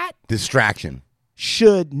 That distraction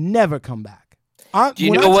should never come back. Do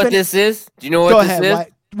you know what this is? Do you know what this is?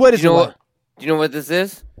 What is it? Do you know what this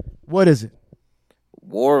is? What is it?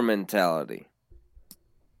 War mentality.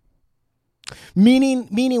 Meaning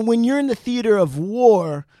when you're in the theater of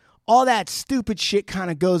war, all that stupid shit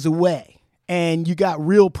kind of goes away, and you got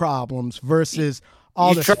real problems versus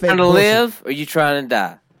all the fake bullshit. You trying to live or you trying to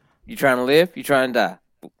die? You trying to live? You trying to die?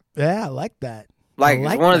 Yeah, I like that. Like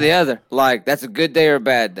it's one or the other. Like that's a good day or a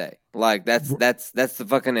bad day. Like that's the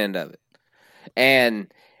fucking end of it.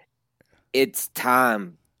 And it's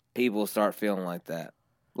time people start feeling like that.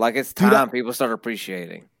 Like it's time people start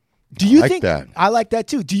appreciating. Do you think that? I like that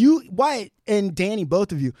too. Do you, Wyatt and Danny,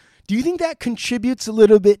 both of you, do you think that contributes a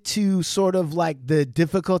little bit to sort of like the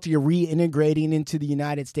difficulty of reintegrating into the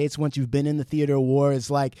United States once you've been in the theater of war? Is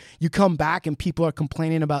like you come back and people are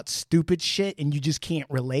complaining about stupid shit and you just can't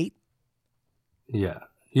relate? Yeah.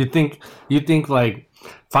 You think like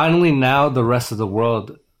finally now the rest of the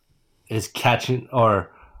world is catching, or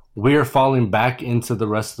we're falling back into the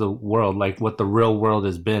rest of the world, like what the real world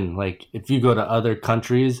has been. Like if you go to other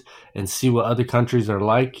countries and see what other countries are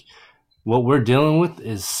like, what we're dealing with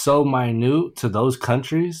is so minute to those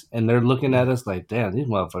countries, and they're looking at us like, damn, these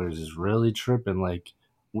motherfuckers is really tripping. Like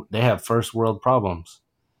they have first world problems.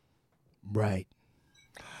 Right.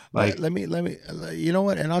 Like let me you know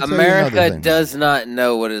what? And I'll America tell you thing. Does not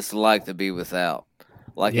know what it's like to be without.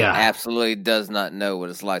 Like yeah. It absolutely does not know what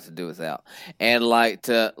it's like to do without. And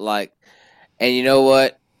and you know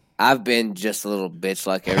what? I've been just a little bitch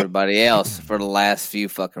like everybody else for the last few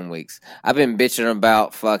fucking weeks. I've been bitching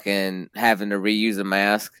about fucking having to reuse a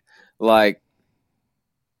mask, like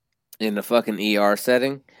in the fucking ER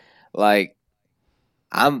setting. Like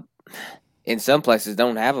I'm in some places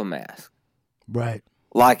don't have a mask. Right.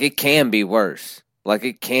 Like it can be worse. Like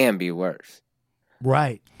it can be worse.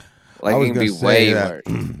 Right. Like it can be way worse.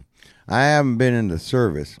 I haven't been in the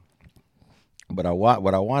service, but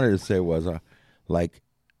what I wanted to say was, like,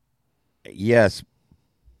 yes,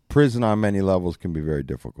 prison on many levels can be very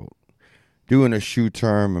difficult. Doing a shoe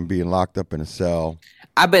term and being locked up in a cell.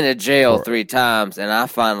 I've been to jail 3 times, and I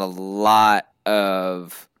find a lot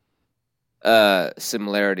of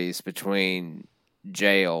similarities between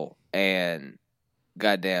jail and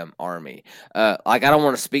goddamn army. Like I don't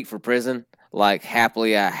want to speak for prison. Like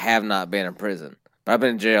happily, I have not been in prison, but I've been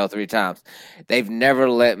in jail 3 times. They've never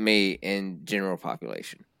let me in general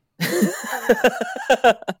population.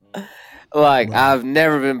 Like I've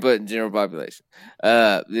never been put in general population.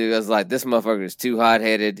 Because like this motherfucker is too hot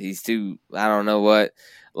headed. He's too I don't know what.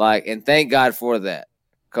 Like, and thank God for that.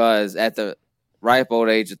 Cause at the ripe old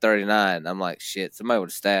age of 39, I'm like, shit, somebody would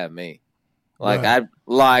have stabbed me. Like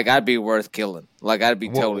I'd be worth killing. Like I'd be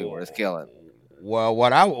totally worth killing. Well,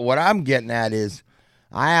 what I'm getting at is,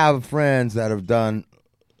 I have friends that have done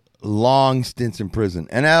long stints in prison,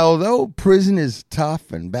 and although prison is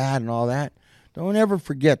tough and bad and all that, don't ever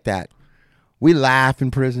forget that we laugh in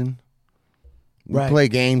prison, we play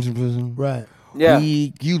games in prison. Right. Yeah.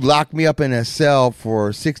 You lock me up in a cell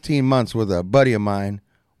for 16 months with a buddy of mine.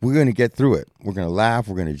 We're going to get through it. We're going to laugh.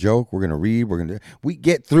 We're going to joke. We're going to read. We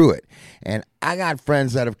get through it. And I got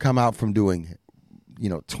friends that have come out from doing,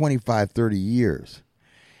 25, 30 years.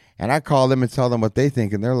 And I call them and tell them what they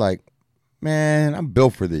think, and they're like, man, I'm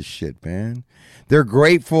built for this shit, man. They're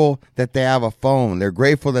grateful that they have a phone. They're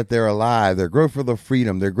grateful that they're alive. They're grateful for the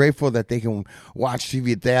freedom. They're grateful that they can watch TV,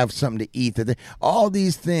 that they have something to eat. All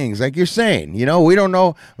these things, like you're saying, we don't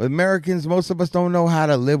know. Americans, most of us don't know how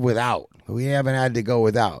to live without. We haven't had to go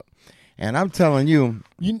without. And I'm telling you,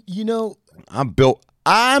 I'm built.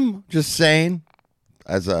 I'm just saying,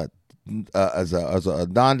 as a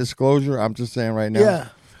non-disclosure, I'm just saying right now. Yeah.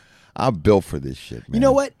 I'm built for this shit, man.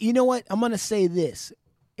 You know what? I'm gonna say this,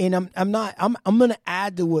 and I'm gonna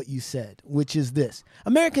add to what you said, which is this: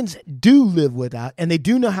 Americans do live without, and they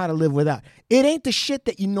do know how to live without. It ain't the shit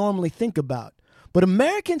that you normally think about, but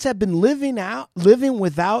Americans have been living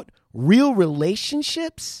without real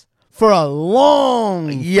relationships for a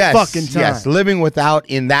long fucking time. Yes, living without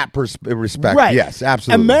in that respect. Right. Yes,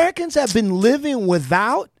 absolutely. Americans have been living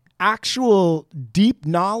without actual deep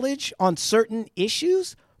knowledge on certain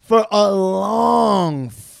issues for a long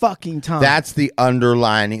fucking time. That's the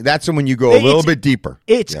underlining. That's when you go a little bit deeper.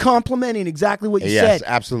 It's complementing exactly what you said. Yes,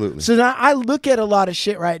 absolutely. So now I look at a lot of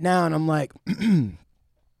shit right now and I'm like,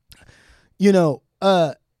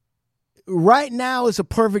 right now is a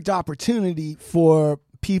perfect opportunity for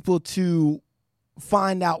people to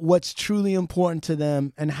find out what's truly important to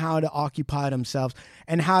them and how to occupy themselves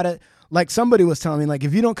and how to, like somebody was telling me, like,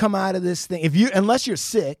 if you don't come out of this thing, unless you're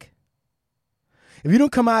sick, if you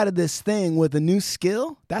don't come out of this thing with a new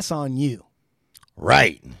skill, that's on you.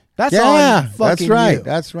 Right. That's on fucking that's right. you.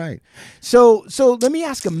 That's right. So let me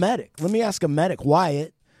ask a medic.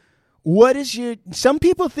 Wyatt, what is some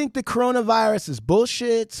people think the coronavirus is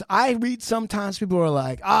bullshit. I read sometimes people are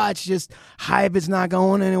like, it's just hype, it's not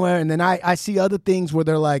going anywhere. And then I see other things where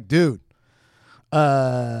they're like, dude,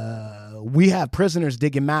 we have prisoners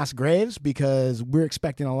digging mass graves because we're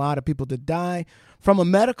expecting a lot of people to die. From a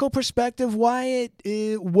medical perspective, Wyatt,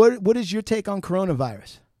 what is your take on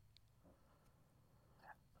coronavirus?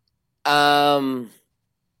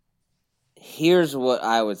 Here's what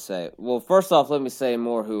I would say. Well, first off, let me say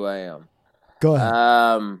more who I am. Go ahead.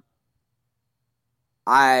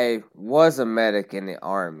 I was a medic in the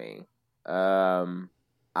Army. I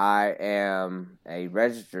am a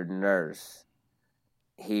registered nurse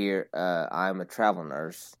here. I'm a travel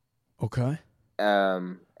nurse. Okay.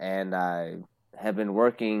 And I have been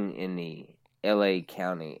working in the LA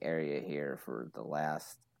County area here for the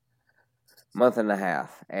last month and a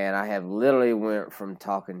half. And I have literally went from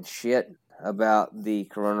talking shit about the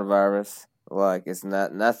coronavirus, like it's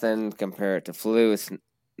not nothing compared to flu, it's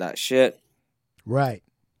not shit. Right.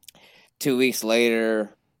 2 weeks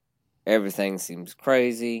later, everything seems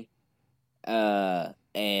crazy. And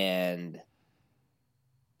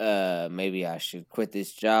maybe I should quit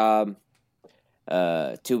this job.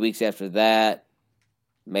 2 weeks after that,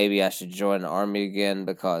 maybe I should join the Army again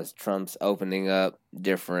because Trump's opening up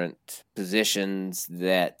different positions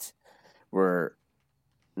that were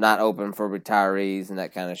not open for retirees and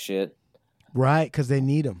that kind of shit. Right, because they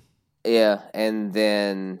need them. Yeah, and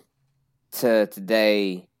then to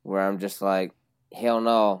today where I'm just like, hell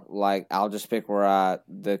no, like I'll just pick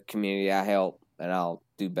the community I help and I'll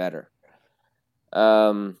do better.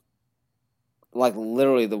 Like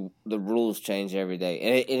literally the rules change every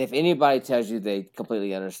day. And if anybody tells you they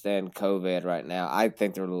completely understand COVID right now, I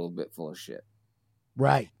think they're a little bit full of shit.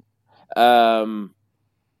 Right.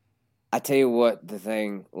 I tell you what, the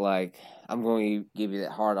thing, like, I'm going to give you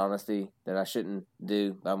that hard honesty that I shouldn't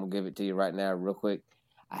do, but I'm going to give it to you right now real quick.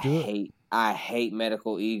 I hate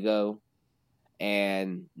medical ego,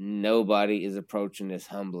 and nobody is approaching this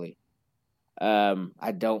humbly.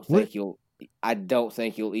 I don't think you'll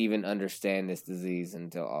even understand this disease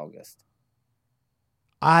until August.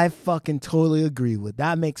 I fucking totally agree with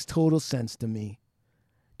that. Makes total sense to me.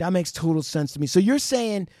 So you're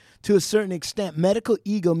saying, to a certain extent, medical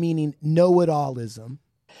ego meaning know-it-allism.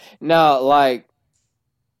 No, like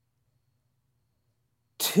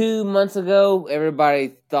 2 months ago,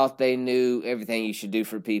 everybody thought they knew everything you should do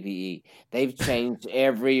for PPE. They've changed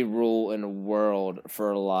every rule in the world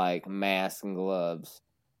for like masks and gloves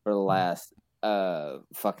for the last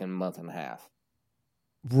fucking month and a half.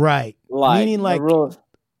 Right. Meaning like rules.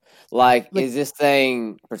 Like, is this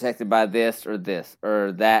thing protected by this or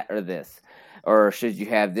that or this? Or should you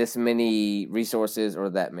have this many resources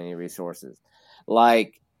or that many resources?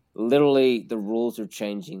 Like, literally, the rules are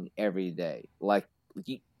changing every day. My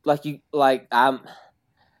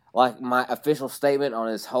official statement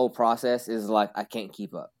on this whole process is like, I can't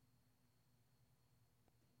keep up.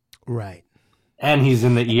 Right. And he's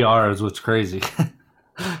in the ER is what's crazy.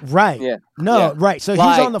 Right. Yeah. No, Yeah. right. So he's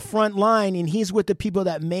Like- on the front line and he's with the people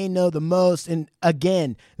that may know the most. And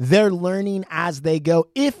again, they're learning as they go,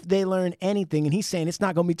 if they learn anything. And he's saying it's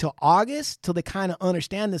not going to be till August till they kind of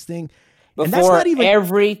understand this thing. And that's Before not even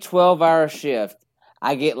every 12-hour shift,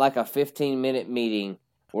 I get like a 15-minute meeting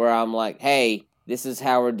where I'm like, hey, this is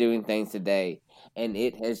how we're doing things today. And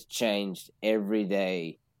it has changed every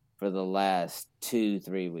day for the last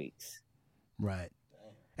 2-3 weeks. right.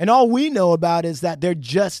 And all we know about is that they're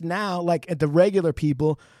just now, like at the regular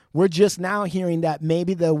people, we're just now hearing that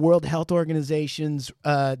maybe the World Health Organization's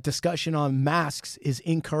discussion on masks is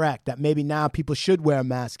incorrect, that maybe now people should wear a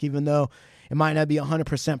mask, even though it might not be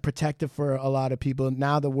 100% protective for a lot of people.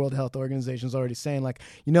 Now the World Health Organization is already saying, like,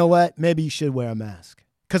 you know what, maybe you should wear a mask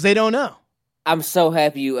because they don't know. I'm so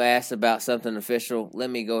happy you asked about something official. Let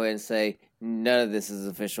me go ahead and say none of this is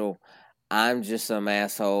official. I'm just some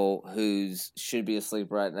asshole who's should be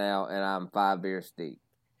asleep right now, and I'm 5 beers deep.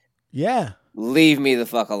 Yeah. Leave me the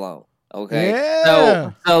fuck alone, okay?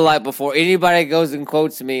 Yeah. So like before anybody goes and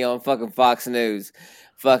quotes me on fucking Fox News,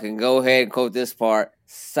 fucking go ahead and quote this part.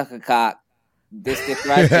 Suck a cock. This dick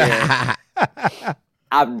right there.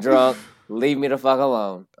 I'm drunk. Leave me the fuck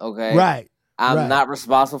alone, okay? Right. I'm right. not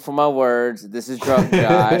responsible for my words. This is drunk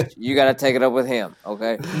Josh. You got to take it up with him,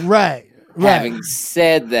 okay? Right. Having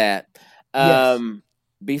said that, Yes.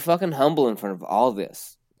 be fucking humble in front of all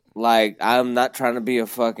this. Like, I'm not trying to be a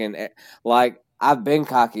fucking, like, I've been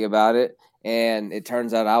cocky about it, and it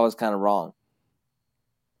turns out I was kind of wrong.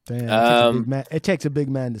 Damn, it takes a big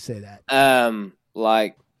man to say that.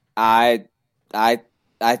 Like, I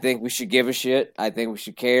think we should give a shit. I think we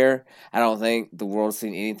should care. I don't think the world's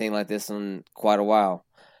seen anything like this in quite a while.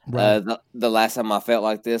 Right. The last time I felt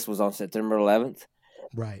like this was on September 11th.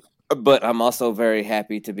 Right. But I'm also very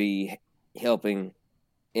happy to be helping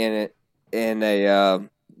in it in a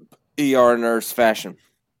ER nurse fashion.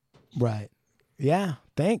 Right. Yeah.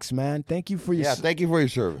 Thanks, man. Thank you for your thank you for your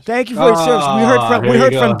service. Thank you for your service. We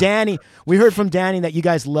heard from go. Danny. We heard from Danny that you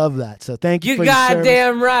guys love that. So thank you for your service.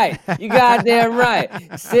 Goddamn right. You goddamn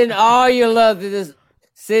right. Send all your love to this.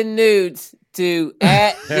 Send nudes to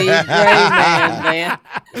 @the Gray Man.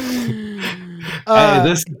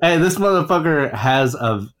 This motherfucker has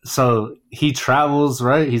so he travels,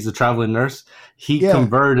 right? He's a traveling nurse. He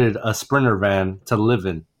converted a Sprinter van to live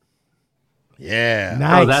in. Yeah.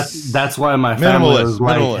 Nice. So that's why my family was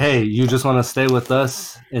like, hey, you just want to stay with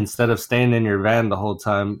us instead of staying in your van the whole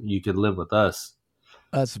time, you could live with us.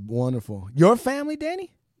 That's wonderful. Your family,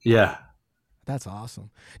 Danny? Yeah. That's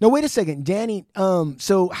awesome. Now, wait a second, Danny.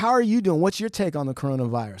 So how are you doing? What's your take on the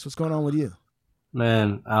coronavirus? What's going on with you?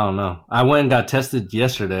 Man, I don't know. I went and got tested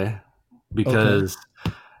yesterday because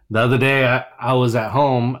the other day I was at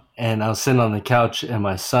home and I was sitting on the couch and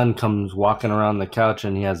my son comes walking around the couch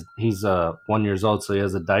and he's 1 year old, so he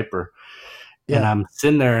has a diaper. Yeah. And I'm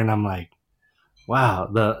sitting there and I'm like, wow,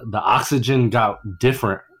 the oxygen got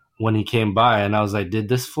different when he came by, and I was like, did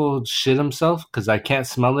this fool shit himself? Because I can't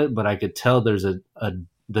smell it, but I could tell there's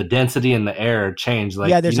the density in the air changed.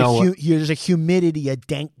 Like, yeah, there's a humidity, a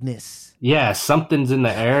dankness. Yeah, something's in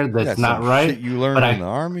the air that's not right. Shit you learned in the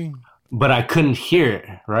army, but I couldn't hear it.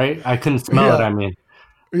 Right, I couldn't smell it. I mean,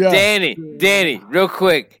 yeah. Danny, real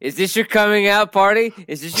quick, is this your coming out party?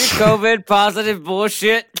 Is this your COVID positive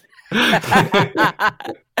bullshit? You want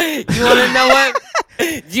to know what?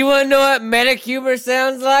 Do you want to know what Medicumber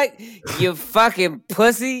sounds like? You fucking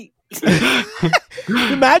pussy.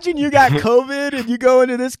 Imagine you got COVID and you go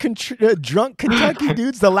into this drunk Kentucky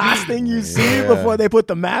dude's the last thing you see before they put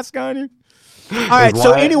the mask on you. All right.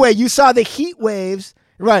 So anyway, you saw the heat waves,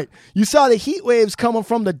 right? You saw the heat waves coming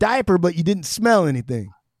from the diaper, but you didn't smell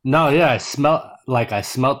anything. No, yeah, I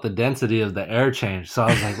smelt the density of the air change. So I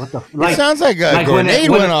was like, what the? It sounds like a grenade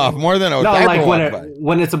went off more than a diaper went by.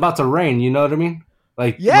 When it's about to rain, you know what I mean?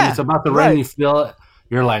 Like when it's about to rain, you feel it.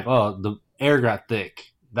 You're like, oh, the air got thick.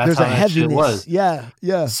 That's how that shit was. Yeah.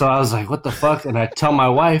 So I was like, what the fuck? And I tell my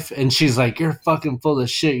wife, and she's like, you're fucking full of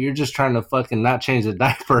shit. You're just trying to fucking not change the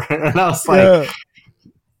diaper. And I was like,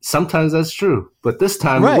 sometimes that's true, but this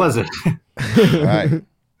time it wasn't. Right.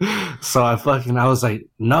 So I was like,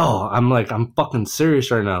 no, I'm fucking serious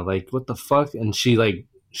right now. Like, what the fuck? And she's like,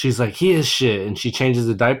 he is shit. And she changes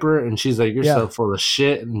the diaper and she's like, you're so full of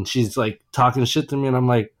shit. And she's like talking shit to me. And I'm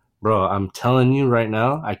like, bro, I'm telling you right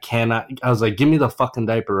now, I was like, give me the fucking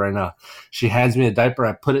diaper right now. She hands me a diaper.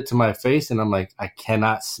 I put it to my face and I'm like, I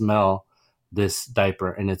cannot smell this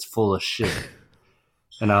diaper and it's full of shit.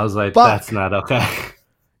 And I was like, that's not okay.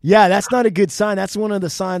 Yeah, that's not a good sign. That's one of the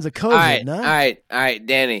signs of COVID. All right,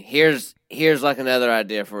 Danny. Here's like another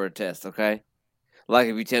idea for a test, okay? Like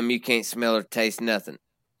if you tell me you can't smell or taste nothing,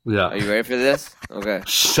 Yeah. Are you ready for this? Okay.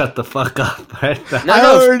 Shut the fuck up. Right?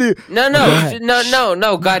 No.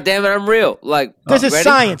 God damn it, I'm real. Like, This is ready?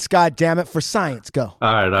 science, God damn it! For science, go. All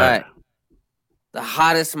All right. The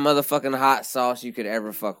hottest motherfucking hot sauce you could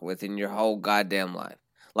ever fuck with in your whole goddamn life.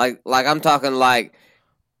 Like I'm talking like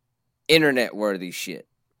internet worthy shit.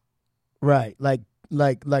 Right, like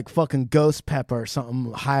fucking ghost pepper or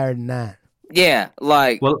something higher than that. Yeah,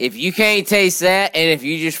 like if you can't taste that, and if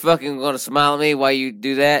you just fucking gonna smile at me while you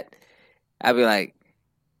do that, I'd be like,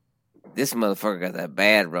 this motherfucker got that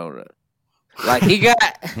bad Rona. Like he got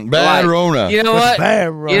Bad Rona. You know what? Bad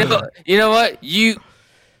Rona. You know what? You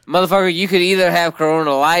motherfucker, you could either have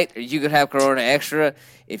Corona Light or you could have Corona Extra.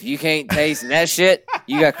 If you can't taste that shit,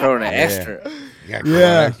 you got Corona Extra.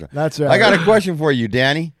 Yeah, that's right. I got a question for you,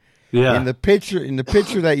 Danny. Yeah. In the picture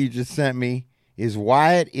that you just sent me, is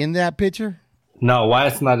Wyatt in that picture? No,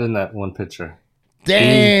 Wyatt's not in that one picture.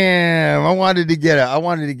 Damn! I wanted to get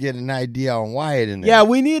an idea on Wyatt in there. Yeah,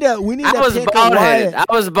 we need a I was pick of bald Wyatt. headed. I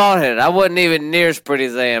was bald headed. I wasn't even near as pretty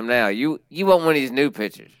as I am now. You want one of these new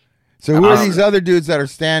pictures? So who are these other dudes that are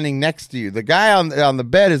standing next to you? The guy on the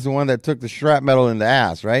bed is the one that took the shrapnel in the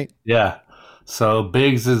ass, right? Yeah. So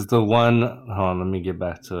Biggs is the one. Hold on, let me get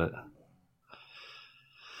back to it.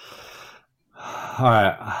 All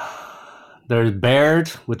right. There's Baird,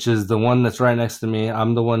 which is the one that's right next to me.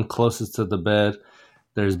 I'm the one closest to the bed.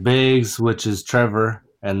 There's Biggs, which is Trevor.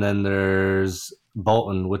 And then there's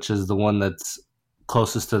Bolton, which is the one that's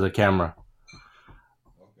closest to the camera.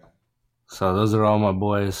 Okay. So those are all my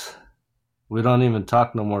boys. We don't even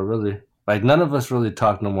talk no more, really. Like, none of us really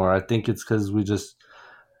talk no more. I think it's because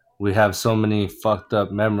we have so many fucked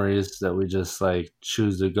up memories that we just, like,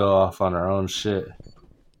 choose to go off on our own shit.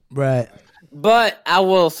 Right. But I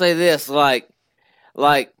will say this, like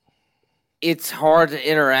it's hard to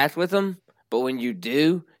interact with them, but when you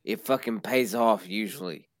do, it fucking pays off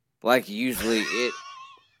usually. Like usually it.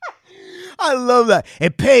 I love that.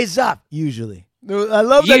 It pays off usually. I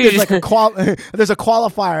love that there's like there's a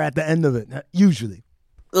qualifier at the end of it. Usually.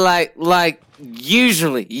 Like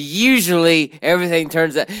usually everything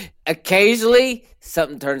turns out. Occasionally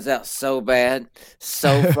something turns out so bad,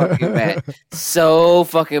 so fucking bad, so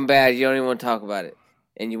fucking bad. You don't even want to talk about it,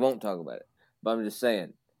 and you won't talk about it. But I'm just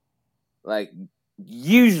saying, like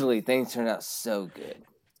usually things turn out so good.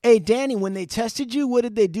 Hey, Danny, when they tested you, what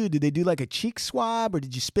did they do? Did they do like a cheek swab, or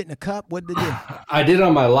did you spit in a cup? What did they do? I did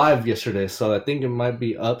on my live yesterday, so I think it might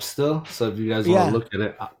be up still. So if you guys want to look at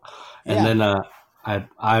it, and then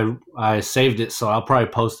I saved it, so I'll probably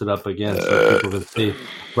post it up again so people can see.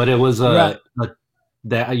 But it was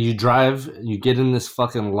that you drive, you get in this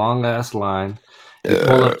fucking long ass line, you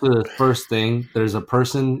pull up to the first thing. There's a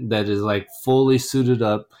person that is like fully suited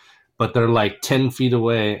up, but they're like 10 feet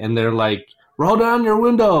away, and they're like, roll down your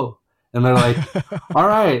window, and they're like, all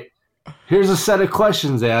right, here's a set of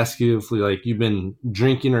questions. They ask you if like you've been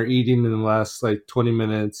drinking or eating in the last like 20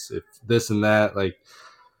 minutes, if this and that, like.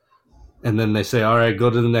 And then they say, all right,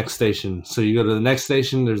 go to the next station. So you go to the next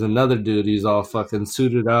station. There's another dude. He's all fucking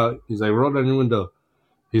suited out. He's like, roll down your window.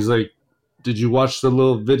 He's like, did you watch the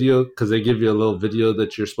little video? Because they give you a little video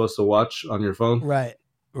that you're supposed to watch on your phone. Right.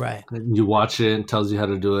 And you watch it and it tells you how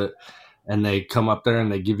to do it. And they come up there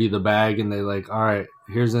and they give you the bag. And they like, all right,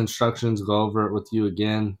 here's the instructions. Go over it with you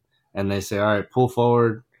again. And they say, all right, pull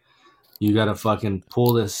forward. You got to fucking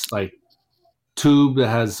pull this like tube that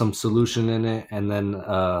has some solution in it, and then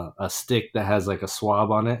a stick that has like a swab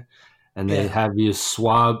on it, and they have you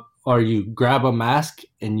swab, or you grab a mask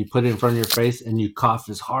and you put it in front of your face and you cough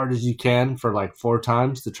as hard as you can for like 4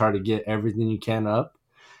 times to try to get everything you can up,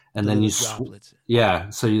 and then you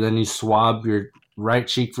then you swab your right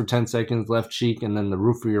cheek for 10 seconds, left cheek, and then the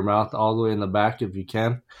roof of your mouth all the way in the back if you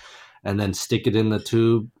can, and then stick it in the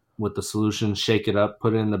tube with the solution, shake it up,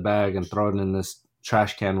 put it in the bag, and throw it in this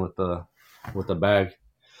trash can with the bag,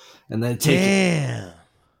 and then take it.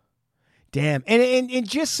 Damn. And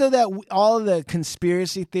just so that all of the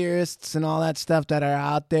conspiracy theorists and all that stuff that are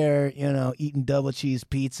out there, you know, eating double cheese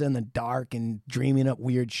pizza in the dark and dreaming up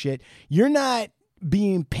weird shit, you're not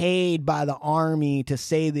being paid by the army to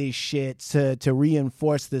say this shit to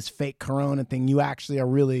reinforce this fake corona thing. You actually are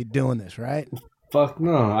really doing this, right? Fuck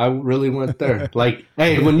no, I really went there. Like,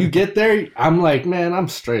 hey, when you get there, I'm like, man, I'm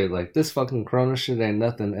straight. Like, this fucking corona shit ain't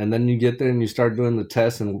nothing. And then you get there and you start doing the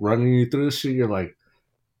tests and running you through this shit, you're like,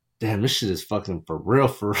 damn, this shit is fucking for real,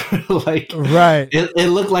 for real. Like, right. It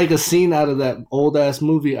looked like a scene out of that old ass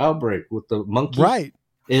movie Outbreak with the monkey. Right.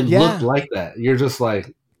 It looked like that. You're just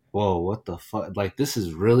like, whoa, what the fuck? Like, this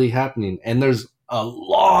is really happening. And there's a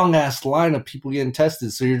long ass line of people getting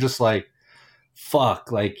tested. So you're just like,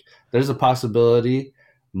 fuck, like, there's a possibility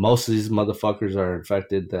most of these motherfuckers are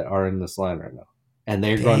infected that are in this line right now. And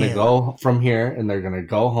they're going to go from here and they're going to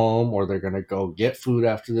go home or they're going to go get food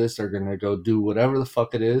after this. They're going to go do whatever the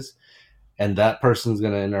fuck it is. And that person's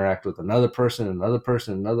going to interact with another person, another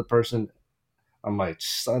person, another person. I'm like,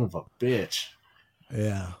 son of a bitch.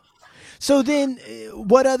 Yeah. So then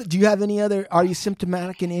what other, do you have any other, are you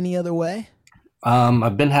symptomatic in any other way?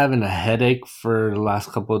 I've been having a headache for the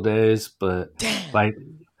last couple of days, but like,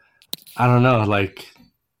 I don't know, like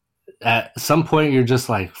at some point you're just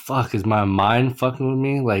like, fuck, is my mind fucking with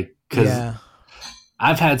me? Like, cause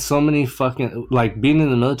I've had so many fucking, like being in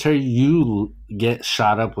the military, you get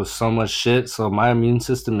shot up with so much shit. So my immune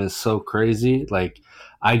system is so crazy. Like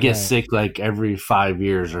I get sick like every 5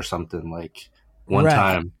 years or something, like one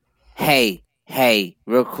time. Hey,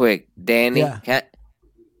 real quick, Danny, can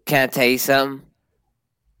I tell you something?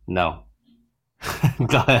 No.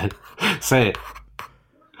 Go ahead. Say it.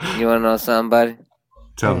 You want to know something, buddy?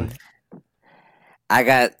 Tell me. I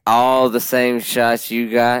got all the same shots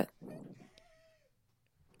you got.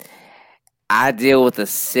 I deal with the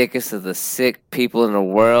sickest of the sick people in the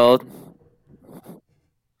world.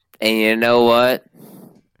 And you know what?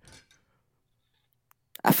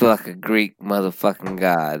 I feel like a Greek motherfucking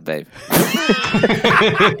god, baby.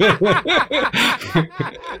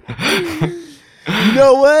 You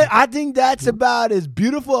know what? I think that's about as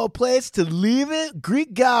beautiful a place to leave it.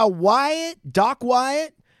 Greek guy Wyatt, Doc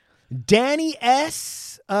Wyatt, Danny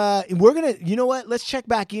S. We're gonna, you know what? Let's check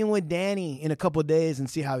back in with Danny in a couple of days and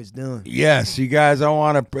see how he's doing. Yes, you guys. I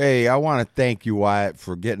want to thank you, Wyatt,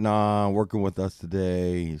 for getting on, working with us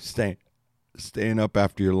today, staying up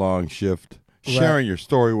after your long shift, sharing your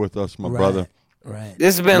story with us, my brother. Right.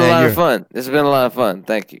 This has been a lot of fun. This has been a lot of fun.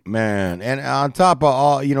 Thank you. Man, and on top of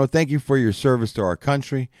all, thank you for your service to our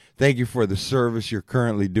country. Thank you for the service you're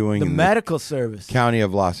currently doing in medical service. County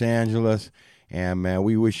of Los Angeles. And, man,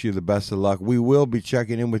 we wish you the best of luck. We will be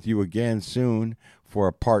checking in with you again soon for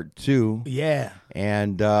a part 2. Yeah.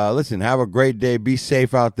 And, listen, have a great day. Be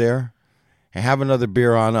safe out there. And have another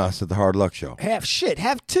beer on us at the Hard Luck Show. Have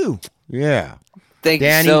 2. Yeah. Thank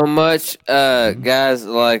you so much, guys.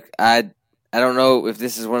 Like, I don't know if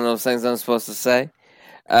this is one of those things I'm supposed to say.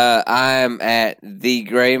 I'm at the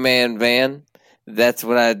Gray Man Van. That's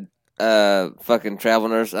what I fucking travel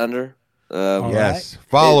nurse under. Yes.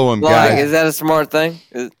 Follow him, guys. Is that a smart thing?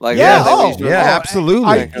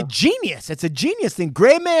 Absolutely. Genius. It's a genius thing.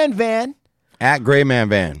 Gray Man Van. At Gray Man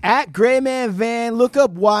Van. At Gray Man Van. Look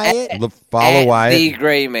up Wyatt. Follow Wyatt. The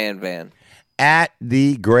Gray Man Van. At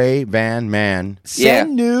the Gray Van Man.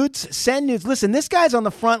 Send nudes. Listen, this guy's on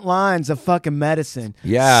the front lines of fucking medicine.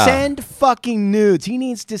 Yeah. Send fucking nudes. He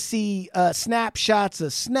needs to see snapshots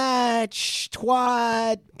of snatch,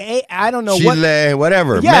 twat, I don't know Chile,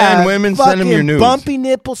 whatever. Yeah, man, women, send them your nudes. Bumpy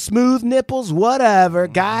nipples, smooth nipples, whatever.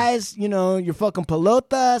 Guys, your fucking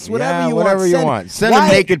pelotas, whatever you want. Send them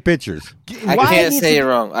naked pictures. I can't say you're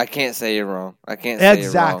wrong. I can't say you're wrong.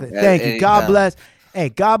 Exactly. Thank you. God bless. Hey,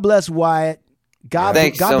 God bless Wyatt. God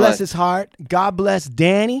bless his heart. God bless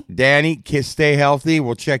Danny. Danny, stay healthy.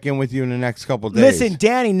 We'll check in with you in the next couple of days. Listen,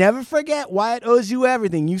 Danny, never forget Wyatt owes you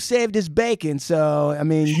everything. You saved his bacon, so, I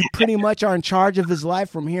mean, you pretty much are in charge of his life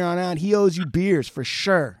from here on out. He owes you beers for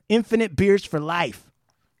sure. Infinite beers for life.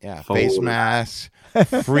 Yeah, face masks,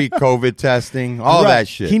 free COVID testing, all that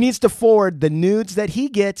shit. He needs to forward the nudes that he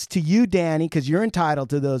gets to you, Danny, because you're entitled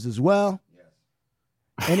to those as well.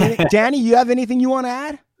 Danny, you have anything you want to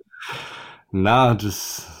add? No,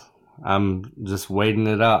 I'm just waiting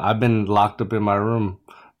it out. I've been locked up in my room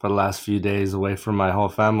for the last few days away from my whole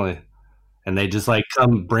family. And they just like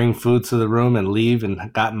come bring food to the room and leave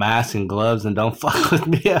and got masks and gloves and don't fuck with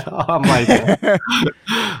me at all. I'm like,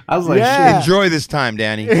 I was like, shit. Enjoy this time,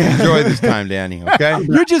 Danny. Okay?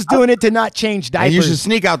 You're just doing it to not change diapers. And you should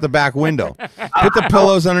sneak out the back window. Put the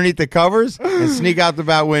pillows underneath the covers and sneak out the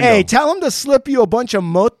back window. Hey, tell them to slip you a bunch of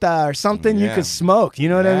mota or something you could smoke. You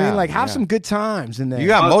know what I mean? Like, have some good times in there. You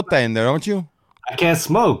got mota in there, don't you? I can't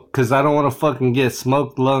smoke because I don't want to fucking get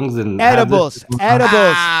smoked lungs and edibles. Hey,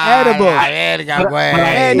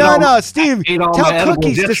 no, Steve. Tell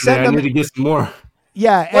Cookies to send them. I need to get some more.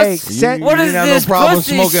 Yeah, what is this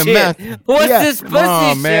pussy shit? Meth. What's this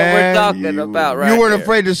pussy shit we're talking about right You weren't here?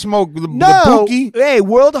 afraid to smoke the pookie? Hey,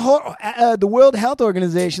 the World Health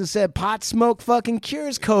Organization said pot smoke fucking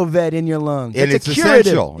cures COVID in your lungs. And it's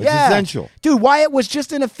essential. It's essential. Dude, Wyatt was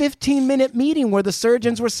just in a 15-minute meeting where the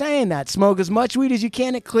surgeons were saying that. Smoke as much weed as you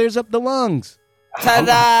can. It clears up the lungs. Ta-da!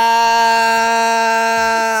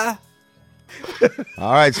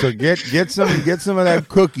 All right, so get some of that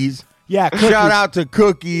cookies. Yeah, Cookies. Shout out to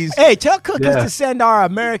Cookies. Hey, tell Cookies to send our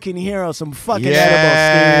American hero some fucking edibles,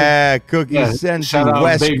 Yeah, Cookies send Shout to out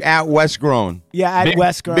West Big- at Westgrown. Yeah, at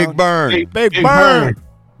Westgrown. Big Burn. Big Burn.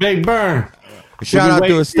 Big Burn. Shout out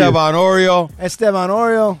to Esteban Oreo. Esteban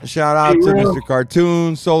Oreo. Shout out to Mr.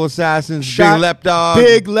 Cartoon, Soul Assassins, Shout-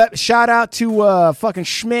 Big Lep Dog. Shout out to fucking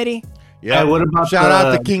Schmitty. Yeah. Hey, what about Shout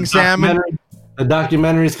out to King Salmon. The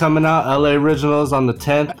documentary's coming out. LA Originals on the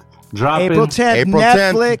 10th. Dropping. April 10th, April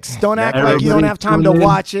 10th. Netflix. Don't act like you don't have time to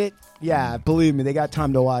watch it. Yeah, believe me, they got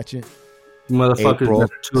time to watch it. Motherfuckers April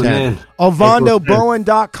better tune 10th. in.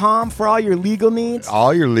 OvandoBowen.com for all your legal needs.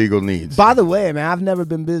 All your legal needs. By the way, man, I've never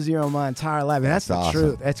been busier in my entire life. And that's the awesome.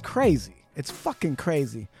 truth. It's crazy. It's fucking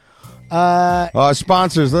crazy.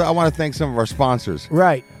 Sponsors. I want to thank some of our sponsors.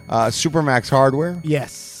 Right. Supermax Hardware.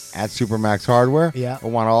 Yes. At Supermax Hardware. Yeah. I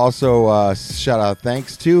want to also shout out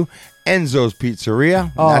thanks to Enzo's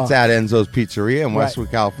Pizzeria. Oh. That's at Enzo's Pizzeria in Westwood,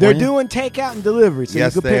 California. They're doing takeout and delivery, so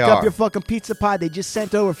Yes, you can they pick up are. your fucking pizza pie. They just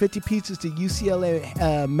sent over 50 pizzas to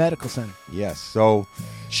UCLA Medical Center. Yes. So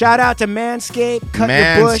Shout out to Manscaped. Cut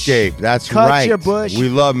your bush. Manscaped. That's Cut right. your bush. We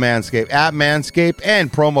love Manscaped. At Manscaped,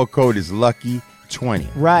 and promo code is Lucky20.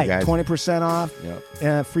 Right. You guys- 20% off.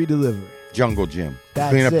 Yep. Free delivery. Jungle Gym.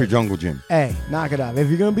 That's Clean up it. your jungle gym. Hey, knock it off. If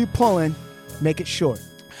you're going to be pulling, make it short.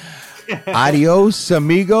 Adios,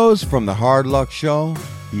 amigos, from the Hard Luck Show.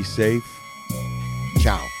 Be safe.